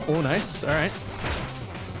 Oh, nice. All right.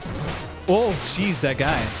 Oh, jeez, that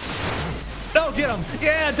guy. No, get him.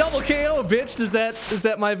 Yeah, double KO, bitch. Is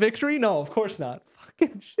that my victory? No, of course not.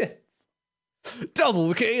 Fucking shit.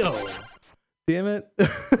 Double KO. Damn it.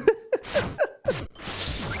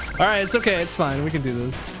 All right, it's okay. It's fine. We can do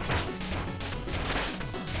this.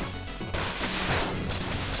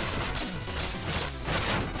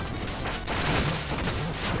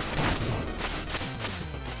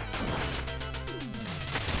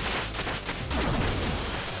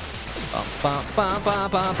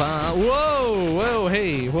 Whoa,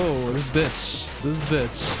 hey, whoa, this bitch.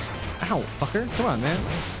 Ow, fucker, come on, man.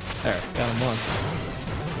 There, got him once.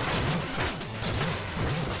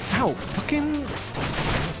 Ow, fucking.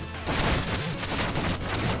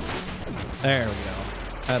 There we go.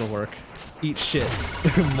 That'll work. Eat shit.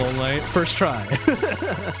 Moonlight, first try.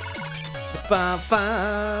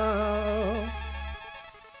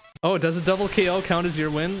 Oh, does a double KO count as your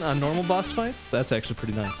win on normal boss fights? That's actually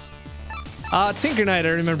pretty nice. Tinker Knight, I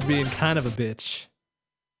remember being kind of a bitch.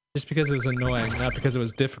 Just because it was annoying, not because it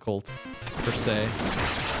was difficult, per se.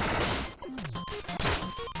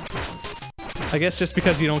 I guess just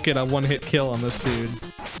because you don't get a one-hit kill on this dude.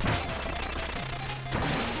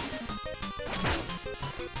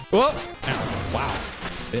 Whoa! Ow, wow.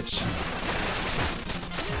 Bitch.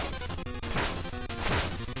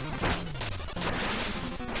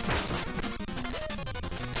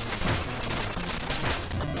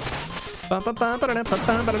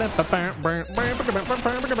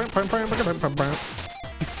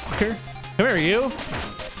 You fucker. Come here, you.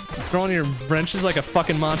 Throwing your wrenches like a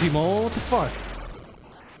fucking Monty Mole. What the fuck?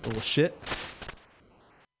 Little shit.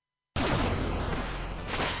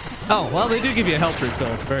 Oh, well, they do give you a health refill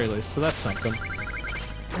at the very least, so that's something.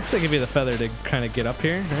 At least they give you the feather to kind of get up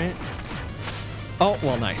here, right? Oh,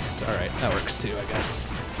 well, nice. Alright, that works too, I guess.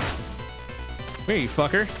 Here, you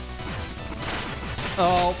fucker.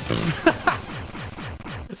 Oh.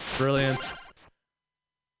 Brilliant.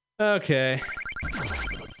 Okay.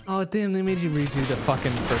 Oh, damn, they made you redo the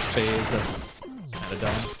fucking first phase. That's kinda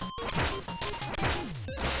dumb.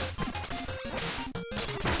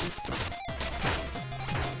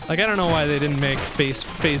 Like, I don't know why they didn't make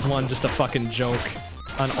phase 1 just a fucking joke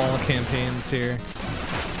on all campaigns here.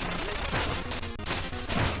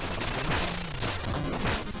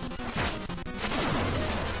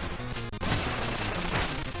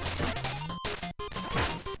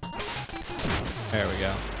 There we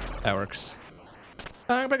go. That works.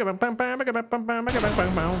 Oh,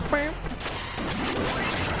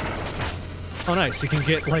 nice. You can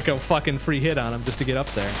get like a fucking free hit on him just to get up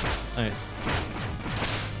there. Nice.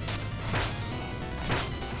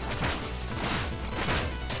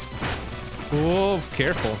 Whoa,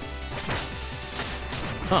 careful.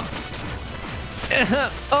 Huh.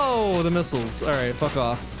 Oh, the missiles. Alright, fuck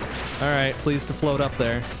off. Alright, please to float up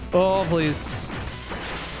there. Oh, please.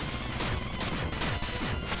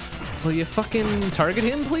 Will you fucking target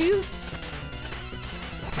him, please?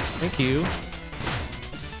 Thank you.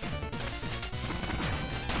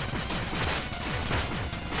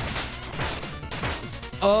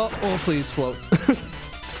 Oh, please float.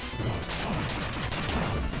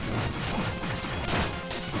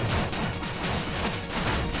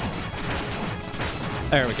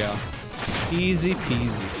 There we go. Easy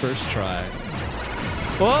peasy, first try.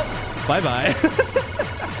 Well, bye-bye.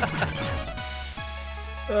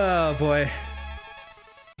 Oh boy.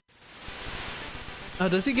 Oh,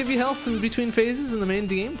 does he give you health in between phases in the main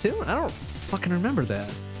game too? I don't fucking remember that.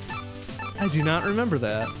 I do not remember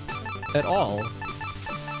that at all.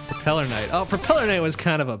 Propeller Knight. Oh, Propeller Knight was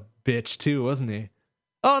kind of a bitch too, wasn't he?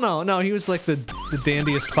 Oh no, he was like the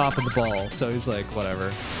dandiest pop of the ball, so he's like,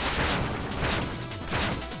 whatever.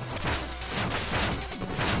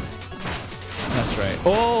 That's right.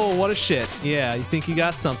 Oh, what a shit. Yeah, you think you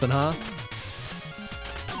got something, huh?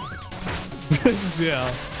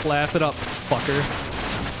 Yeah, laugh it up, fucker.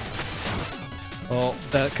 Oh,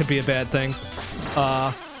 that could be a bad thing.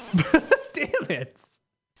 Damn it.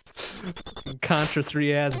 Contra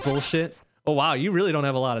 3 ass bullshit. Oh wow, you really don't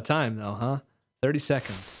have a lot of time though, huh? 30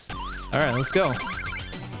 seconds. Alright, let's go.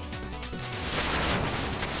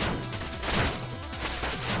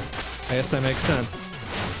 I guess that makes sense.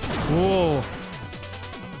 Whoa.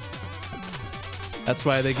 That's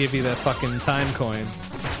why they give you that fucking time coin.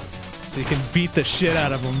 So you can beat the shit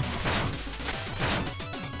out of them.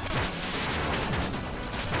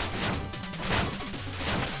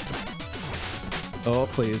 Oh,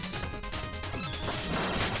 please.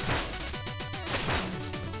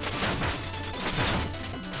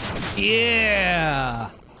 Yeah!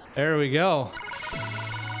 There we go.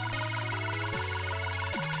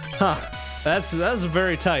 Huh. That's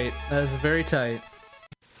very tight. That's very tight.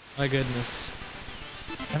 My goodness.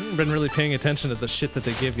 I haven't been really paying attention to the shit that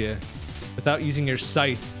they give you without using your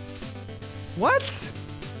scythe. What?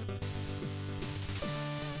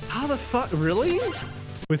 How the fuck? Really?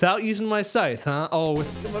 Without using my scythe, huh? Oh,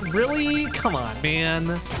 really? Come on, man.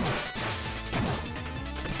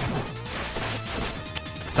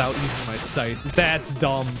 Without using my scythe. That's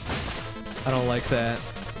dumb. I don't like that.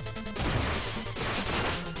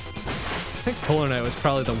 I think Polar Knight was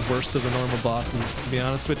probably the worst of the normal bosses, to be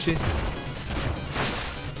honest with you.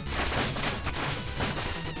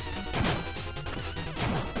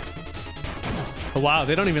 Oh, wow,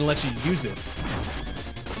 they don't even let you use it.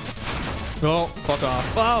 Oh, fuck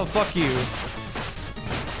off. Oh, fuck you.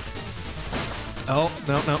 Oh,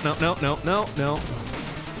 no.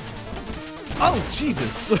 Oh,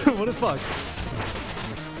 Jesus. What the fuck?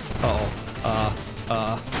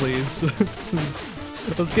 Uh-oh. Please.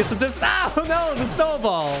 Let's get some oh, no, the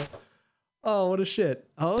snowball. Oh, what a shit.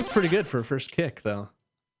 Oh, that's pretty good for a first kick, though.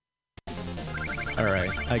 Alright,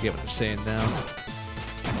 I get what you're saying now.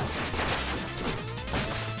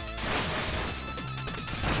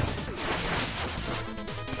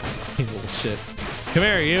 You little shit. Come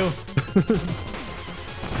here, you.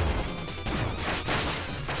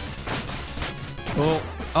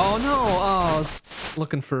 Oh no! Oh, I was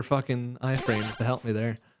looking for fucking iframes to help me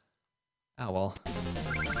there. Oh well.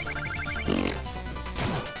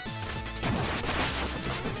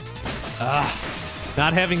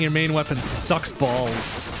 Not having your main weapon sucks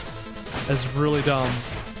balls. That's really dumb.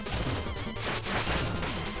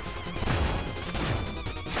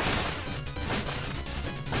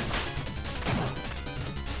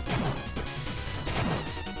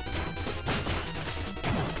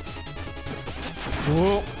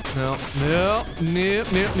 Whoa, no.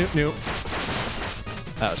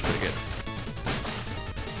 That was pretty good.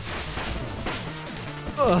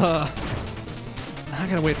 I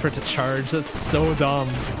gotta wait for it to charge. That's so dumb.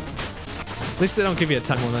 At least they don't give you a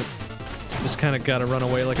time limit. Just kind of gotta run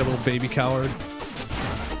away like a little baby coward.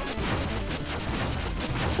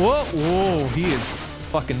 Whoa, he is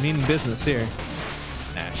fucking meaning business here.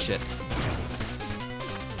 Ah, shit.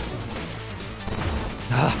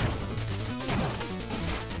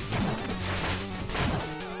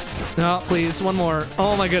 No, please, one more.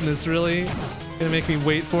 Oh my goodness, really? Gonna make me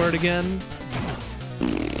wait for it again?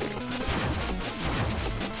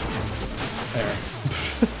 There.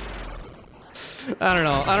 I don't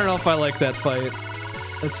know if I like that fight.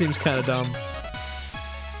 That seems kind of dumb.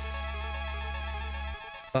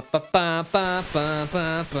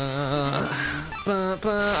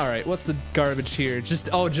 Alright, what's the garbage here? Just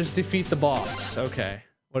defeat the boss. Okay.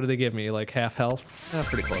 What do they give me? Like half health?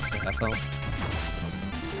 Pretty close to half health.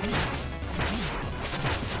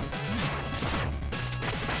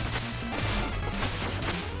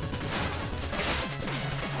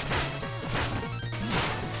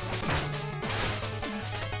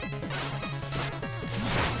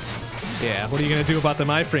 Yeah, what are you gonna do about the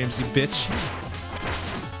iframes, you bitch?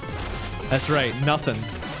 That's right, nothing.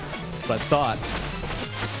 That's what I thought.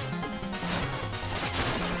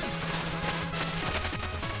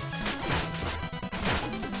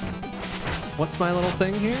 What's my little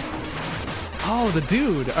thing here? Oh, the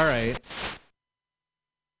dude. All right.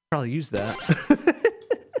 Probably use that.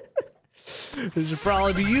 I should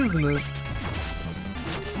probably be using it.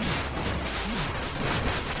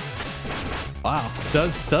 Wow,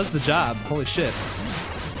 does the job. Holy shit.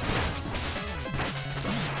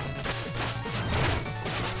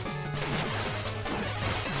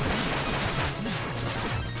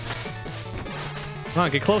 Come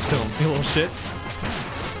on, get close to him, you little shit.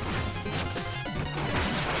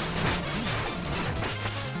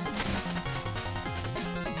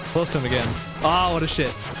 Close to him again. Oh, what a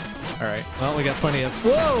shit. Alright, well, we got plenty of...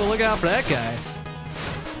 Whoa, look out for that guy.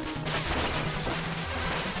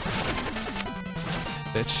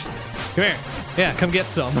 Bitch. Come here. Yeah, come get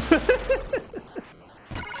some.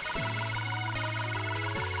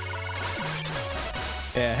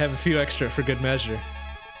 Yeah, have a few extra for good measure.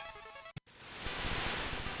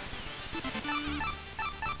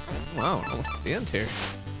 Wow, almost at the end here.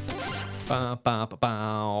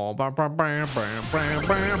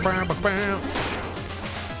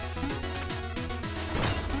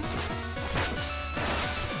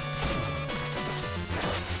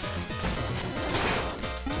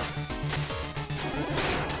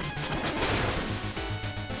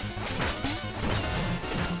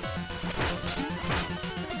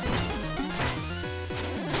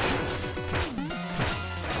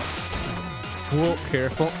 Whoa,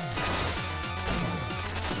 careful.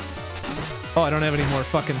 Oh, I don't have any more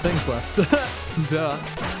fucking things left. Duh.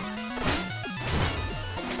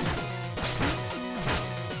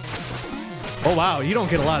 Oh wow, you don't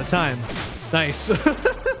get a lot of time. Nice.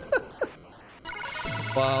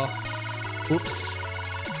 Wow. Oops.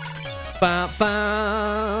 Ba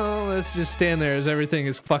 -ba. Let's just stand there as everything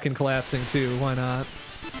is fucking collapsing too. Why not?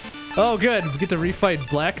 Oh good, we get to refight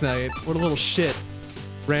Black Knight. What a little shit.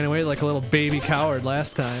 Ran away like a little baby coward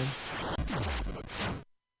last time.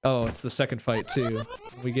 Oh, it's the second fight too.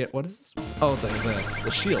 We get, what is this? Oh,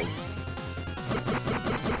 the shield.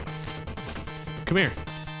 Come here.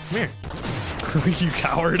 Come here. You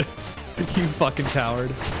coward. You fucking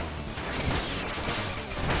coward.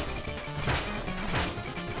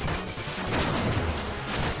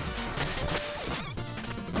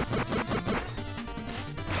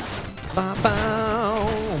 Bow,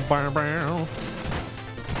 bow, bow, bow.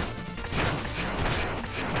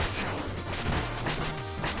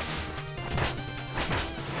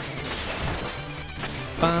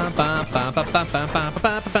 Ba ba ba ba ba ba ba ba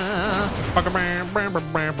ba ba.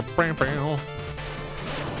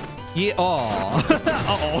 Yeah. Oh.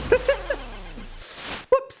 Uh-oh.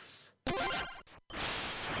 Whoops.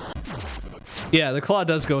 Yeah, the claw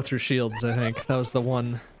does go through shields, I think. That was the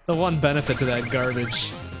one benefit to that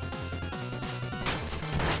garbage.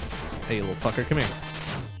 Hey, little fucker, come here.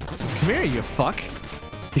 Come here, you fuck.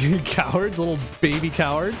 You coward, little baby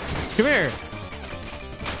coward. Come here.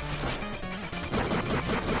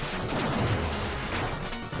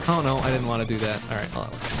 Oh no, I didn't want to do that. Alright, well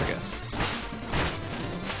that works, I guess.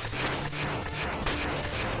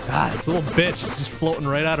 God, this little bitch is just floating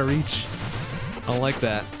right out of reach. I don't like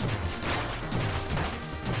that.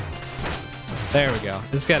 There we go.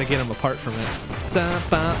 Just gotta get him apart from it.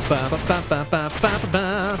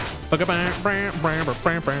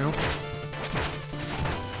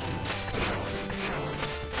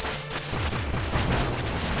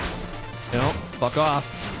 No, fuck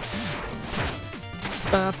off.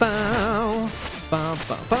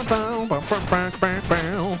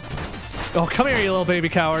 Oh, come here, you little baby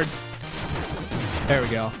coward. There we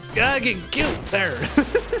go. Gotta get cute there.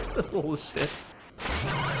 Little shit.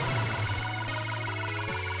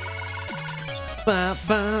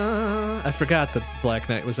 I forgot the Black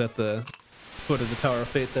Knight was at the foot of the Tower of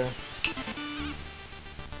Fate there.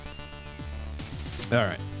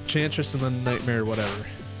 Alright. Enchantress and then Nightmare, whatever.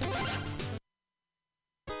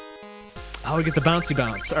 Oh, we get the bouncy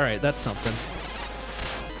bounce. Alright, that's something.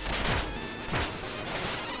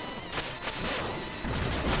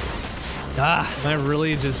 Ah, am I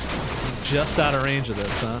really just out of range of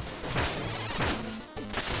this, huh?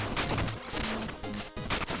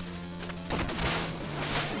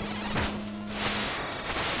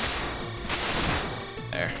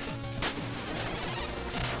 There.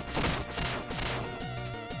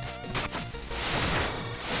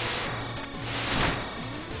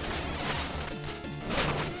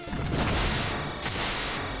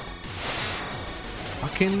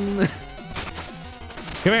 Fucking...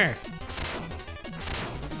 Come here.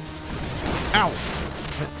 Ow!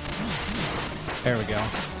 There we go.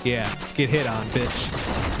 Yeah, get hit on, bitch.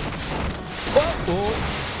 Whoa!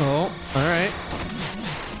 Oh, alright.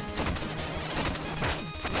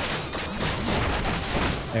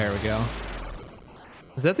 There we go.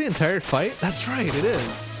 Is that the entire fight? That's right, it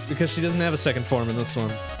is. Because she doesn't have a second form in this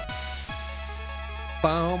one.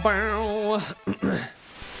 Bow, bow.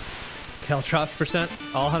 Caltrops percent.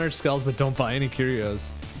 All 100 skulls, but don't buy any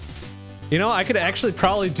curios. You know, I could actually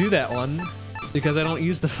probably do that one. Because I don't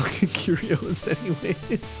use the fucking curios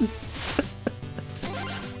anyways.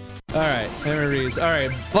 Alright, memories.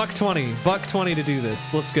 Alright, $1.20. $1.20 to do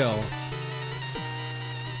this. Let's go.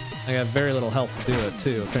 I got very little health to do it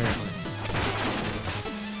too, apparently.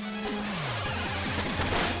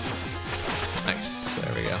 Nice.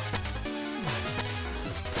 There we go.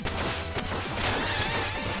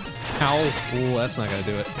 Ow. Ooh, that's not gonna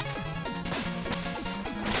do it.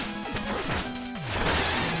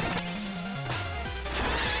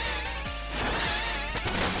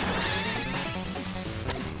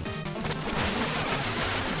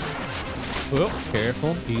 Whoop,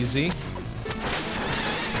 careful, easy.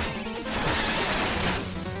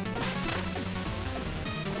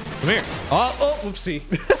 Come here. Oh, oh, whoopsie.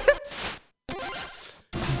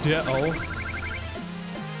 Yeah, oh.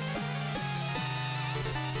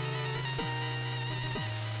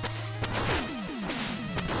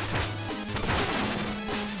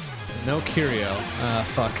 No curio. Ah,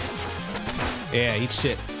 fuck. Yeah, eat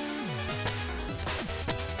shit.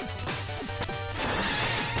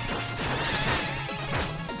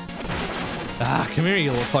 Ah, come here,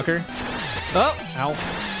 you little fucker. Oh, ow.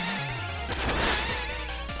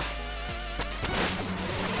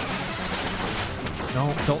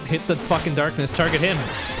 No, don't hit the fucking darkness. Target him.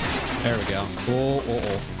 There we go. Oh, oh,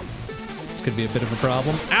 oh. This could be a bit of a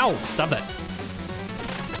problem. Ow! Stop that.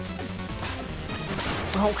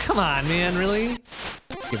 Oh, come on, man. Really?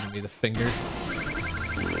 Giving me the finger.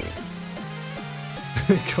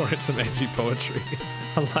 Going some edgy poetry.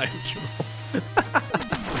 A live troll.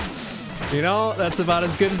 You know, that's about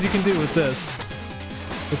as good as you can do with this.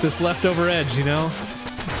 With this leftover edge, you know?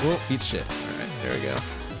 Whoa, eat shit. Alright, there we go.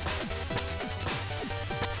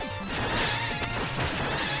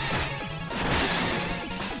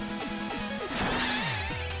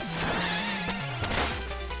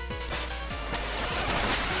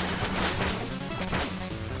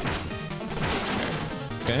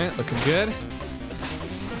 Okay, looking good.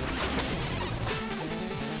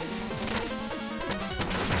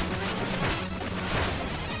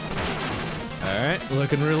 Alright,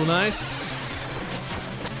 looking real nice.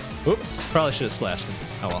 Oops, probably should have slashed him.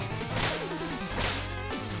 Oh well.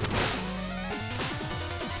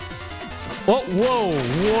 Oh, whoa,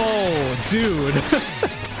 whoa, dude.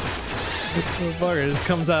 The bugger just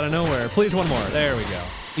comes out of nowhere. Please, one more. There we go.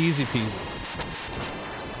 Easy peasy.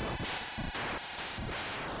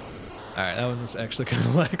 Alright, that one was actually kind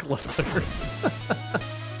of lackluster.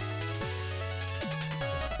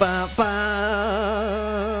 Ba ba.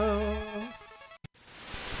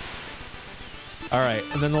 Alright,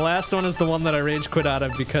 and then the last one is the one that I rage quit out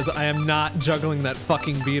of because I am not juggling that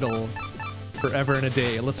fucking beetle forever and a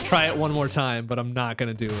day. Let's try it one more time, but I'm not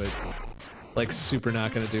gonna do it. Like, super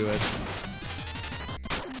not gonna do it.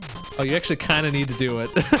 Oh, you actually kind of need to do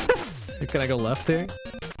it. Can I go left here?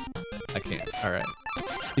 I can't. Alright.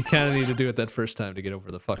 You kind of need to do it that first time to get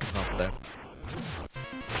over the fucking hump there.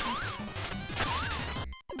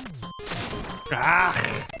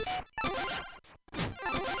 Ah!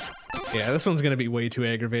 Yeah, this one's gonna be way too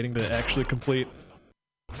aggravating to actually complete.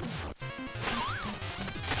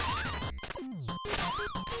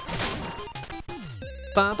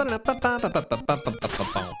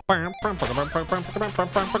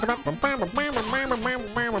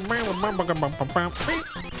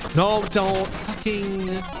 No, don't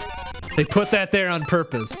fucking... They put that there on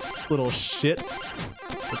purpose, little shits.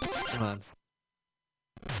 Oops, come on.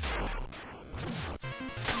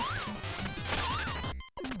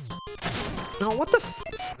 No, what the f...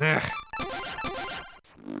 Ugh.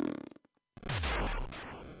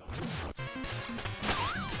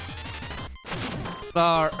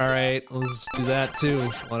 Oh, alright, let's do that too.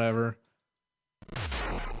 Whatever.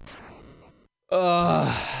 Oh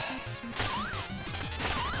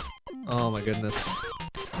my goodness.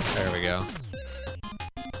 There we go.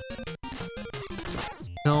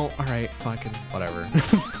 No, alright, fucking whatever.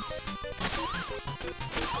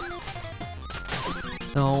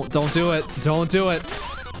 No, don't do it. Don't do it.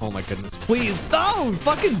 Oh my goodness. Please, no!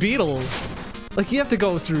 Fucking beetle! Like, you have to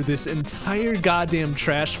go through this entire goddamn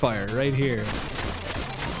trash fire right here.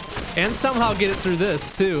 And somehow get it through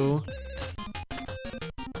this, too.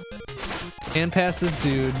 And past this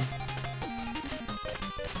dude.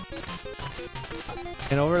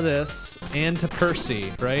 And over this. And to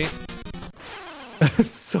Percy, right?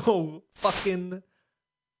 So fucking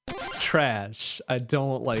trash. I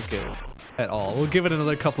don't like it at all. We'll give it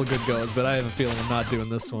another couple good goes, but I have a feeling I'm not doing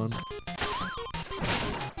this one.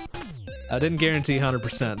 I didn't guarantee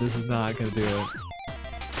 100%. This is not gonna do it.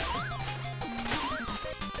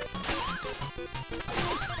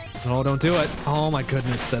 No, don't do it. Oh my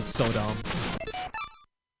goodness, that's so dumb.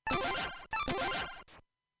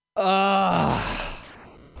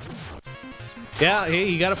 Yeah, hey,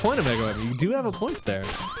 you got a point, Omega. You do have a point there.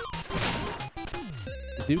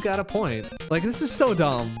 You do got a point. Like, this is so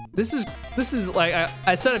dumb. This is like,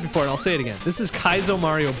 I said it before and I'll say it again. This is Kaizo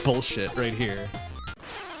Mario bullshit right here.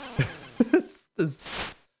 This is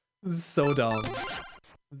so dumb.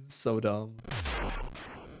 This is so dumb.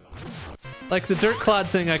 Like, the dirt clod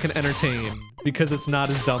thing I can entertain because it's not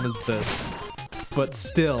as dumb as this, but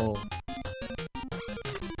still.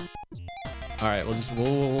 All right,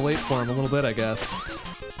 we'll wait for him a little bit, I guess.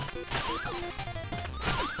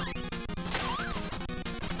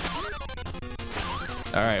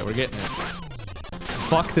 All right, we're getting it.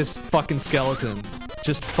 Fuck this fucking skeleton.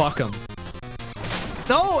 Just fuck him.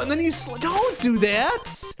 No, and then you don't do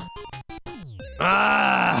that.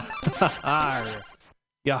 Ah,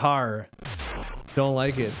 yahar. Don't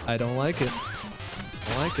like it. I don't like it. I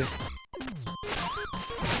don't like it.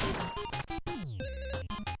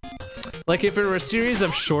 Like, if it were a series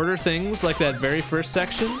of shorter things, like that very first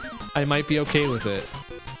section, I might be okay with it.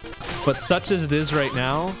 But such as it is right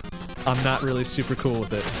now, I'm not really super cool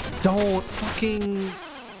with it. Don't fucking...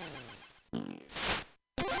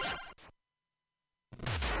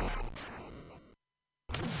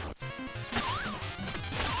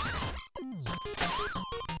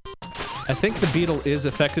 I think the beetle is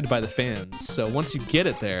affected by the fans, so once you get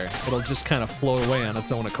it there, it'll just kind of float away on its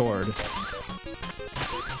own accord.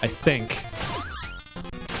 I think.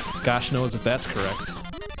 Gosh knows if that's correct.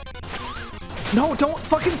 No, don't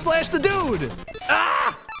fucking slash the dude!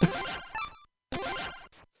 Ah!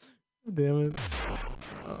 Damn it.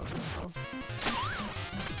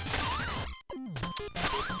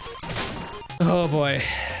 Oh boy.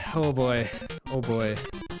 Oh boy. Oh boy.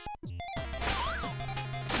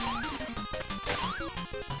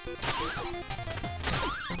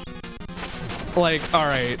 Like,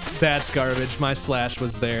 alright, that's garbage. My slash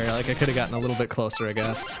was there. Like, I could have gotten a little bit closer, I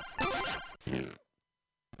guess.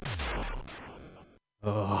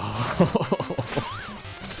 Oh.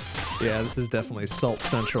 Yeah, this is definitely Salt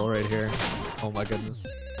Central right here. Oh my goodness.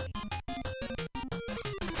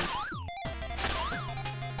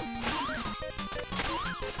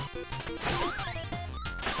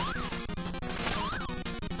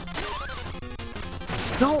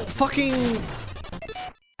 No, fucking...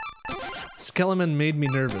 Skeleton made me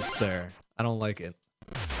nervous there. I don't like it.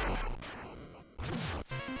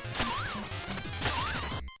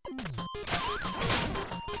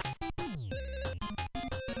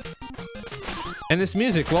 And this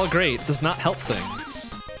music, while great, does not help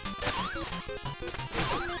things.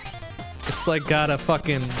 It's like got a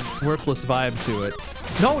fucking worthless vibe to it.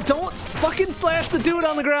 No, don't fucking slash the dude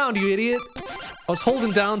on the ground, you idiot! I was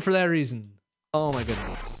holding down for that reason. Oh my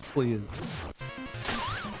goodness, please.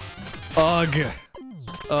 Ugh.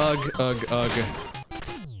 Ugh, ugh, ugh.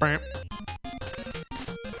 Bam.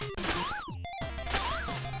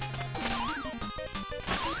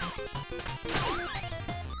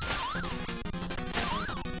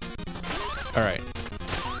 Alright.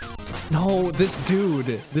 No, this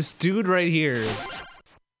dude right here.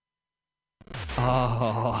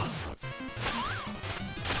 Oh.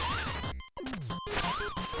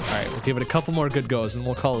 Alright, we'll give it a couple more good goes and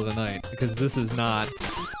we'll call it a night, because this is not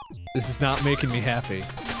making me happy.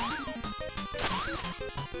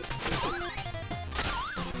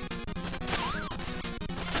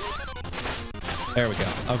 There we go.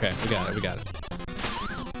 Okay, we got it.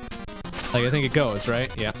 Like, I think it goes,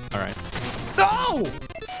 right? Yeah, alright. No!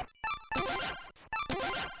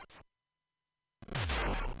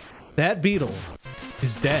 That beetle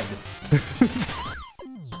is dead.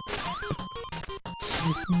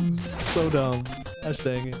 So dumb. Gosh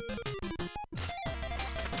dang it.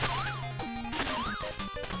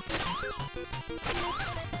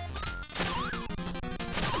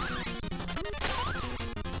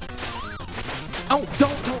 Oh,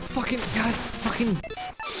 don't fucking, God, fucking.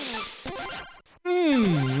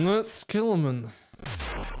 Let's kill him.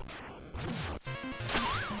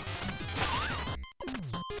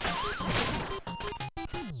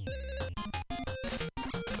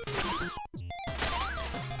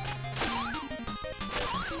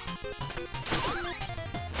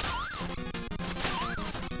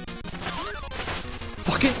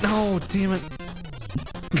 Fuck it, no, damn it.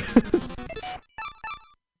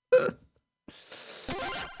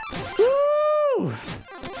 Woo!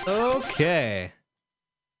 Okay.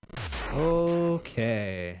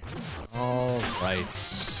 Okay. All right.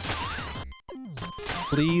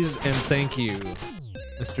 Please and thank you,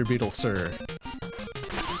 Mr. Beetle, sir.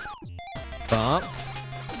 Bop,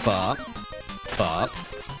 bop, bop,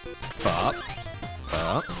 bop,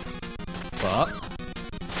 bop, bop,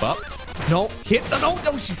 bop. No, hit the no,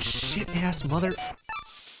 you shit ass mother.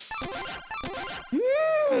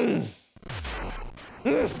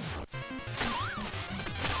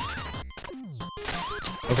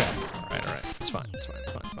 Okay, alright. It's fine.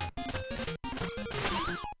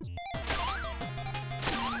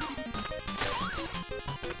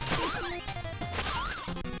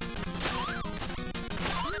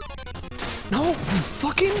 No, you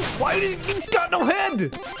fucking, why did he's got no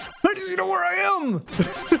head? How does he know where I am?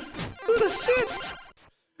 What a shit.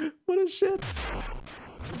 What a shit.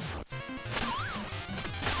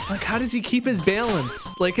 Like, how does he keep his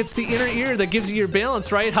balance? Like, it's the inner ear that gives you your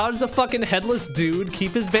balance, right? How does a fucking headless dude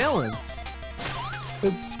keep his balance?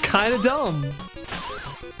 It's kind of dumb.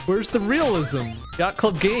 Where's the realism? Yacht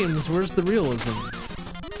Club Games, where's the realism?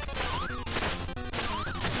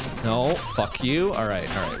 No, fuck you. Alright,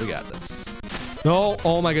 we got this. No,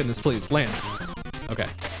 oh my goodness, please, land. Okay.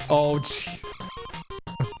 Oh, gee.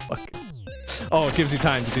 Fuck. Oh, it gives you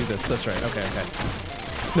time to do this, that's right, okay.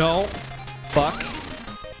 No, fuck.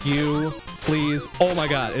 You, please. Oh my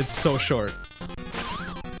god, it's so short.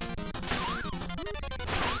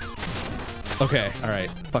 Okay, alright.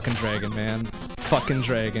 Fucking dragon, man. Fucking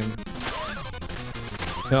dragon.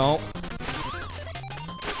 No.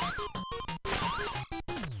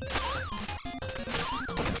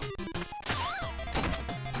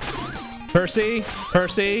 Percy,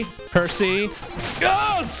 Percy, Percy.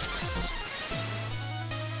 Yes!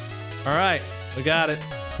 All right, we got it.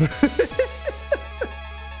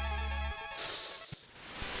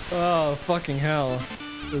 Oh, fucking hell.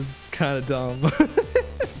 It's kind of dumb.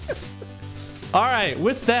 All right,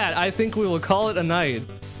 with that, I think we will call it a night.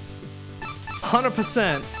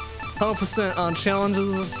 100%. 100% on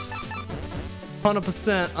challenges.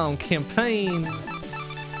 100% on campaign.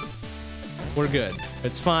 We're good.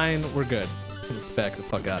 It's fine. We're good. Let's back the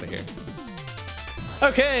fuck out of here.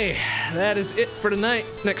 Okay, that is it for tonight.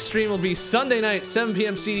 Next stream will be Sunday night, 7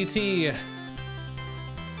 p.m. CDT.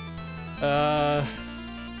 What am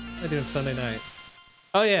I doing Sunday night?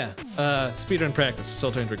 Oh yeah, speedrun practice,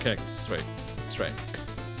 Soul Train for Cactus. That's right. That's right.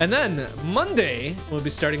 And then Monday we'll be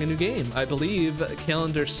starting a new game. I believe the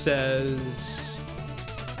calendar says.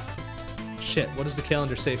 Shit, what does the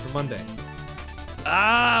calendar say for Monday?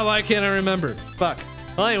 Ah, why can't I remember? Fuck.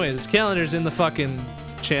 Well, anyways, the calendar's in the fucking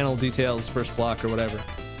channel details, first block or whatever.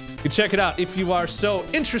 You can check it out if you are so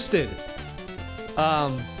interested.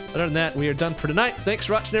 Other than that, we are done for tonight. Thanks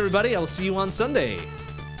for watching, everybody. I will see you on Sunday.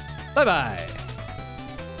 Bye-bye.